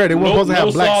supposed to wear. They weren't supposed to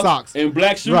have black socks and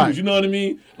black shoes. Right. You know what I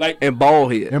mean? Like and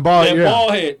bald head. And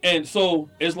bald head. And so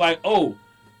it's like, oh,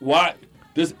 why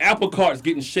this apple cart's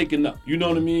getting shaken up? You know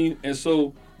what I mean? And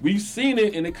so we've seen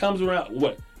it, and it comes around.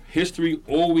 What history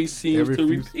always seems to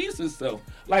repeat itself.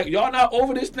 Like y'all not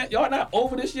over this. Y'all not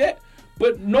over this yet.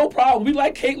 But no problem. We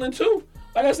like Caitlyn too.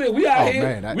 Like I said, we out here.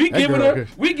 Man, we giving her. I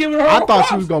her thought props.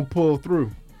 she was gonna pull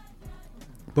through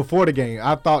before the game.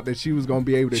 I thought that she was gonna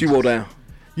be able to. She wore down.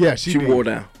 Yeah, she did. wore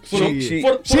down. She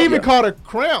even caught a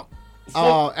cramp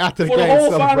after the for game. the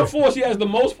whole Final Four, she has the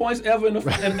most points ever in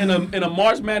a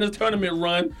March Madness tournament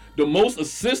run, the most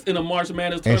assists in a March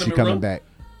Madness And tournament she coming run. back.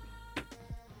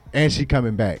 And she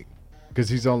coming back because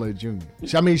she's only a junior.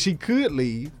 I mean, she could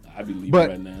leave. I'd be leaving but,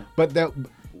 right now.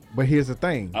 But here's the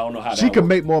thing. I don't know how she that could works.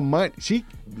 make more money. She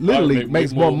literally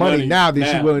makes more money now than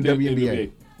she will in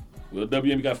WNBA. Well,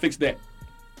 WNBA got to fix that.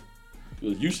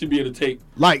 Because you should be able to take.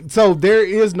 So there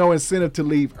is no incentive to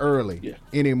leave early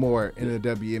anymore in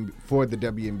the for the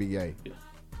WNBA. Yeah.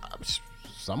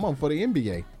 Some of them for the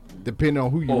NBA, depending on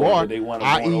who you Or are. they wanna go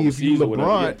I.e., if you overseas or whatever.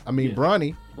 LeBron, Yeah. I mean Yeah.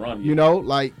 Bronny, Bronny, you know,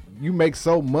 like you make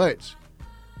so much.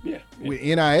 Yeah. With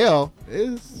NIL,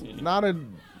 it's not a.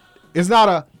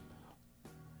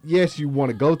 Yes, you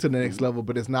want to go to the next level,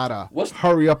 but it's not a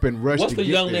hurry up and rush. What's to the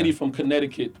get young there. lady from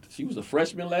Connecticut? She was a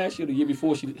freshman last year. The year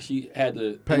before, she had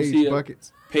the Paige MCL.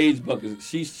 Buckets. Paige Buckets.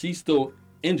 She's still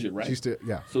injured, right? She's still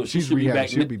So she's she should be rehabbing. back.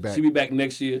 She'll be back. She'll be back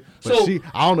next year. But So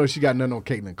I don't know if she got nothing on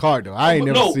Caitlin Clark though. I ain't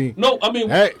never seen. No, I mean,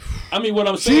 what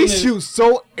I'm she saying is shoots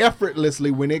so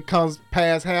effortlessly when it comes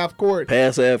past half court.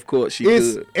 Past half court, she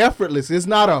it's good. effortless. It's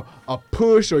not a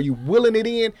push or you willing it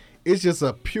in. It's just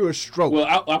a pure stroke. Well,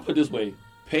 I'll put it this way.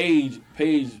 Paige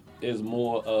is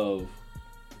more of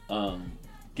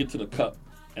get to the cup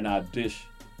and I dish.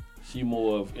 She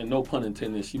more of, and no pun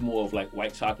intended, she more of like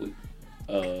white chocolate.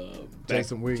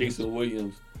 Jason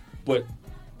Williams. But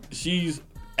she's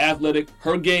athletic.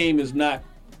 Her game is not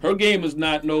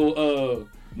no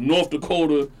North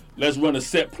Dakota, let's run a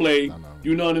set play. No.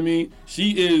 You know what I mean?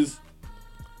 She is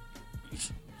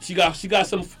She got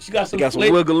some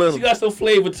wiggle in 'em. She got some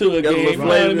flavor to her Got a game. little You know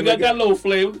what I flavor mean? in Got the a little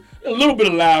flavor, a little bit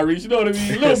of Lowry. You know what I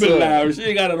mean? A little bit of Lowry. She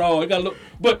ain't got it all. It got a little,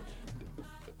 but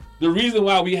the reason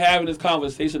why we having this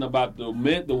conversation about the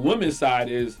women's side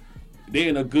is they're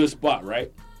in a good spot,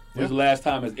 right? When's the last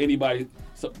time has anybody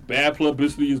bad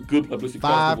publicity is good publicity?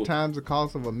 5 times the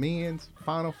cost of a men's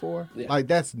Final Four. Yeah. Like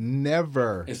that's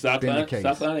never And South been the Carolina, case.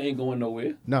 South Carolina ain't going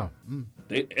nowhere. No.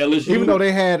 They LSU, Even though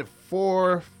they had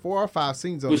four or five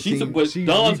seasons on but the she's team, but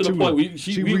down to the point we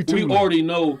retooling. already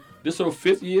know this is her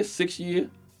 5th year, 6th year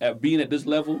at being at this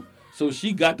level. So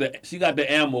she got the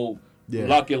ammo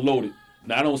locked and loaded.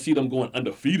 Now I don't see them going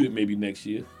undefeated maybe next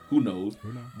year. Who knows?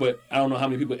 But I don't know how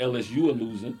many people LSU are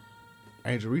losing.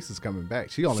 Angel Reese is coming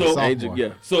back. She only a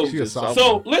sophomore. So she a sophomore.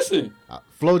 So listen,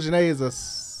 Flo Janae is a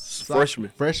freshman.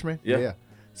 Freshman. Yeah. Yeah.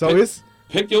 So it's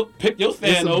pick your Thanos.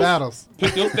 It's some battles.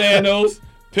 Pick your Thanos.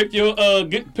 Pick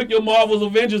your Marvel's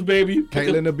Avengers, baby.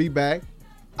 Caitlyn will be back.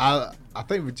 I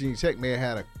think Virginia Tech may have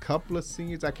had a couple of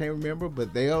seniors. I can't remember,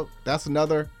 but that's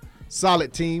another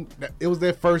solid team. It was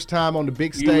their first time on the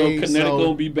big stage. You know Connecticut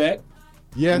gonna be back.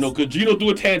 Yes. You know, because Gino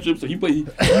threw a tantrum, so he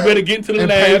better get into the and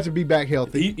lab. Paige to be back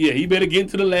healthy. He better get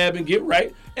into the lab and get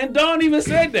right. And Dawn even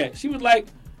said that. She was like,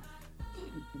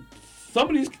 some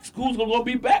of these schools are gonna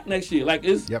be back next year. Like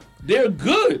they're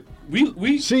good.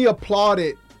 She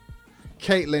applauded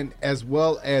Caitlyn as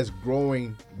well as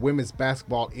growing women's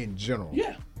basketball in general.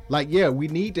 Yeah. Like, we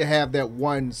need to have that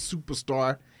one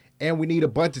superstar, and we need a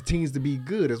bunch of teams to be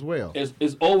good as well.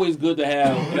 It's always good to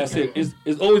have, like I said,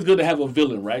 it's always good to have a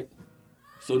villain, right?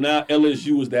 So now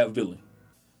LSU is that villain.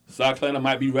 South Carolina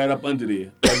might be right up under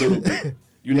there a little bit.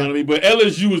 You know what I mean? But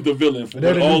LSU is the villain for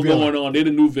what's all going on. They're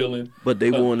the new villain. But they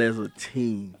won as a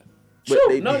team. But Sure,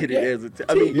 they did it as a team.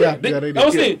 I See, mean, they I did.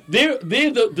 was saying they're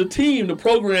the team. The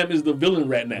program is the villain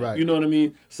right now. Right. You know what I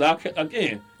mean? So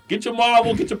again, get your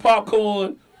Marvel, get your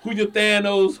popcorn. Who your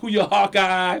Thanos? Who your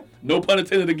Hawkeye? No pun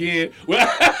intended again.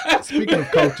 Speaking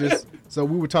of coaches, so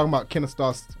we were talking about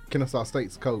Kennesaw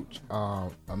State's coach,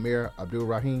 Amir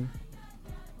Abdul-Rahim.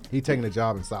 He taking a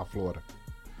job in South Florida.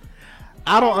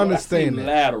 I don't understand that.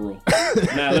 Lateral.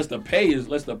 Now, unless the pay is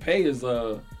what's the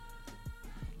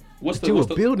you were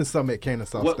building something at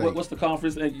Kennesaw State. What's the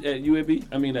conference at UAB?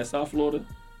 I mean, at South Florida.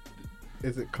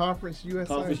 Is it Conference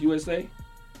USA? Conference USA.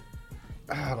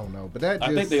 I don't know, but that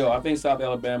I think they are. I think South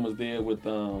Alabama's there with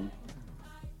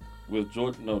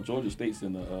Georgia. No, Georgia State's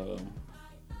in the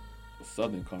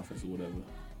Southern Conference or whatever.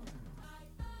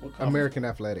 What American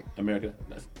Athletic. American.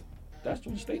 That's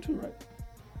Georgia State too, right?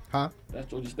 Huh? That's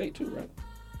Georgia State too, right?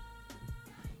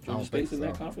 don't Georgia State's think in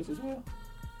that so. conference as well.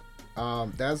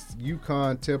 That's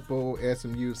UConn, Temple,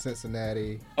 SMU,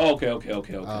 Cincinnati. Oh,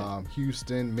 okay.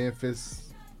 Houston,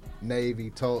 Memphis, Navy,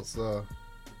 Tulsa.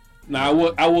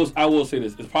 Now I will say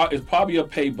this: it's probably a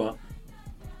pay bump,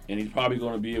 and he's probably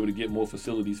going to be able to get more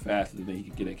facilities faster than he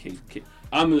could get at K.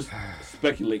 I'm just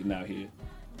speculating out here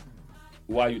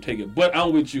why you take it, but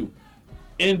I'm with you.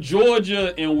 In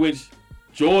Georgia, in which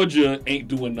Georgia ain't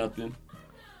doing nothing,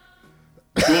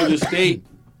 Georgia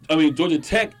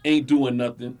Tech ain't doing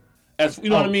nothing. As you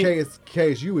know what I mean?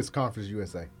 KSU is Conference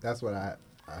USA. That's what I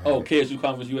heard. KSU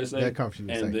Conference USA. Yeah, Conference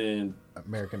USA. And then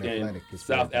American Athletic is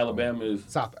South Alabama is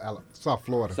South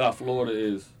Florida. South Florida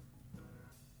is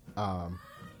what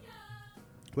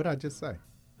did I just say?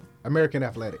 American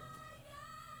Athletic.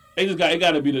 It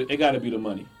got to be the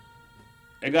money.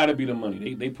 It got to be the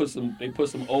money. They put some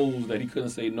O's that he couldn't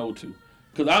say no to.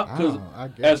 Because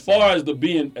as far as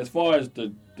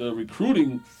the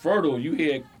recruiting fertile, you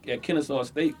hear at Kennesaw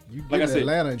State, like I said,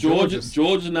 Atlanta,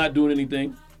 Georgia's not doing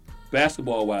anything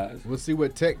basketball wise. We'll see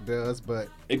what Tech does, but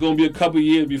it's gonna be a couple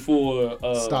years before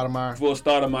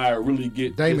Stoudemire really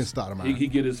get Damon Stoudemire. He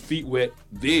get his feet wet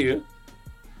there.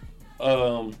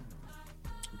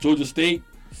 Georgia State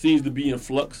seems to be in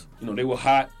flux. You know, they were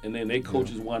hot, and then their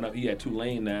coaches wound up. He had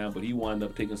Tulane now, but he wound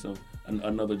up taking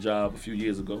another job a few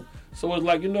years ago. So it's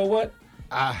like, you know what?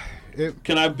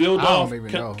 Can I build off? I don't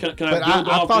even know. Can I build I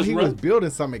off thought this he run? was building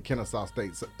something at Kennesaw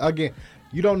State. So, again,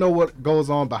 you don't know what goes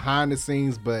on behind the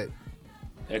scenes, but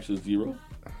extra zero.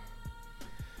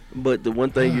 But the one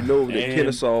thing you know that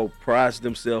Kennesaw prides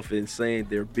themselves in saying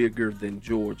they're bigger than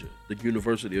Georgia, the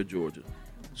University of Georgia.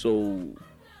 So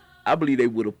I believe they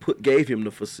would have gave him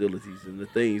the facilities and the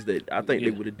things that I think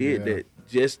they would have did that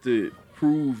just to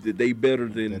prove that they better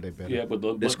than Yeah, but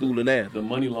the school in there. The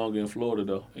money longer in Florida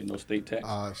though, ain't no state tax.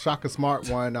 Shaka Smart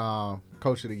won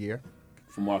Coach of the Year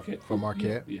for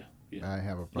Marquette. Yeah. I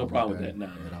have a problem. No problem with that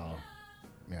at all.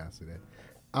 Yeah, I see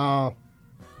that.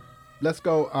 Let's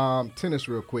go tennis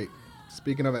real quick.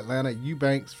 Speaking of Atlanta,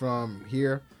 Eubanks from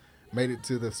here made it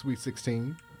to the Sweet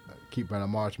 16, keeping a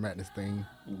March Madness thing.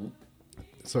 Mm-hmm.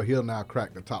 So he'll now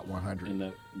crack the top 100.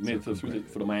 And made it to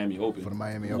for the Miami Open. For the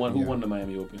Miami Who Open. Who won the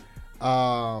Miami Open?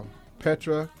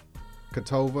 Petra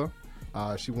Kvitova.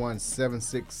 She won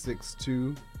 7-6,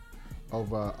 6-2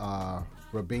 over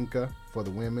Rabinka for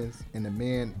the women's. And the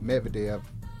men, Medvedev,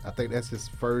 I think that's his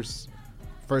first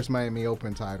Miami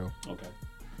Open title. Okay.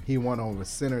 He won over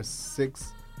Sinner 7-5,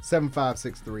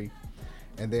 6-3.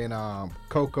 And then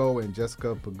Coco and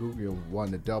Jessica Pegula won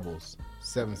the doubles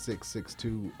 7-6,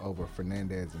 6-2 over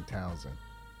Fernandez and Townsend.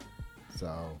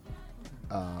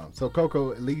 So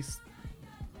Coco at least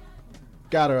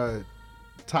got a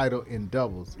title in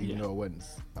doubles, even though it wasn't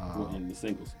in the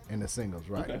singles. In the singles,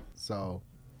 right? Okay. So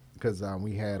because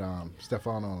we had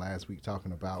Stefan on last week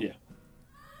talking about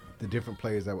the different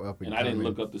players that were up and I didn't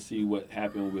look up to see what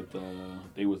happened with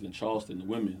they was in Charleston. The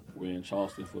women were in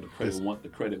Charleston for the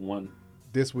credit one.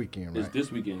 This weekend, right? It's this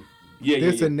weekend. Yeah,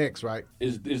 this and next, right?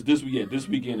 It's this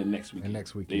weekend and next weekend. And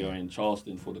next weekend. They are in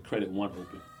Charleston for the Credit One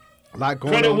Open. A lot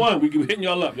going Credit on. One, we keep hitting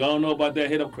y'all up. Y'all don't know about that?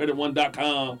 Hit up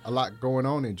credit1.com. A lot going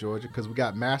on in Georgia because we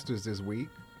got Masters this week.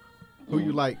 Who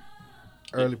you like?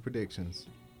 Early predictions.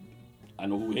 I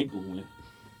know who ain't gonna win.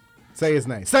 Say his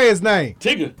name. Say his name.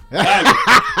 Tigger.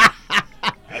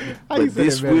 But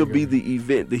this will be the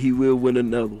event that he will win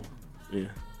another one. Yeah.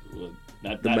 Well,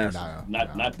 the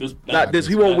Masters. Not this.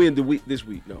 He won't win this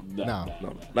week. No,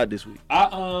 not this week.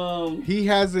 He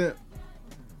hasn't.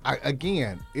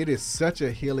 Again, it is such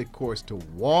a hilly course to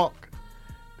walk,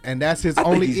 and that's his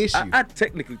only issue. I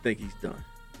technically think he's done,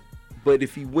 but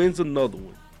if he wins another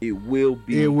one, it will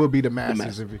be the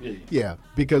Masters. Yeah,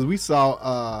 because we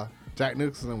saw Jack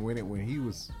Nicholson win it when he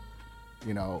was,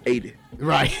 80.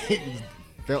 Right,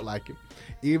 felt like it.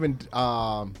 Even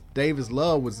Davis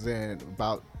Love was in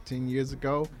about 10 years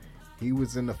ago. He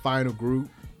was in the final group,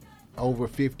 over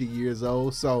 50 years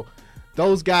old. So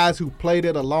those guys who played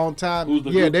it a long time,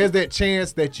 there's that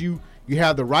chance that you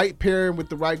have the right pairing with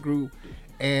the right group,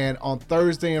 and on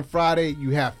Thursday and Friday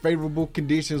you have favorable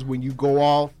conditions when you go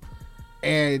off,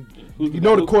 and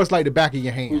the course like the back of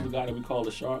your hand. Who's the guy that we call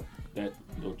the shark that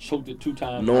choked it 2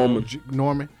 times?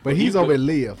 Norman, but he's over at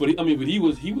Liv. But he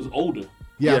was older.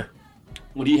 Yeah.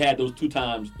 When he had those 2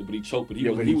 times, but he choked. But he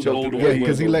was older. Yeah,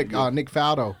 because he let Nick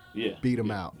Faldo beat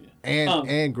him out.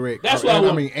 And Greg.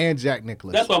 And Jack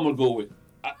Nicklaus. That's what I'm gonna go with.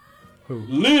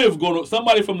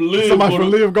 Somebody from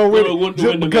Liv go with it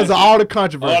just because of all the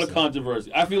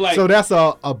controversy. I feel like so that's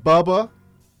a Bubba,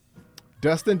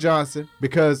 Dustin Johnson,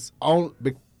 because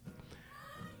the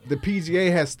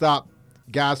PGA has stopped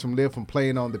guys from LIV from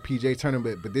playing on the PGA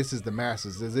tournament, but this is the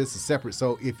Masters. This is separate.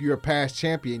 So if you're a past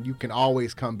champion, you can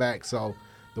always come back. So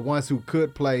the ones who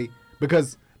could play,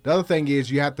 because the other thing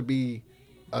is you have to be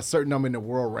a certain number in the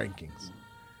world rankings.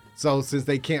 So since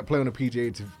they can't play on the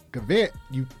PGA event,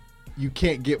 you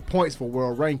can't get points for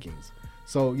world rankings.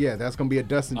 So yeah, that's gonna be a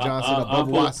Dustin Johnson, a Bubba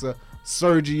Watson,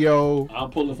 Sergio. I'm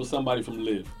pulling for somebody from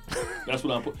LIV. That's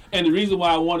what I'm pulling. And the reason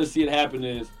why I want to see it happen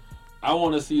is I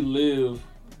want to see LIV.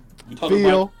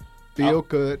 Phil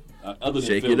could. Other than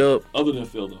Shake Phil, it up. Other than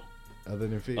Phil, though. Other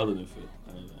than Phil.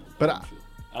 But I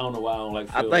don't know why I don't like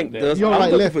Phil. I think like that. You don't I'm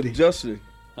like looking lefty. for Justin.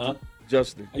 Huh?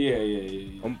 Justin.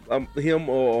 Yeah. I'm him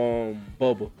or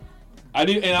Bubba.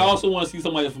 I also want to see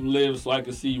somebody from LIV so I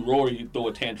can see Rory throw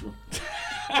a tantrum.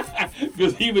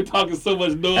 Because he been talking so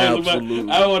much noise Absolutely.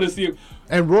 about. I want to see him.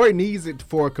 And Roy needs it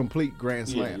for a complete Grand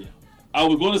Slam. Yeah. I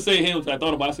was going to say him, so I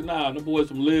thought about it. I said, nah, the boys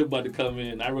from LIV about to come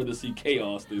in. I'd rather see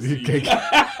chaos than see.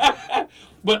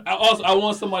 But I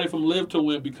want somebody from LIV to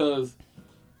win because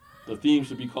the theme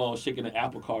should be called Shaking the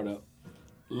Apple Cart Up.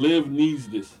 LIV needs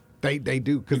this. They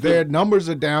do, because their numbers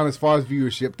are down as far as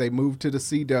viewership. They moved to the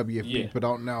CW, if people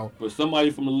don't know. But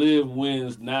somebody from LIV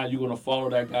wins, now you're going to follow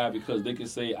that guy because they can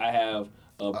say, I have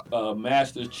a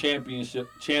Masters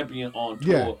champion on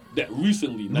tour that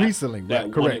recently.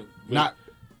 Correct. Not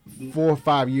 4 or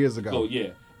 5 years ago. So, yeah.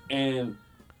 And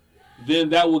then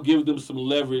that will give them some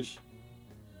leverage.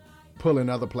 Pulling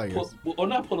other players. Or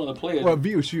not pulling other players. Well,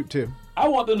 viewership, too. I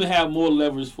want them to have more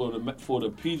leverage for the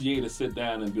PGA to sit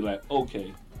down and be like,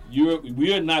 okay,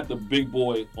 we are not the big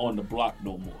boy on the block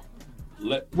no more.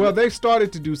 They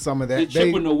started to do some of that. They're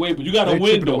chipping away, but you got to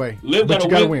win though. LIV got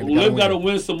to win. LIV got to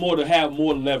win some more to have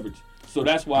more leverage. So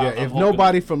that's why. Yeah, if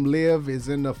nobody from LIV is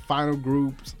in the final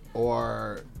groups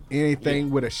or anything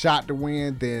with a shot to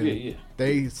win, then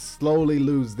they slowly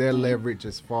lose their leverage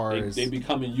as far as they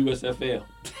becoming USFL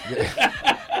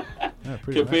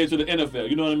compared to the NFL.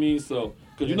 You know what I mean? So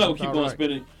because you're not gonna keep on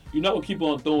spending. You're not going to keep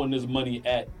on throwing this money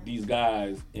at these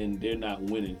guys and they're not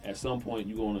winning. At some point,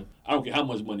 you're going to, I don't care how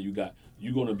much money you got,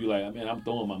 you're going to be like, man, I'm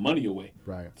throwing my money away.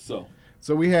 Right. So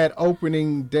we had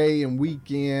opening day and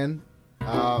weekend.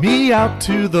 Me out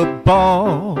to the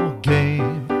ball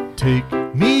game. Take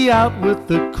me out with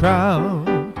the crowd.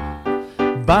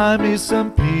 Buy me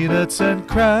some peanuts and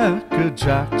Cracker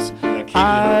Jacks.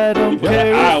 I don't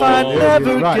care if I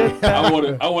never get back.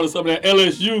 I wanted some of that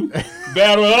LSU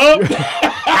battle up.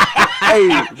 Hey,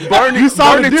 Bernie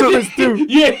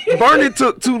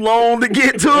took too long to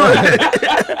get to it.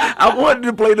 I wanted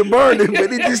to play the Bernie,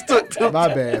 but it just took too My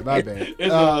bad.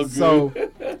 So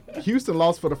Houston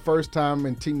lost for the first time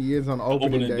in 10 years on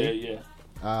opening day.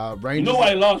 Rangers, you know why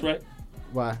they lost, right?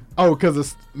 Why? Oh,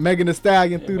 because Megan Thee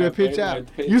Stallion threw that pitch out.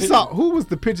 You saw who was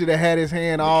the pitcher that had his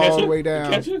hand all the way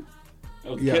down? The catcher?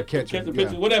 Catcher.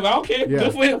 Pitcher, whatever. I don't care.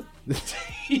 Good for him.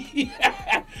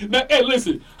 Now, hey,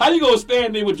 listen. How you gonna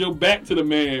stand there with your back to the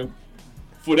man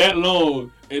for that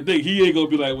long and think he ain't gonna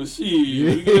be like, well,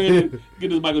 shit, go ahead and get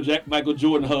this Michael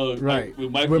Jordan hug, right?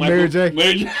 With Mary J.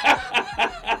 J.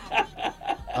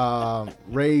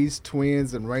 Rays,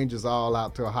 Twins, and Rangers all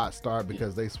out to a hot start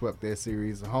because they swept their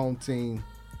series. The home team,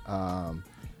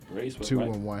 Rays swept,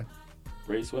 2-1.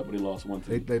 Rays swept, but they lost one.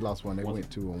 They lost one. They went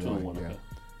 2-1.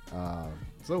 Yeah.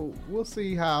 So we'll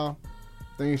see how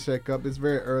things shake up. It's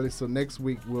very early, so next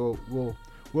week we'll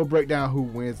break down who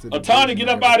wins the division. Otani, get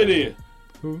up out of there.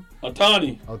 Who?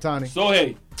 Otani.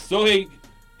 Sohei,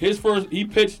 his first, he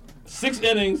pitched 6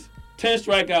 innings, 10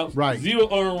 strikeouts, 0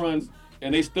 earned runs,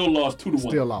 and they still lost 2-1.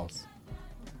 Still lost.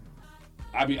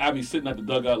 I be sitting at the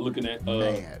dugout looking at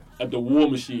the War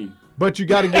Machine. But you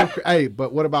got to give. Hey,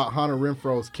 but what about Hunter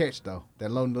Renfro's catch though?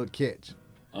 That lone little catch.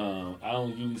 I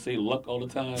don't usually say luck all the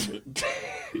time, but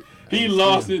he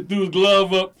lost it, threw his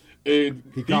glove up, and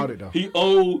he caught it though.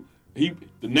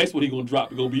 The next one he gonna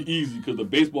drop is gonna be easy because the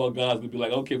baseball guys gonna be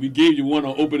like, okay, we gave you one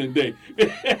on opening day.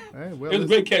 Hey, well, it's a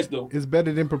great catch though. It's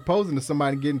better than proposing to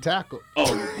somebody getting tackled.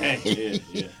 Oh,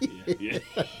 yeah.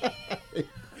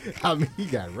 I mean, he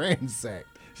got ransacked.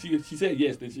 She said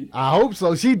yes, didn't she? I hope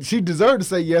so. She deserved to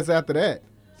say yes after that.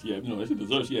 She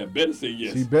deserves. She had better say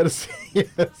yes. She better say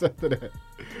yes after that.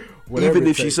 Even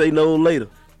if she say no later.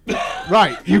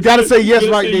 Right. You got to say yes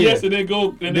right there. Yes, and then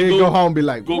go home and be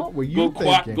like, what were you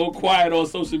thinking? Go quiet on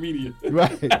social media.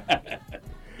 Right.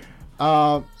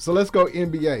 So let's go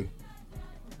NBA.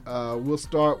 We'll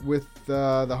start with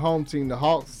the home team. The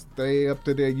Hawks, they up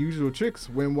to their usual tricks.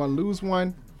 Win one, lose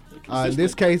one. In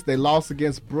this case, they lost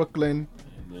against Brooklyn.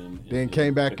 Then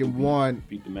came back and won.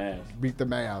 Beat the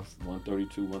Mavs.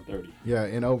 132-130. Yeah,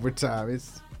 in overtime.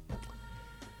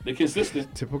 They're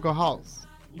consistent. Typical Hawks.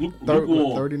 Luke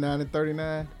 39 and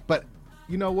 39. But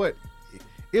you know what?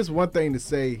 It's one thing to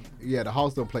say, yeah, the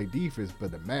Hawks don't play defense,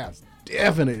 but the Mavs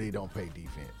definitely don't play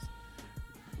defense.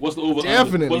 What's the over?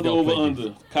 Definitely What's the don't over play under?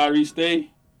 defense. Kyrie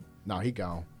stay. No, he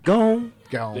gone. Gone.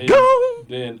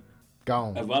 Then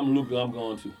gone. If I'm Luka, I'm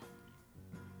going to.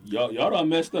 Y'all done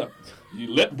messed up.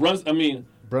 You let Brunson. I mean,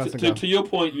 to your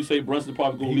point, you say Brunson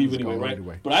probably gonna leave anyway,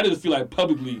 right? But I just feel like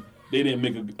publicly they didn't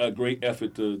make a great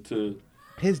effort to.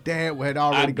 His dad had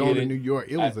already gone to New York.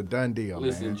 It was a done deal.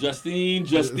 Listen, man.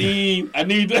 Justine, I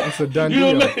need that. It's a done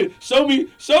deal. Show me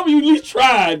you at least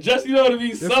tried. Just, you know what I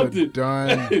mean? It's something. A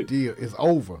done deal. It's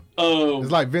over.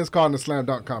 It's like Vince Carter in the slam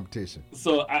dunk competition.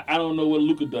 So I don't know what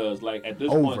Luka does. Like at this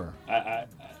point,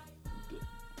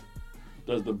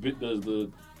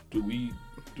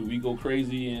 do we go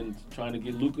crazy and trying to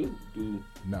get Luka? Do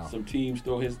some teams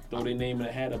throw their name in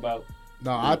the hat about?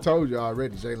 No, I told you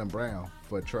already. Jaylen Brown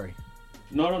for Trey.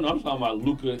 No. I'm talking about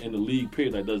Luka in the league.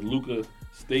 Period. Like, does Luka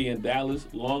stay in Dallas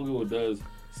longer, or does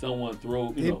someone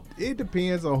throw? It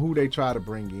depends on who they try to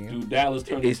bring in. Do Dallas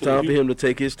turn? It's time for him to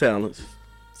take his talents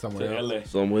somewhere else. LA.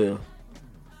 Somewhere else.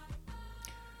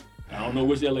 I don't know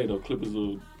which LA though. Clippers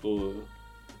or.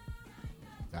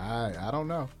 I don't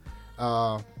know.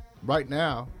 Right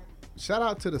now, shout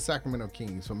out to the Sacramento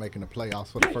Kings for making the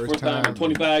playoffs for the first time in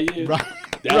 25 years. Right.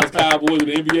 Dallas Cowboys in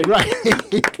the NBA.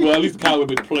 Right. Well, at least the Cowboys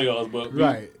in the playoffs, but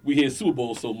right. we hit Super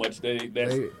Bowl so much they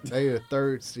a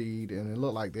third seed, and it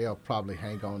looked like they'll probably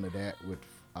hang on to that with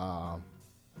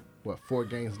 4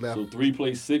 games left. So 3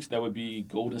 plays 6. That would be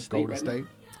Golden State.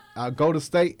 Golden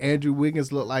State. Andrew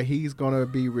Wiggins looked like he's going to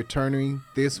be returning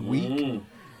this week,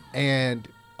 and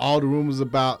all the rumors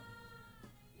about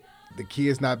the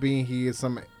kids not being here,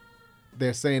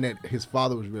 they're saying that his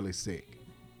father was really sick,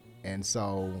 and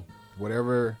so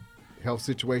whatever health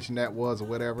situation that was or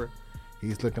whatever,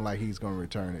 he's looking like he's going to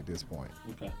return at this point.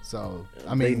 Okay. So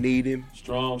I mean, they need him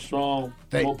strong.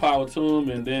 More power to him,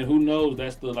 and then who knows?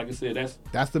 That's like I said,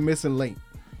 that's the missing link,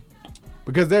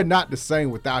 because they're not the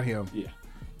same without him. Yeah.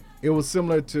 It was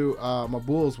similar to my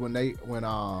Bulls when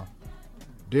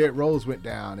Derrick Rose went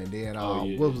down, and then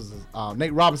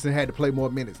Nate Robinson had to play more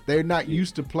minutes. They're not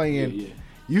used to playing. Yeah.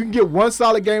 You can get one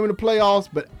solid game in the playoffs,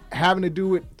 but having to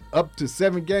do it up to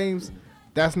 7 games,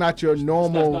 that's not your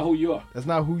normal. That's not who you are. That's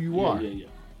not who you are. Yeah.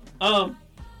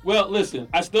 Well, listen,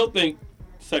 I still think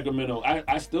Sacramento.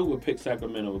 I still would pick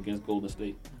Sacramento against Golden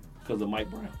State because of Mike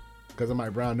Brown. Because of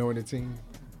Mike Brown knowing the team.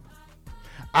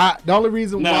 The only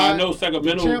reason why I know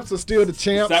Sacramento, the champs are still the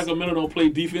champs. Sacramento don't play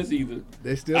defense either.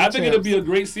 They still. I think it'll be a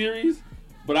great series,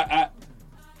 but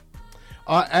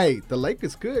hey, the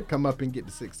Lakers could come up and get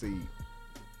the 6th seed.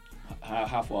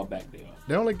 How far back they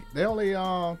are? They only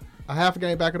a half a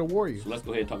game back of the Warriors. So let's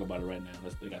go ahead and talk about it right now.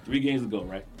 They got 3 games to go,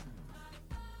 right?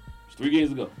 It's 3 games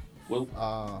to go. Well,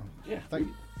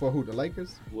 for who? The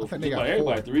Lakers? Well, I think they got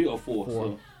everybody 3 or 4.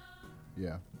 So.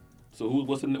 Yeah. So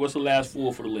what's the last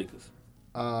 4 for the Lakers?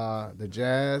 The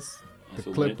Jazz, the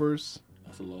Clippers.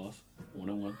 That's a loss.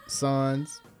 1-1.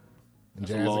 Suns, and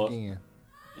Jazz again.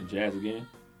 And Jazz again.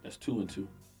 That's 2-2.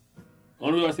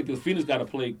 Only reason I say because Phoenix got to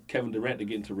play Kevin Durant to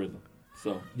get into rhythm.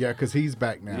 So yeah, because he's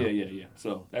back now. Yeah.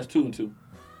 So that's 2-2.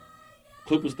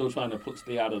 Clippers still trying to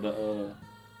stay out of the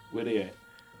where they at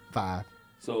 5.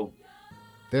 So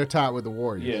they're tied with the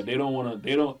Warriors. Yeah, they don't want to.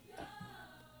 They don't.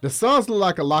 The Suns look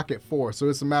like a lock at 4, so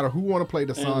it's a matter who want to play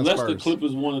the Suns unless first. The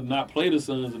Clippers want to not play the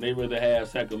Suns and they rather have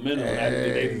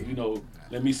Sacramento.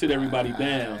 Let me sit everybody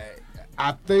down.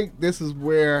 I think this is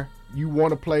where you want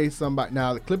to play somebody.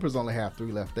 Now the Clippers only have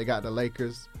 3 left. They got the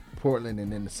Lakers, Portland,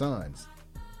 and then the Suns.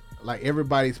 Like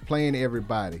everybody's playing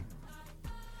everybody.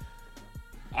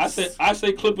 I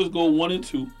say Clippers go 1 and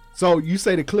 2. So you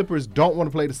say the Clippers don't want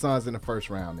to play the Suns in the first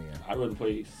round then? I'd rather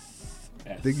play.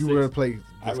 Think you rather play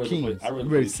the Kings? I'd rather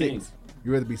play the Kings.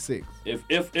 You rather be 6.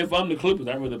 If I'm the Clippers,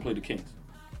 I'd rather play the Kings.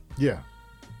 Yeah.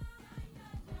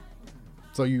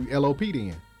 So you LOP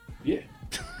then? Yeah.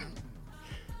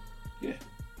 Yeah.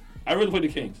 I'd rather play the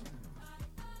Kings.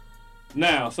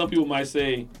 Now, some people might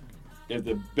say if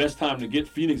the best time to get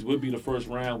Phoenix would be the first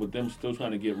round with them still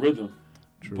trying to get rhythm.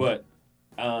 True. But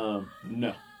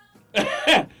no.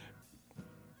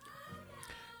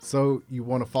 So you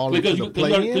want to fall into the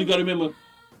play-in? You got to remember,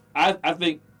 I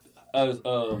think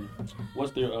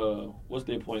what's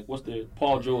their point?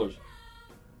 Paul George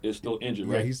is still injured,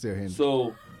 right? Yeah, he's still injured.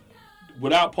 So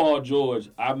without Paul George,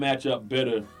 I match up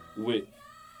better with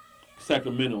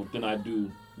Sacramento than I do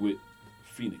with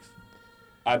Phoenix,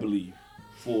 I believe,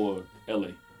 for LA.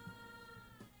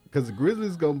 Because the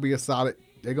Grizzlies going to be a solid,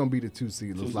 they're going to be the 2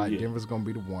 seed. Looks like Denver's going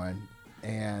to be the 1.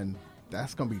 And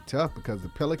That's gonna be tough because the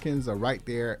Pelicans are right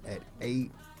there at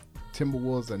 8,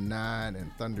 Timberwolves are 9,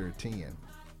 and Thunder are 10.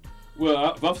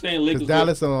 Well, if I'm saying Lakers,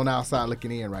 Dallas are on the outside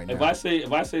looking in right now. If I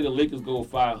say the Lakers go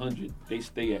 500, they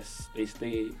stay at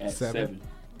 7.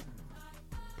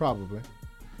 Probably.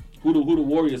 Who the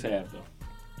Warriors have though?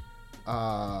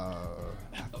 I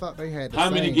thought they had. How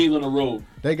many games on the road?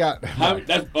 They got. They got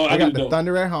the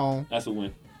Thunder at home. That's a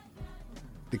win.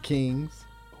 The Kings.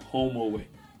 Home or away.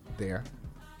 There.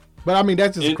 But I mean,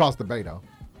 that's just across the bay, though.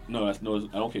 No, I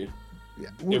don't care. Yeah.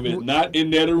 If it's not in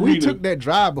that arena, we took that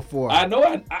drive before. I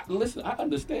know. Listen. I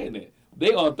understand that.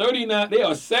 They are 39. They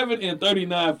are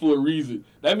 7-39 for a reason.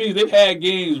 That means they've had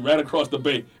games right across the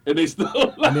bay, and they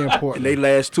still. And then Portland. And they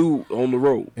last 2 on the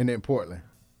road. And then Portland.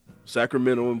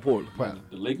 Sacramento and Portland.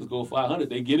 The Lakers go 500.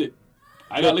 They get it.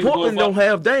 Portland don't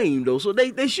have Dame though, so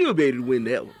they should be able to win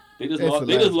that one. They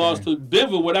just lost to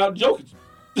Denver without Jokic.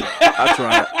 I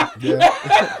tried. Yeah.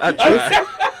 I tried.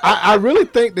 I really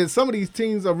think that some of these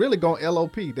teams are really going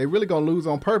LOP. They're really going to lose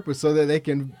on purpose so that they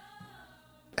can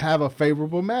have a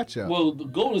favorable matchup. Well, the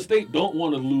Golden State don't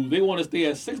want to lose. They want to stay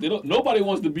at 6. Nobody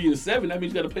wants to be in 7. That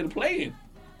means you got to play the play-in.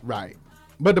 Right.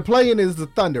 But the play-in is the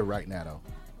Thunder right now, though.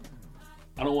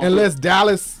 I don't want Unless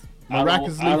Dallas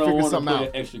miraculously figure something out.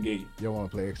 An extra game. You don't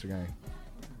want to play extra game.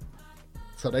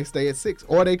 So they stay at 6,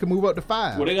 or they can move up to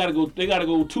 5. Well, they gotta go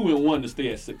 2-1 to stay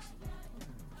at 6.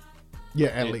 Yeah,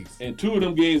 at least. And 2 of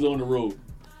them games on the road.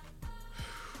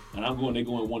 And they're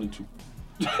going 1 and 2.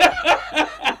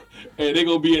 And they're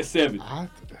gonna be at 7.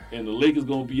 And the Lakers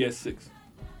gonna be at 6.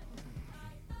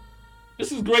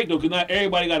 This is great though, because now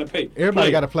everybody got to pay.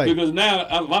 Everybody got to play. Because now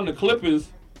if I'm the Clippers.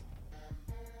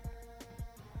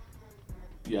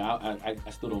 Yeah, I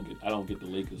still don't get the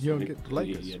Lakers. You don't get the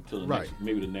Lakers? Yeah, until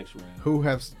maybe the next round. Who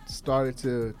have started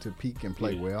to peak and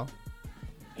play well.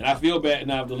 And I feel bad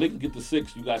now if the Lakers get to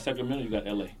 6, you got Sacramento, you got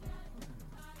LA.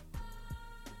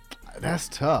 That's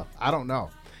tough. I don't know.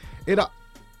 The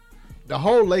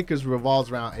whole Lakers revolves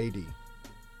around AD.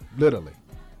 Literally.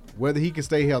 Whether he can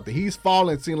stay healthy. He's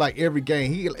falling, it seems like every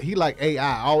game. He like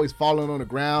AI, always falling on the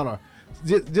ground or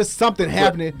just something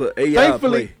happening. But AI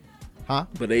thankfully, play. Huh?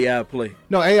 But AI play.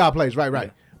 No, AI plays, right.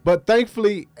 Yeah. But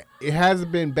thankfully, it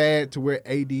hasn't been bad to where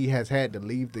AD has had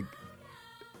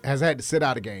to sit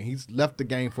out a game. He's left the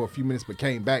game for a few minutes but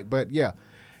came back. But yeah,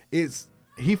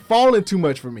 he falling too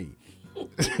much for me.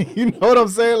 You know what I'm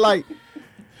saying? Like,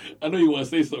 I know you want to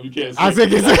say something you can't say. I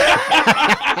think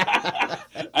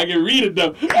I can read it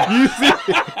though. You see?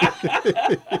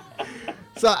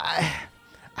 So I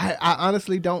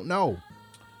honestly don't know.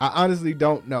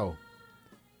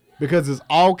 Because it's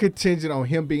all contingent on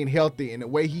him being healthy and the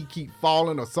way he keep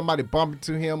falling or somebody bumping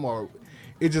to him, or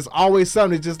it's just always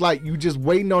something. It's just like you just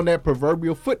waiting on that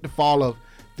proverbial foot to fall of,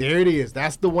 there it is.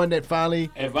 That's the one that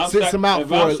finally sits him out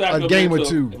for a game or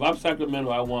two. If I'm Sacramento,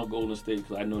 I want Golden State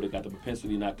because I know they got the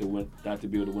propensity not to be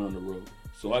able to win on the road.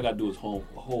 So all I got to do is hold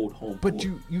home. But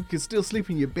court. you can still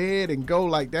sleep in your bed and go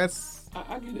like that's.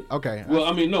 I get it. Okay. Well,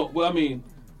 I mean, no. Well, I mean,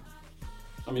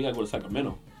 you got to go to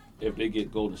Sacramento. If they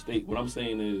get Golden State, what I'm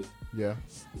saying is,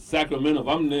 Sacramento. If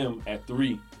I'm them at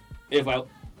 3, they're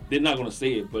not going to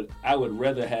say it, but I would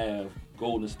rather have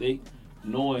Golden State,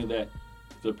 knowing that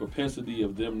the propensity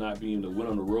of them not being able to win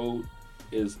on the road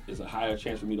is a higher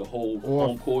chance for me to hold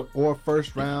home court. Or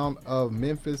first round of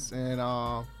Memphis and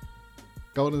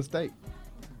Golden State.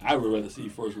 I would rather see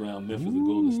first round Memphis and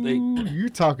Golden State. You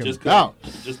talking about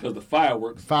just because the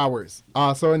fireworks.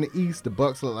 So in the East, the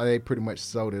Bucks look like they pretty much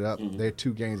sold it up. Mm-hmm. They're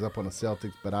 2 games up on the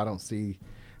Celtics, but I don't see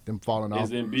them falling off. Is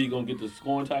Embiid gonna get the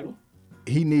scoring title?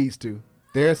 He needs to.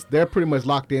 They're pretty much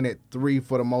locked in at 3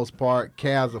 for the most part.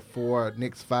 Cavs are 4,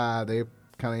 Knicks 5. They're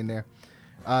kind of in there.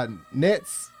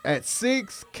 Nets at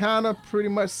 6, kind of pretty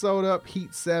much sold up.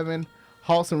 Heat 7.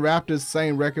 Hawks and Raptors,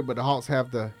 same record, but the Hawks have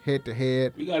the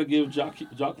head-to-head. We got to give Jock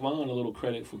Vaughn a little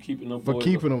credit for keeping them for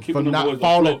not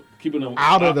falling keeping them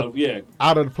out of the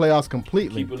playoffs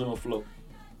completely. Keeping them afloat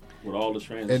with all the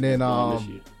transitions. And then this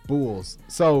year. Bulls.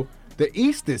 So the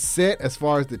East is set as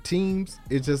far as the teams.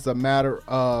 It's just a matter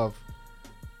of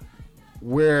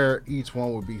where each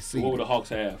one would be seated. So what would the Hawks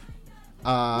have?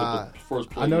 With the first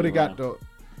play I know they got the.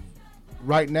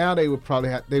 Right now, they would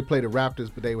probably they play the Raptors,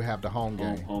 but they would have the home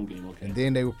game. Home game, okay. And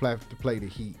then they would have to play the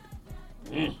Heat.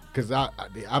 Because I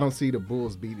don't see the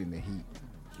Bulls beating the Heat.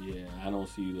 Yeah, I don't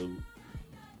see them.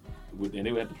 And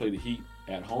they would have to play the Heat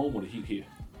at home or the Heat here.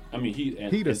 I mean,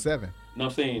 Heat are 7. No, I'm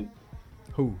saying.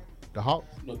 Who? The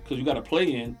Hawks? No, because you got to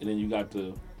play in, and then you got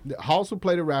to. The Hawks will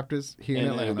play the Raptors here in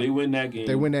Atlanta. If they win that game.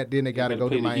 Then they got to go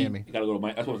to Miami. You got to go to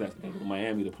Miami. That's what I was asking. Got to go to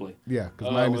Miami to play. Yeah,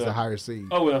 because Miami's a higher seed.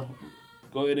 Oh well.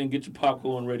 Go ahead and get your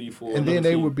popcorn ready for. And then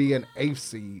they would be an 8th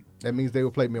seed. That means they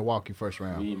would play Milwaukee first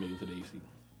round. We ain't making it to the 8th seed.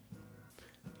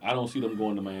 I don't see them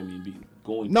going to Miami and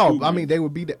going. No, to I mean they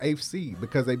would be the 8th seed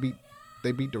because they beat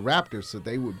the Raptors, so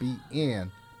they would be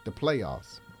in the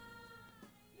playoffs.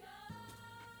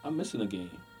 I'm missing a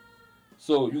game.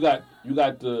 So you got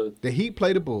the Heat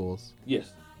play the Bulls.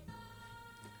 Yes.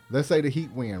 Let's say the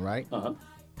Heat win, right? Uh-huh.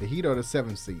 The Heat are the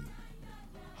 7th seed.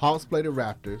 Hawks play the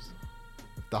Raptors.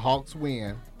 If the Hawks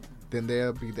win, then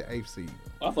they'll be the 8th seed.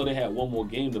 I thought they had one more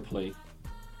game to play.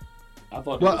 I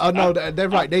thought. They're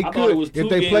right. They could if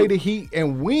they play the Heat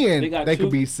and win. They could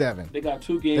be 7. They got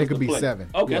 2 games. They could to be play. 7.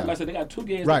 Okay, yeah. I was about to say they got 2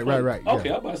 games. Right, to play. right. Okay,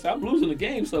 yeah. I was about to say I'm losing the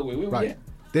game somewhere. Where we at?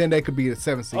 Then they could be the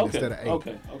 7th seed instead of 8.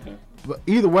 Okay. But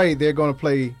either way, they're going to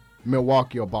play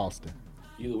Milwaukee or Boston.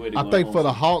 Either way, I think for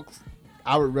the Hawks,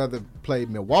 I would rather play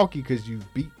Milwaukee because you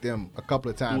beat them a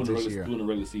couple of times this year. During the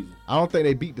regular season. I don't think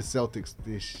they beat the Celtics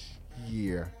this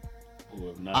year. Or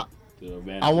if not, the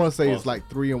advantage. I want to say Boston. it's like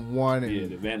 3-1. And yeah,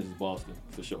 the advantage is Boston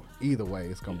for sure. Either way,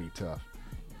 it's gonna be tough.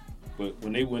 But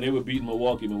when they were beating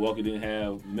Milwaukee didn't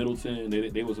have Middleton.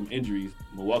 They were some injuries.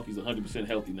 Milwaukee's 100%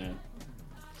 healthy now.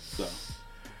 So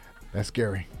that's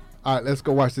scary. All right, let's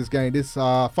go watch this game. This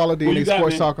follow DNA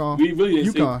Sports Talk on. We really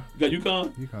didn't UConn. You got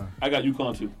UConn? UConn. I got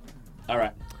UConn too. All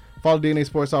right. Follow DNA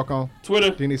Sports Talk on Twitter.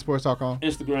 DNA Sports Talk on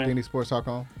Instagram. DNA Sports Talk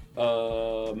on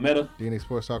Meta. DNA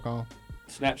Sports Talk on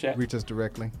Snapchat. Reach us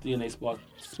directly. DNA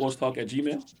Sports Talk at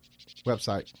Gmail.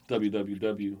 Website.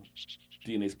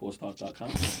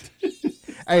 www.dnasportstalk.com.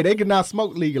 Hey, they cannot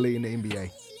smoke legally in the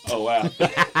NBA. Oh, wow.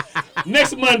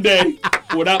 Next Monday,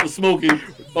 without the smoking,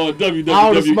 on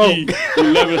WWE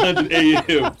 1100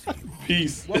 AM.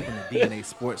 Peace. Welcome to DNA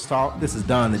Sports Talk. This is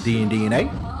Don, the D and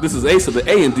DNA. This is Ace of the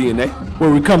A and DNA.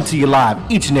 Where we come to you live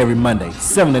each and every Monday,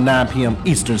 7 to 9 p.m.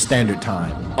 Eastern Standard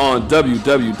Time. On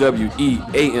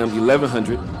WWWE AM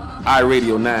 1100,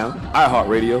 iRadio Now,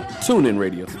 iHeartRadio, TuneIn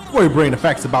Radio. Where we bring the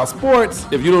facts about sports.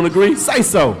 If you don't agree, say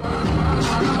so.